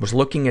 I was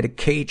looking at a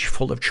cage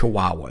full of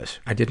chihuahuas.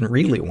 I didn't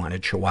really want a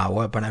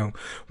chihuahua, but I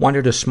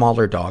wanted a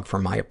smaller dog for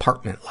my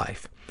apartment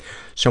life.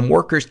 Some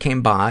workers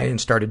came by and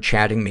started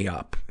chatting me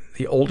up.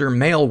 The older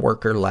male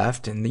worker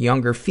left, and the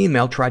younger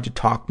female tried to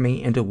talk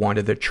me into one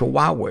of the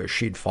chihuahuas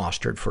she'd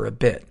fostered for a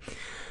bit.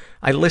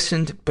 I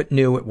listened, but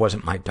knew it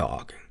wasn't my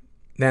dog.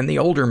 Then the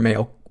older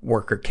male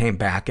worker came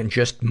back and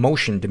just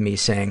motioned to me,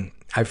 saying,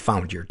 I've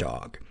found your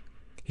dog.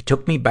 He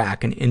took me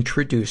back and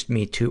introduced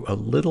me to a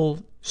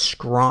little,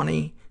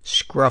 scrawny,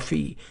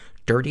 scruffy,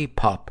 dirty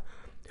pup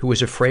who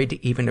was afraid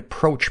to even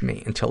approach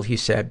me until he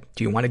said,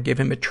 do you want to give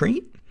him a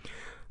treat?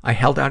 I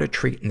held out a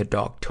treat and the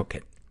dog took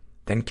it,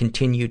 then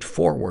continued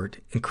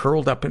forward and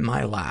curled up in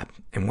my lap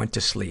and went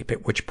to sleep,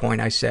 at which point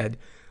I said,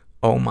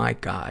 oh my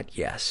God,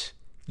 yes,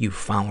 you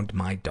found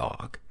my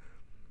dog.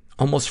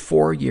 Almost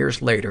 4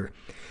 years later,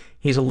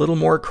 he's a little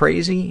more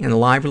crazy and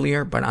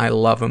livelier, but I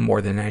love him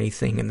more than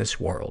anything in this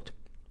world.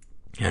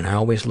 And I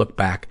always look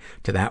back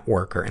to that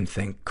worker and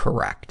think,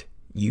 correct,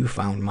 you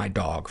found my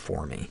dog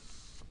for me.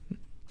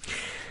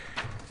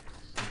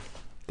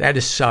 That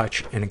is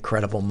such an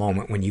incredible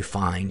moment when you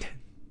find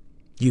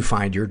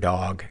your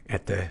dog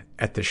at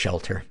the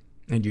shelter,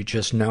 and you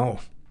just know.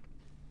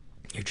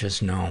 You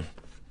just know.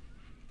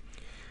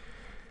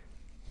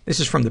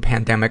 This is from the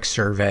pandemic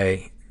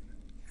survey,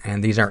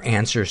 and these are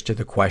answers to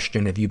the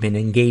question, have you been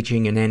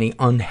engaging in any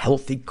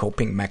unhealthy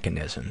coping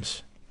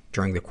mechanisms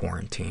during the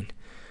quarantine?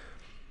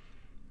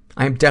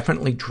 I am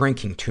definitely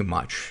drinking too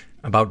much,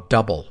 about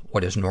double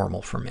what is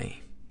normal for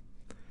me.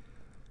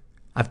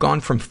 I've gone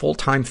from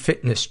full-time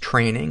fitness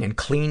training and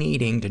clean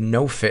eating to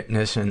no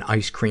fitness and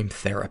ice cream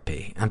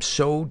therapy. I'm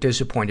so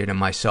disappointed in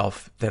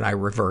myself that I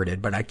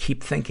reverted, but I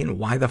keep thinking,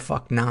 why the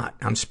fuck not?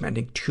 I'm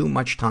spending too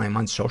much time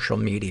on social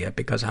media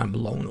because I'm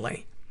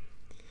lonely.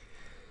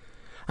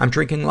 I'm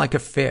drinking like a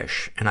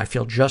fish, and I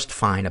feel just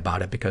fine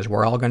about it because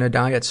we're all gonna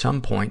die at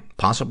some point,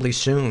 possibly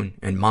soon,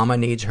 and mama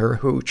needs her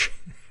hooch.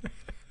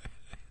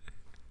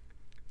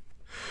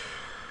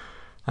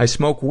 I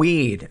smoke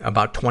weed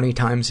about 20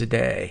 times a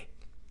day.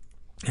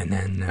 And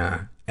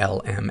then,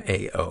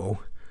 LMAO.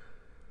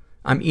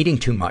 I'm eating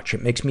too much.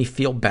 It makes me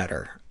feel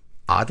better.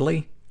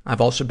 Oddly,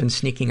 I've also been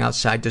sneaking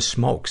outside to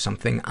smoke,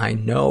 something I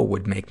know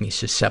would make me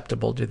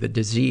susceptible to the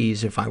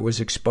disease if I was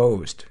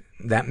exposed.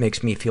 That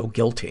makes me feel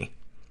guilty.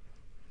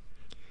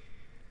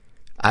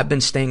 I've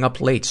been staying up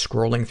late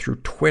scrolling through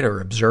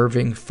Twitter,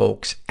 observing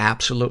folks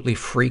absolutely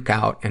freak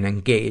out and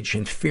engage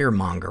in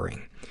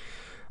fear-mongering.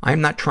 I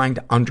am not trying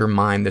to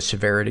undermine the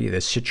severity of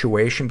the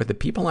situation, but the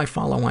people I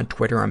follow on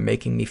Twitter are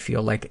making me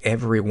feel like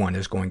everyone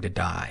is going to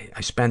die.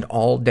 I spend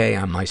all day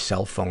on my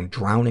cell phone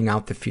drowning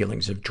out the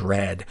feelings of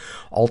dread,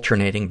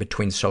 alternating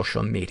between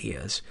social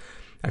medias.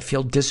 I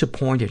feel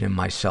disappointed in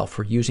myself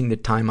for using the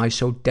time I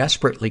so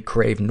desperately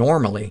crave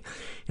normally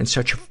in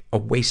such a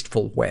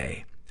wasteful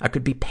way. I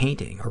could be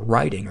painting or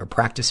writing or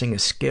practicing a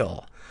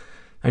skill.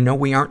 I know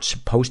we aren't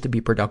supposed to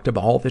be productive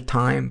all the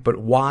time, but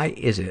why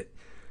is it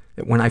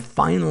that when I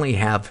finally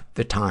have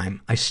the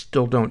time, I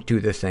still don't do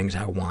the things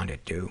I want to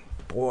do?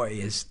 Boy,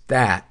 is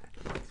that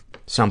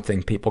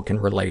something people can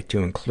relate to,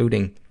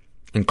 including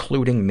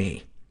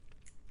me.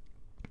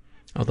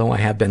 Although I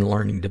have been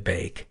learning to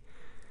bake.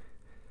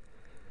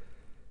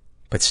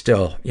 But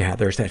still, yeah,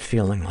 there's that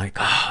feeling like,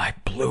 I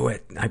blew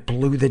it. I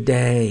blew the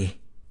day.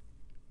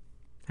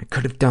 I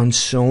could have done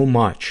so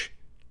much.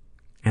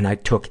 And I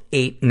took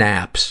 8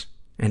 naps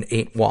and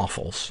 8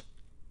 waffles.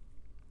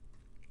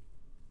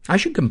 I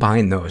should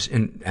combine those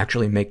and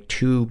actually make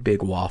 2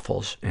 big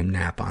waffles and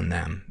nap on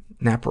them.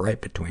 Nap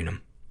right between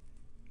them.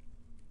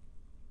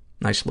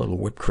 Nice little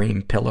whipped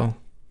cream pillow.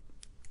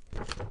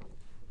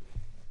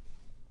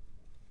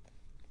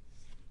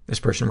 This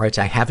person writes,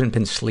 I haven't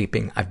been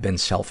sleeping. I've been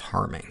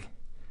self-harming.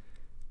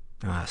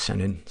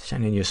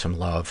 Sending you some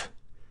love.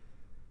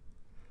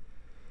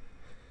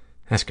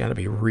 That's gotta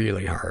be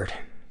really hard.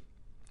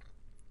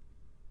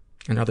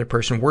 Another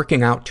person,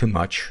 working out too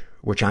much,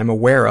 which I'm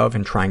aware of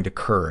and trying to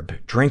curb.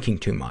 Drinking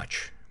too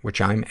much,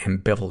 which I'm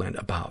ambivalent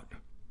about.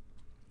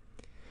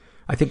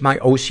 I think my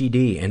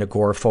OCD and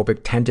agoraphobic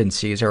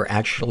tendencies are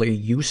actually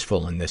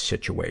useful in this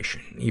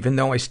situation, even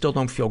though I still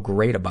don't feel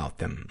great about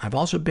them. I've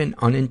also been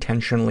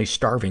unintentionally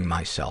starving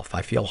myself.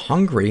 I feel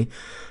hungry,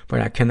 but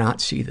I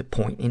cannot see the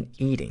point in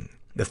eating.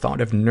 The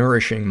thought of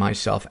nourishing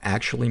myself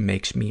actually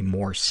makes me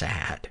more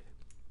sad.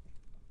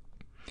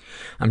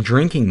 I'm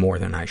drinking more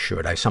than I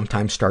should. I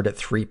sometimes start at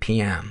 3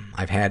 p.m.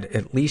 I've had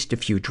at least a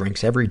few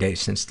drinks every day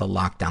since the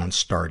lockdown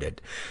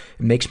started.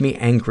 It makes me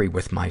angry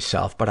with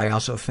myself, but I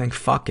also think,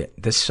 fuck it,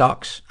 this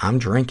sucks. I'm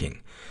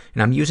drinking.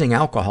 And I'm using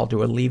alcohol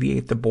to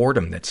alleviate the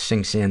boredom that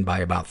sinks in by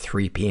about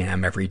 3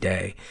 p.m. every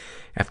day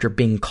after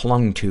being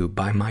clung to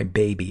by my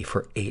baby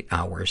for 8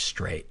 hours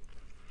straight.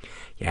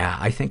 Yeah,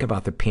 I think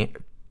about the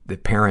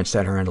parents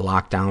that are in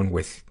lockdown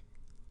with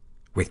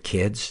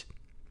kids.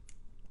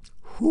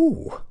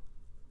 Whew.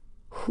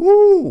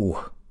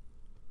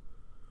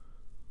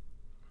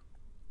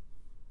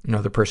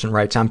 Another person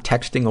writes, I'm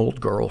texting old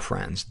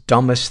girlfriends.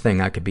 Dumbest thing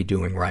I could be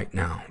doing right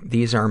now.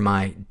 These are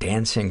my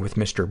Dancing with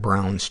Mr.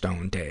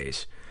 Brownstone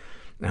days.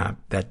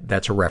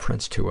 That's a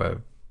reference to a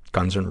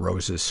Guns N'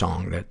 Roses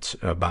song that's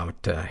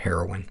about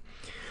heroin.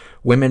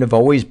 Women have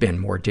always been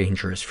more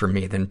dangerous for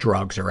me than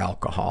drugs or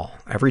alcohol.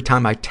 Every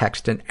time I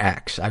text an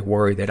ex, I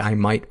worry that I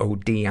might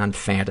OD on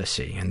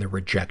fantasy and the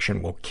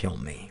rejection will kill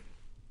me.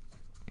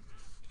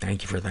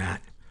 Thank you for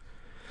that.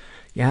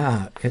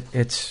 Yeah,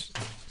 it's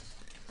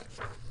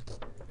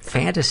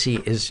fantasy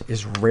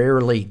is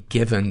rarely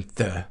given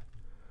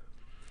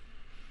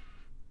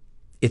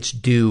its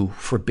due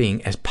for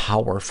being as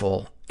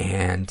powerful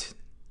and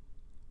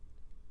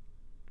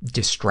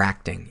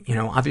distracting. You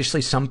know,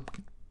 obviously some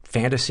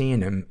fantasy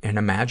and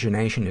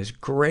imagination is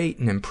great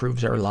and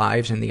improves our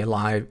lives and the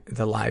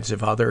lives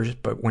of others,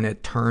 but when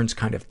it turns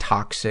kind of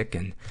toxic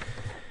and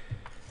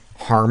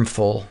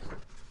harmful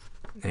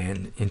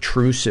and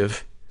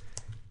intrusive,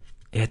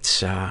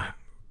 it's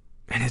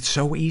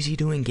so easy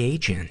to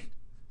engage in.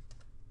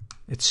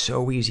 It's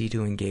so easy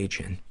to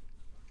engage in.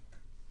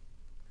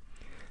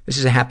 This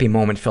is a happy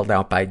moment filled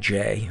out by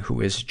Jay,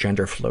 who is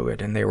gender fluid,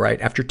 and they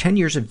write, after 10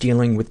 years of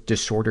dealing with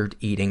disordered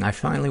eating, I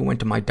finally went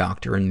to my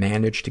doctor and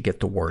managed to get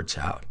the words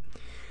out.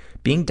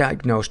 Being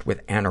diagnosed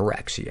with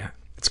anorexia,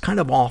 it's kind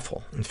of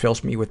awful and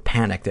fills me with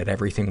panic that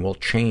everything will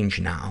change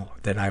now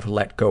that I've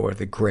let go of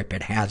the grip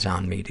it has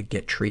on me to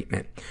get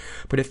treatment.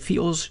 But it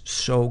feels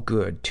so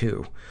good,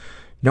 too.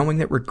 Knowing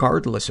that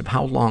regardless of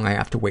how long I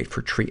have to wait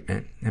for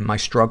treatment and my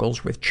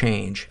struggles with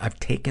change, I've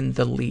taken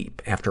the leap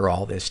after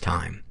all this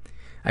time.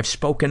 I've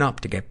spoken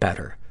up to get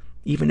better,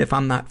 even if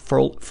I'm not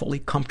fully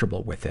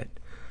comfortable with it.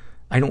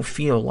 I don't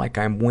feel like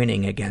I'm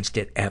winning against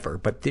it ever,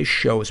 but this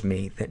shows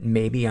me that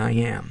maybe I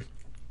am.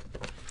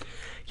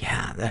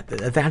 Yeah,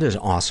 that is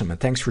awesome, and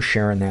thanks for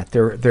sharing that.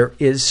 There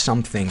is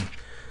something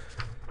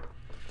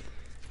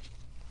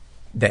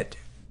that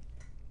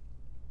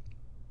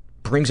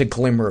brings a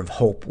glimmer of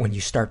hope when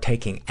you start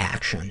taking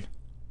action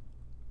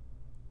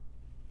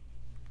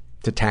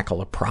to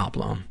tackle a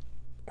problem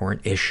or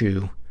an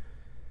issue,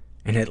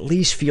 and at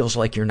least feels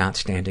like you're not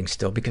standing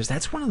still, because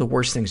that's one of the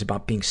worst things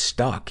about being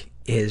stuck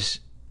is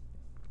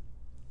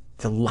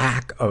the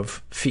lack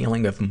of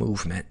feeling of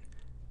movement,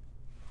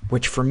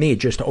 which for me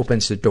just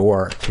opens the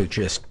door to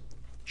just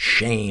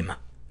shame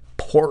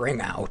pouring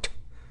out.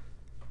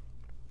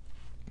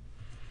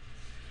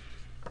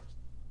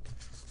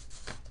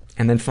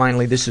 And then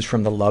finally, this is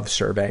from the Love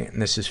Survey,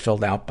 and this is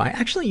filled out by...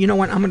 Actually, you know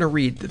what? I'm going to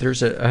read...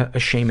 There's a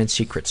shame and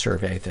secret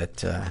survey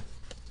that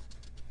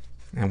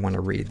I want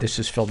to read. This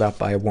is filled out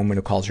by a woman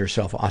who calls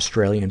herself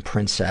Australian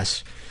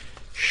Princess.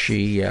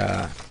 She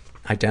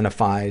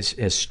identifies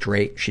as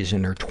straight. She's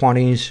in her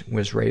 20s,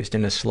 was raised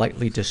in a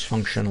slightly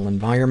dysfunctional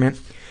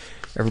environment.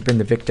 Ever been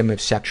the victim of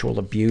sexual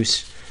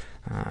abuse?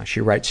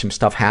 She writes, some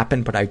stuff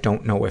happened, but I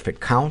don't know if it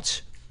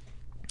counts.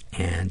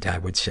 And I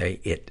would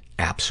say it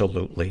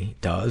absolutely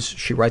does.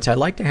 She writes, I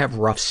like to have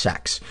rough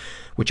sex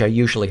which I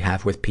usually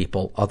have with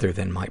people other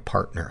than my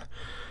partner.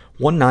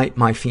 One night,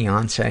 my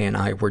fiancé and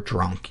I were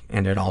drunk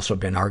and had also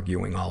been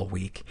arguing all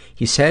week.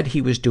 He said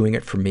he was doing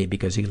it for me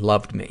because he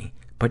loved me,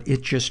 but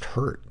it just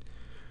hurt.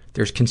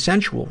 There's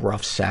consensual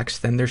rough sex,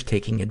 then there's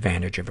taking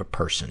advantage of a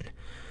person.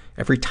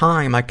 Every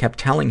time I kept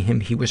telling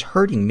him he was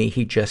hurting me,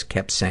 he just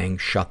kept saying,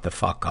 "Shut the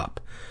fuck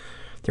up."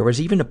 There was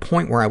even a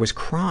point where I was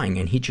crying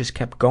and he just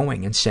kept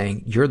going and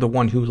saying, "You're the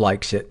one who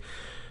likes it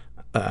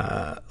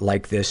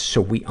like this,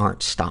 so we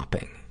aren't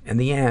stopping." In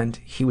the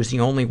end, he was the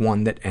only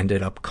one that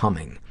ended up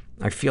coming.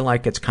 I feel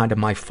like it's kind of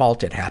my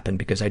fault it happened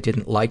because I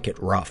didn't like it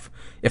rough.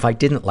 If I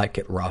didn't like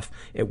it rough,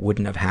 it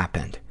wouldn't have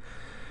happened.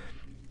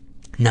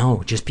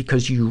 No, just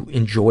because you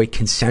enjoy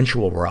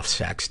consensual rough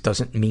sex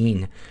doesn't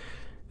mean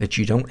that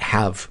you don't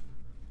have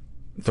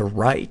the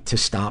right to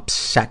stop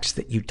sex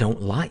that you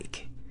don't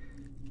like.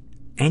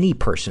 Any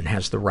person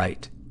has the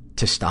right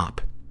to stop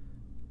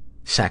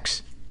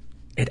sex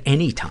at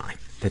any time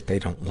that they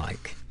don't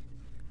like.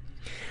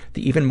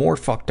 The even more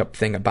fucked up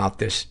thing about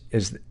this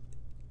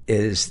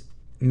is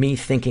me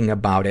thinking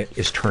about it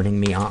is turning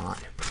me on.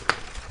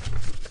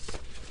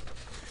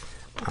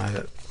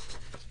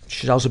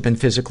 She's also been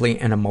physically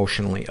and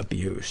emotionally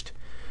abused.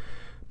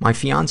 My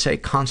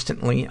fiancé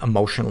constantly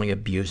emotionally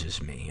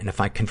abuses me, and if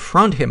I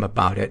confront him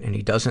about it and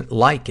he doesn't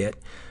like it,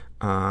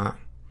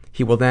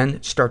 he will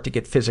then start to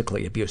get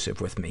physically abusive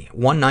with me.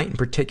 One night in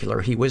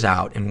particular, he was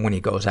out, and when he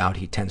goes out,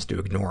 he tends to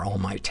ignore all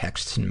my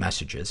texts and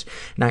messages.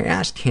 And I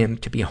asked him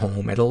to be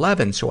home at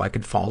 11 so I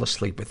could fall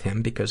asleep with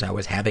him because I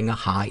was having a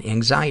high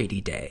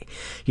anxiety day.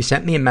 He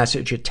sent me a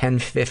message at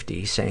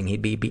 10:50 saying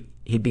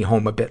he'd be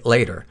home a bit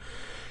later.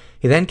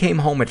 He then came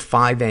home at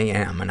 5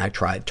 a.m. and I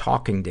tried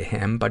talking to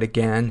him, but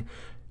again,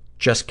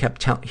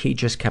 he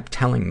just kept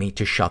telling me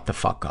to shut the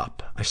fuck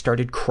up. I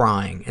started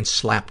crying and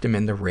slapped him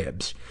in the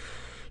ribs.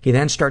 He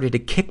then started to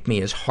kick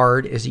me as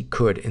hard as he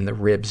could in the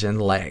ribs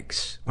and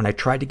legs. When I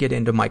tried to get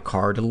into my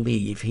car to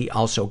leave, he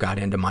also got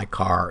into my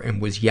car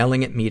and was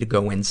yelling at me to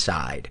go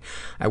inside.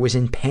 I was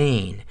in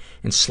pain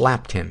and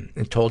slapped him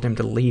and told him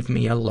to leave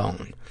me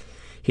alone.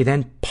 He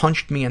then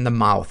punched me in the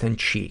mouth and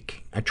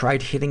cheek. I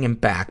tried hitting him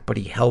back, but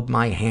he held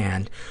my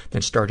hand,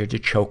 then started to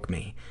choke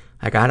me.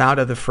 I got out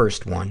of the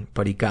first one,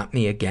 but he got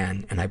me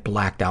again, and I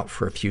blacked out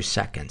for a few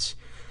seconds.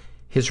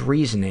 His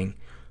reasoning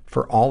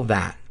for all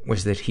that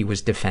was that he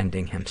was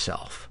defending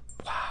himself.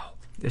 Wow.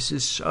 This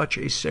is such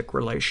a sick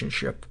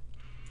relationship.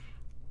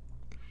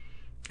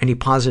 Any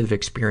positive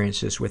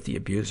experiences with the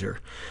abuser?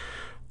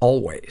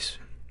 Always.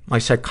 My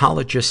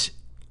psychologist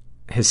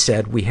has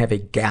said we have a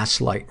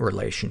gaslight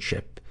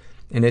relationship,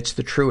 and it's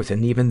the truth.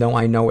 And even though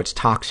I know it's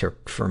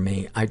toxic for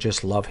me, I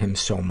just love him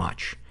so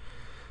much.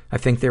 I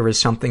think there is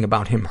something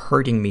about him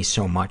hurting me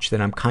so much that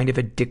I'm kind of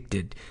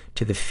addicted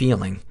to the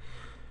feeling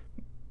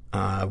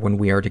when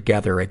we are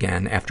together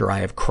again after I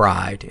have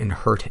cried and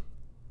hurt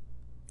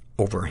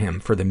over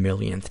him for the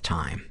millionth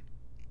time.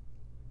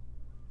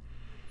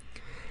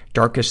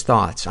 Darkest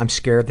thoughts. I'm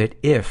scared that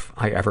if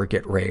I ever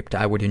get raped,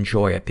 I would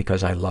enjoy it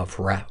because I love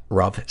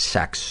rough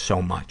sex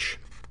so much.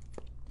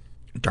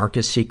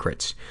 Darkest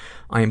secrets.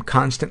 I am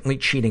constantly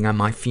cheating on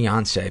my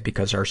fiancé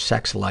because our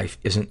sex life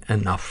isn't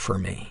enough for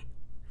me.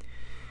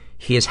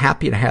 He is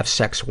happy to have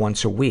sex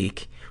once a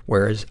week,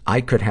 whereas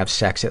I could have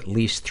sex at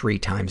least 3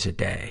 times a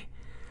day.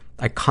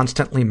 I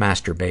constantly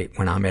masturbate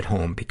when I'm at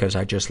home because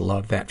I just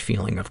love that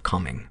feeling of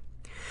coming.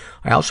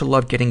 I also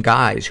love getting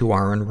guys who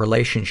are in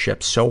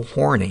relationships so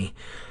horny,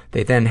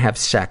 they then have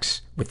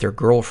sex with their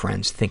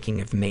girlfriends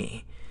thinking of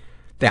me.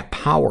 That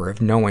power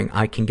of knowing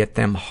I can get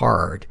them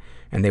hard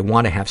and they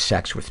want to have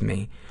sex with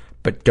me,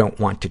 but don't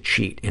want to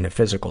cheat in a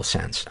physical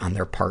sense on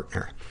their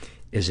partner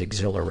is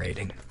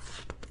exhilarating.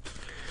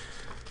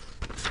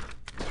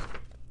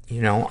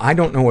 You know, I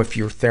don't know if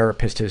your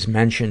therapist has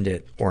mentioned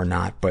it or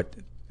not, but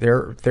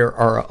there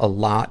are a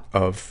lot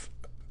of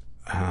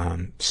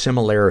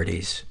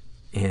similarities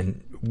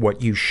in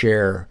what you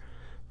share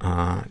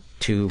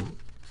to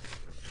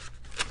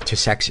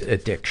sex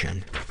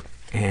addiction.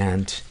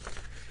 And,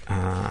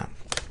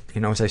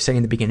 you know, as I say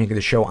in the beginning of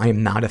the show, I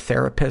am not a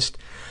therapist,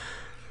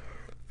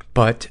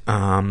 but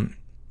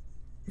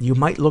you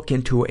might look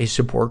into a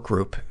support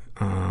group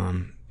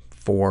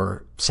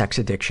for sex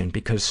addiction,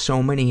 because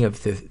so many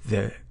of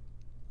the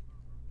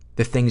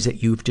things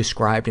that you've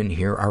described in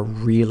here are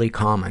really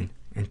common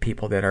in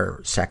people that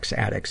are sex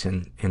addicts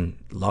and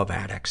love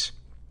addicts.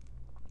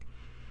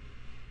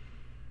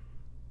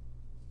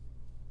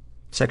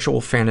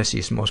 Sexual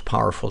fantasies most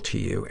powerful to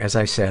you. As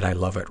I said, I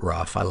love it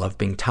rough. I love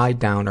being tied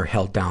down or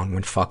held down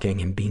when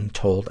fucking and being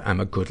told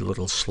I'm a good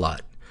little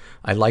slut.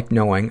 I like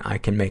knowing I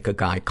can make a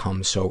guy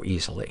come so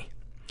easily.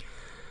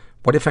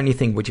 What, if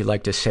anything, would you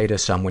like to say to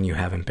someone you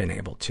haven't been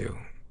able to?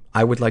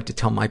 I would like to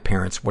tell my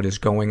parents what is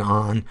going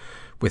on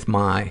with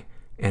me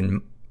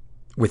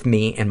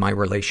and my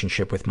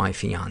relationship with my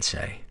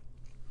fiancé.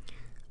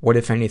 What,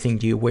 if anything,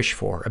 do you wish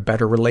for? A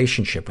better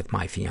relationship with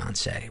my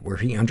fiancé, where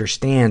he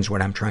understands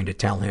what I'm trying to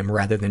tell him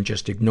rather than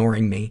just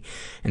ignoring me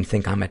and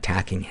think I'm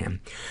attacking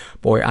him.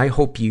 Boy, I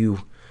hope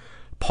you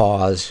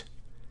pause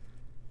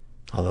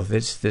Although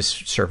this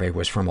survey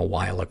was from a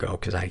while ago,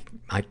 because I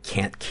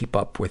can't keep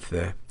up with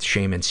the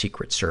shame and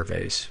secret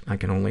surveys. I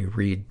can only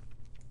read,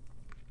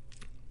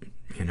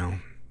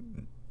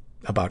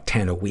 about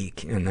 10 a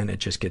week, and then it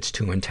just gets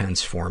too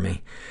intense for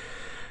me.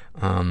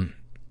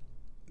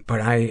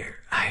 But I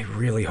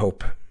really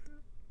hope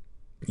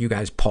you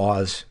guys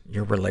pause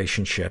your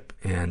relationship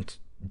and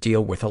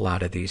deal with a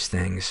lot of these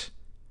things,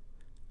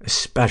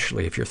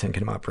 especially if you're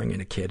thinking about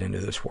bringing a kid into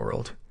this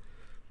world.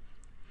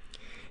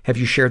 Have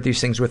you shared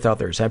these things with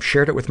others? I've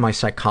shared it with my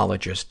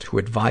psychologist, who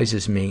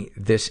advises me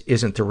this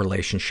isn't the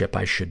relationship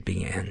I should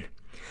be in.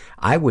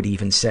 I would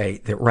even say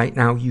that right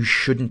now you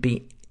shouldn't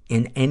be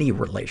in any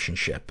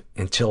relationship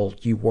until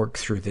you work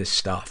through this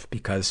stuff,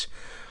 because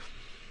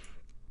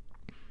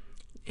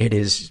it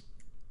is,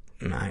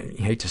 I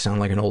hate to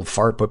sound like an old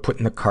fart, but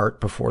putting the cart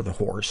before the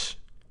horse.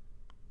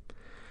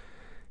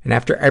 And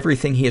after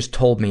everything he has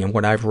told me and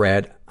what I've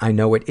read, I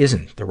know it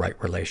isn't the right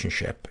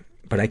relationship.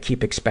 But I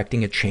keep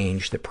expecting a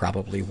change that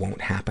probably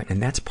won't happen.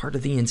 And that's part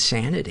of the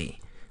insanity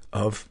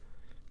of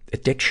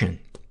addiction.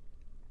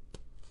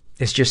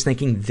 It's just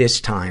thinking this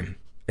time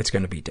it's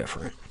going to be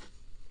different.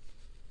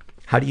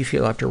 How do you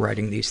feel after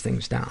writing these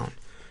things down?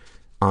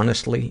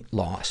 Honestly,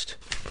 lost.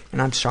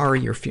 And I'm sorry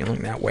you're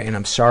feeling that way. And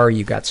I'm sorry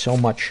you got so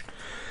much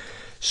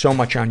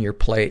on your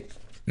plate,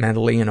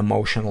 mentally and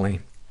emotionally.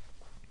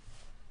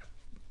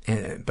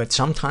 But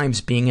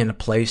sometimes being in a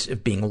place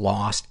of being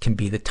lost can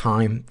be the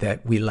time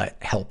that we let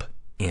help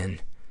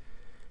in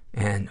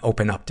and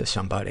open up to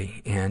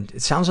somebody. And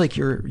it sounds like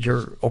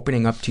you're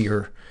opening up to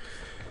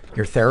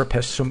your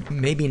therapist. So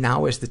maybe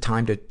now is the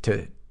time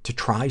to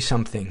try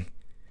something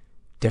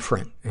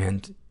different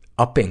and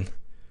upping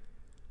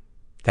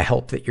the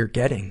help that you're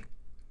getting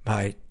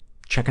by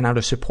checking out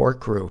a support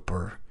group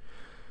or,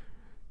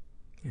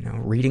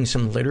 reading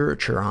some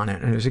literature on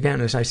it. And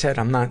as I said,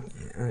 I'm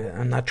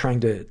not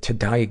trying to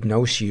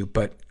diagnose you,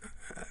 but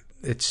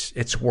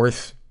it's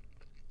worth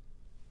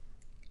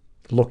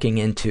looking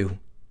into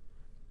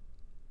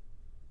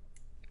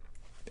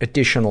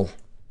additional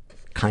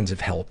kinds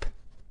of help.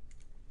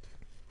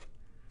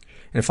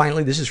 And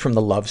finally, this is from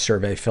the Love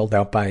Survey, filled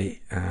out by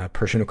a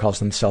person who calls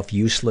themselves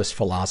Useless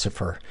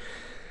Philosopher.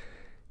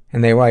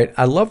 And they write,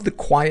 I love the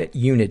quiet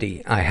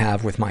unity I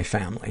have with my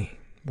family.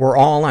 We're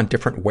all on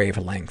different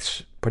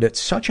wavelengths, but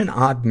it's such an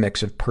odd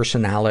mix of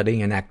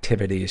personality and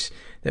activities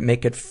that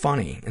make it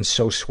funny and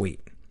so sweet.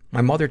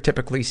 My mother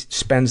typically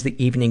spends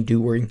the evening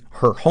doing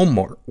her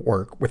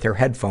homework with her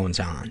headphones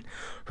on,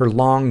 her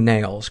long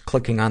nails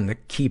clicking on the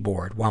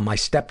keyboard, while my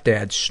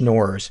stepdad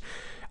snores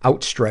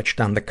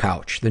outstretched on the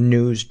couch, the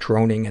news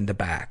droning in the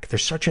back. They're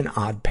such an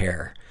odd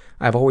pair.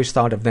 I've always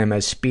thought of them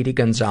as Speedy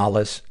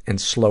Gonzalez and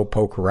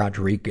Slowpoke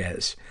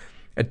Rodriguez,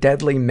 a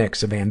deadly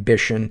mix of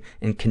ambition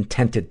and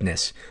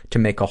contentedness to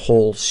make a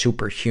whole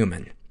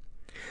superhuman.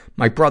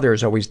 My brother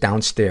is always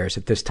downstairs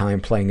at this time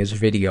playing his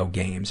video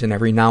games, and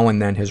every now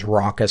and then his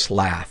raucous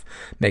laugh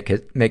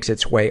makes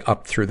its way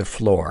up through the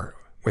floor,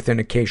 with an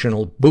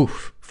occasional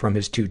boof from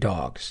his two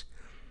dogs.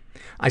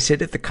 I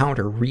sit at the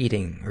counter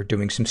reading or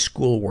doing some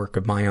schoolwork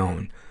of my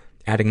own,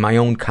 adding my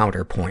own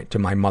counterpoint to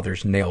my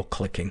mother's nail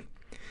clicking.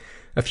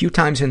 A few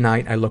times a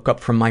night, I look up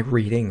from my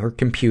reading or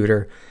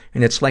computer,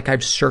 and it's like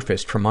I've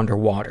surfaced from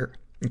underwater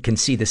and can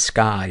see the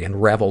sky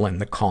and revel in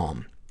the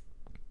calm.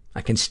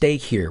 I can stay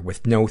here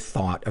with no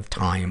thought of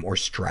time or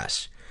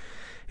stress.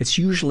 It's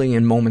usually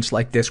in moments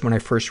like this when I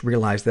first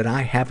realize that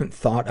I haven't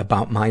thought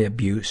about my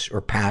abuse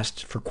or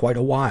past for quite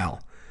a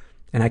while,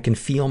 and I can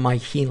feel my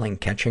healing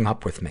catching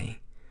up with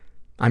me.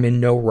 I'm in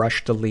no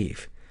rush to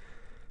leave,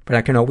 but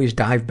I can always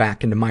dive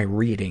back into my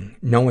reading,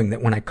 knowing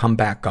that when I come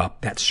back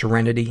up, that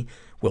serenity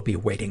will be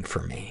waiting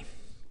for me.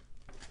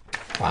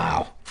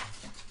 Wow.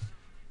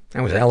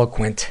 That was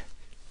eloquent.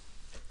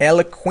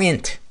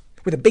 Eloquent.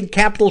 With a big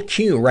capital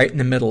Q right in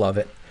the middle of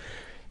it.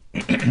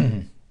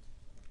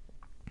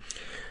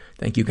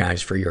 Thank you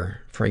guys for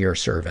your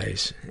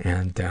surveys.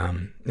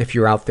 And if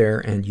you're out there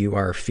and you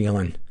are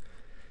feeling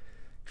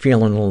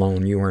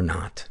alone, you are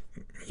not.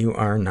 You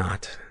are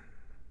not.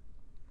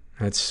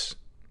 It's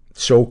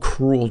so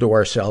cruel to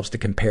ourselves to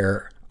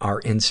compare our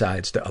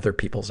insides to other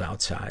people's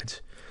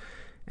outsides.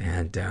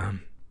 And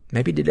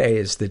maybe today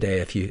is the day,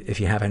 if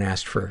you haven't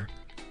asked for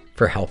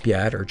help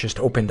yet or just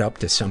opened up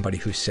to somebody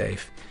who's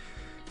safe.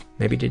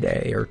 Maybe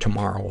today or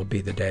tomorrow will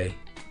be the day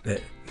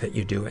that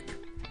you do it.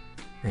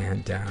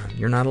 And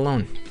you're not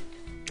alone.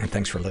 And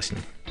thanks for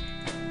listening.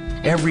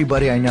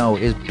 Everybody I know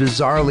is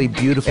bizarrely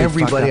beautifully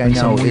Everybody fucked up in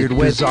some weird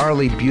way.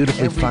 bizarrely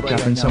beautifully fucked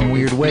up in some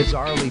weird way.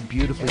 Bizarrely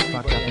beautifully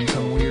fucked up in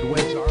some weird way.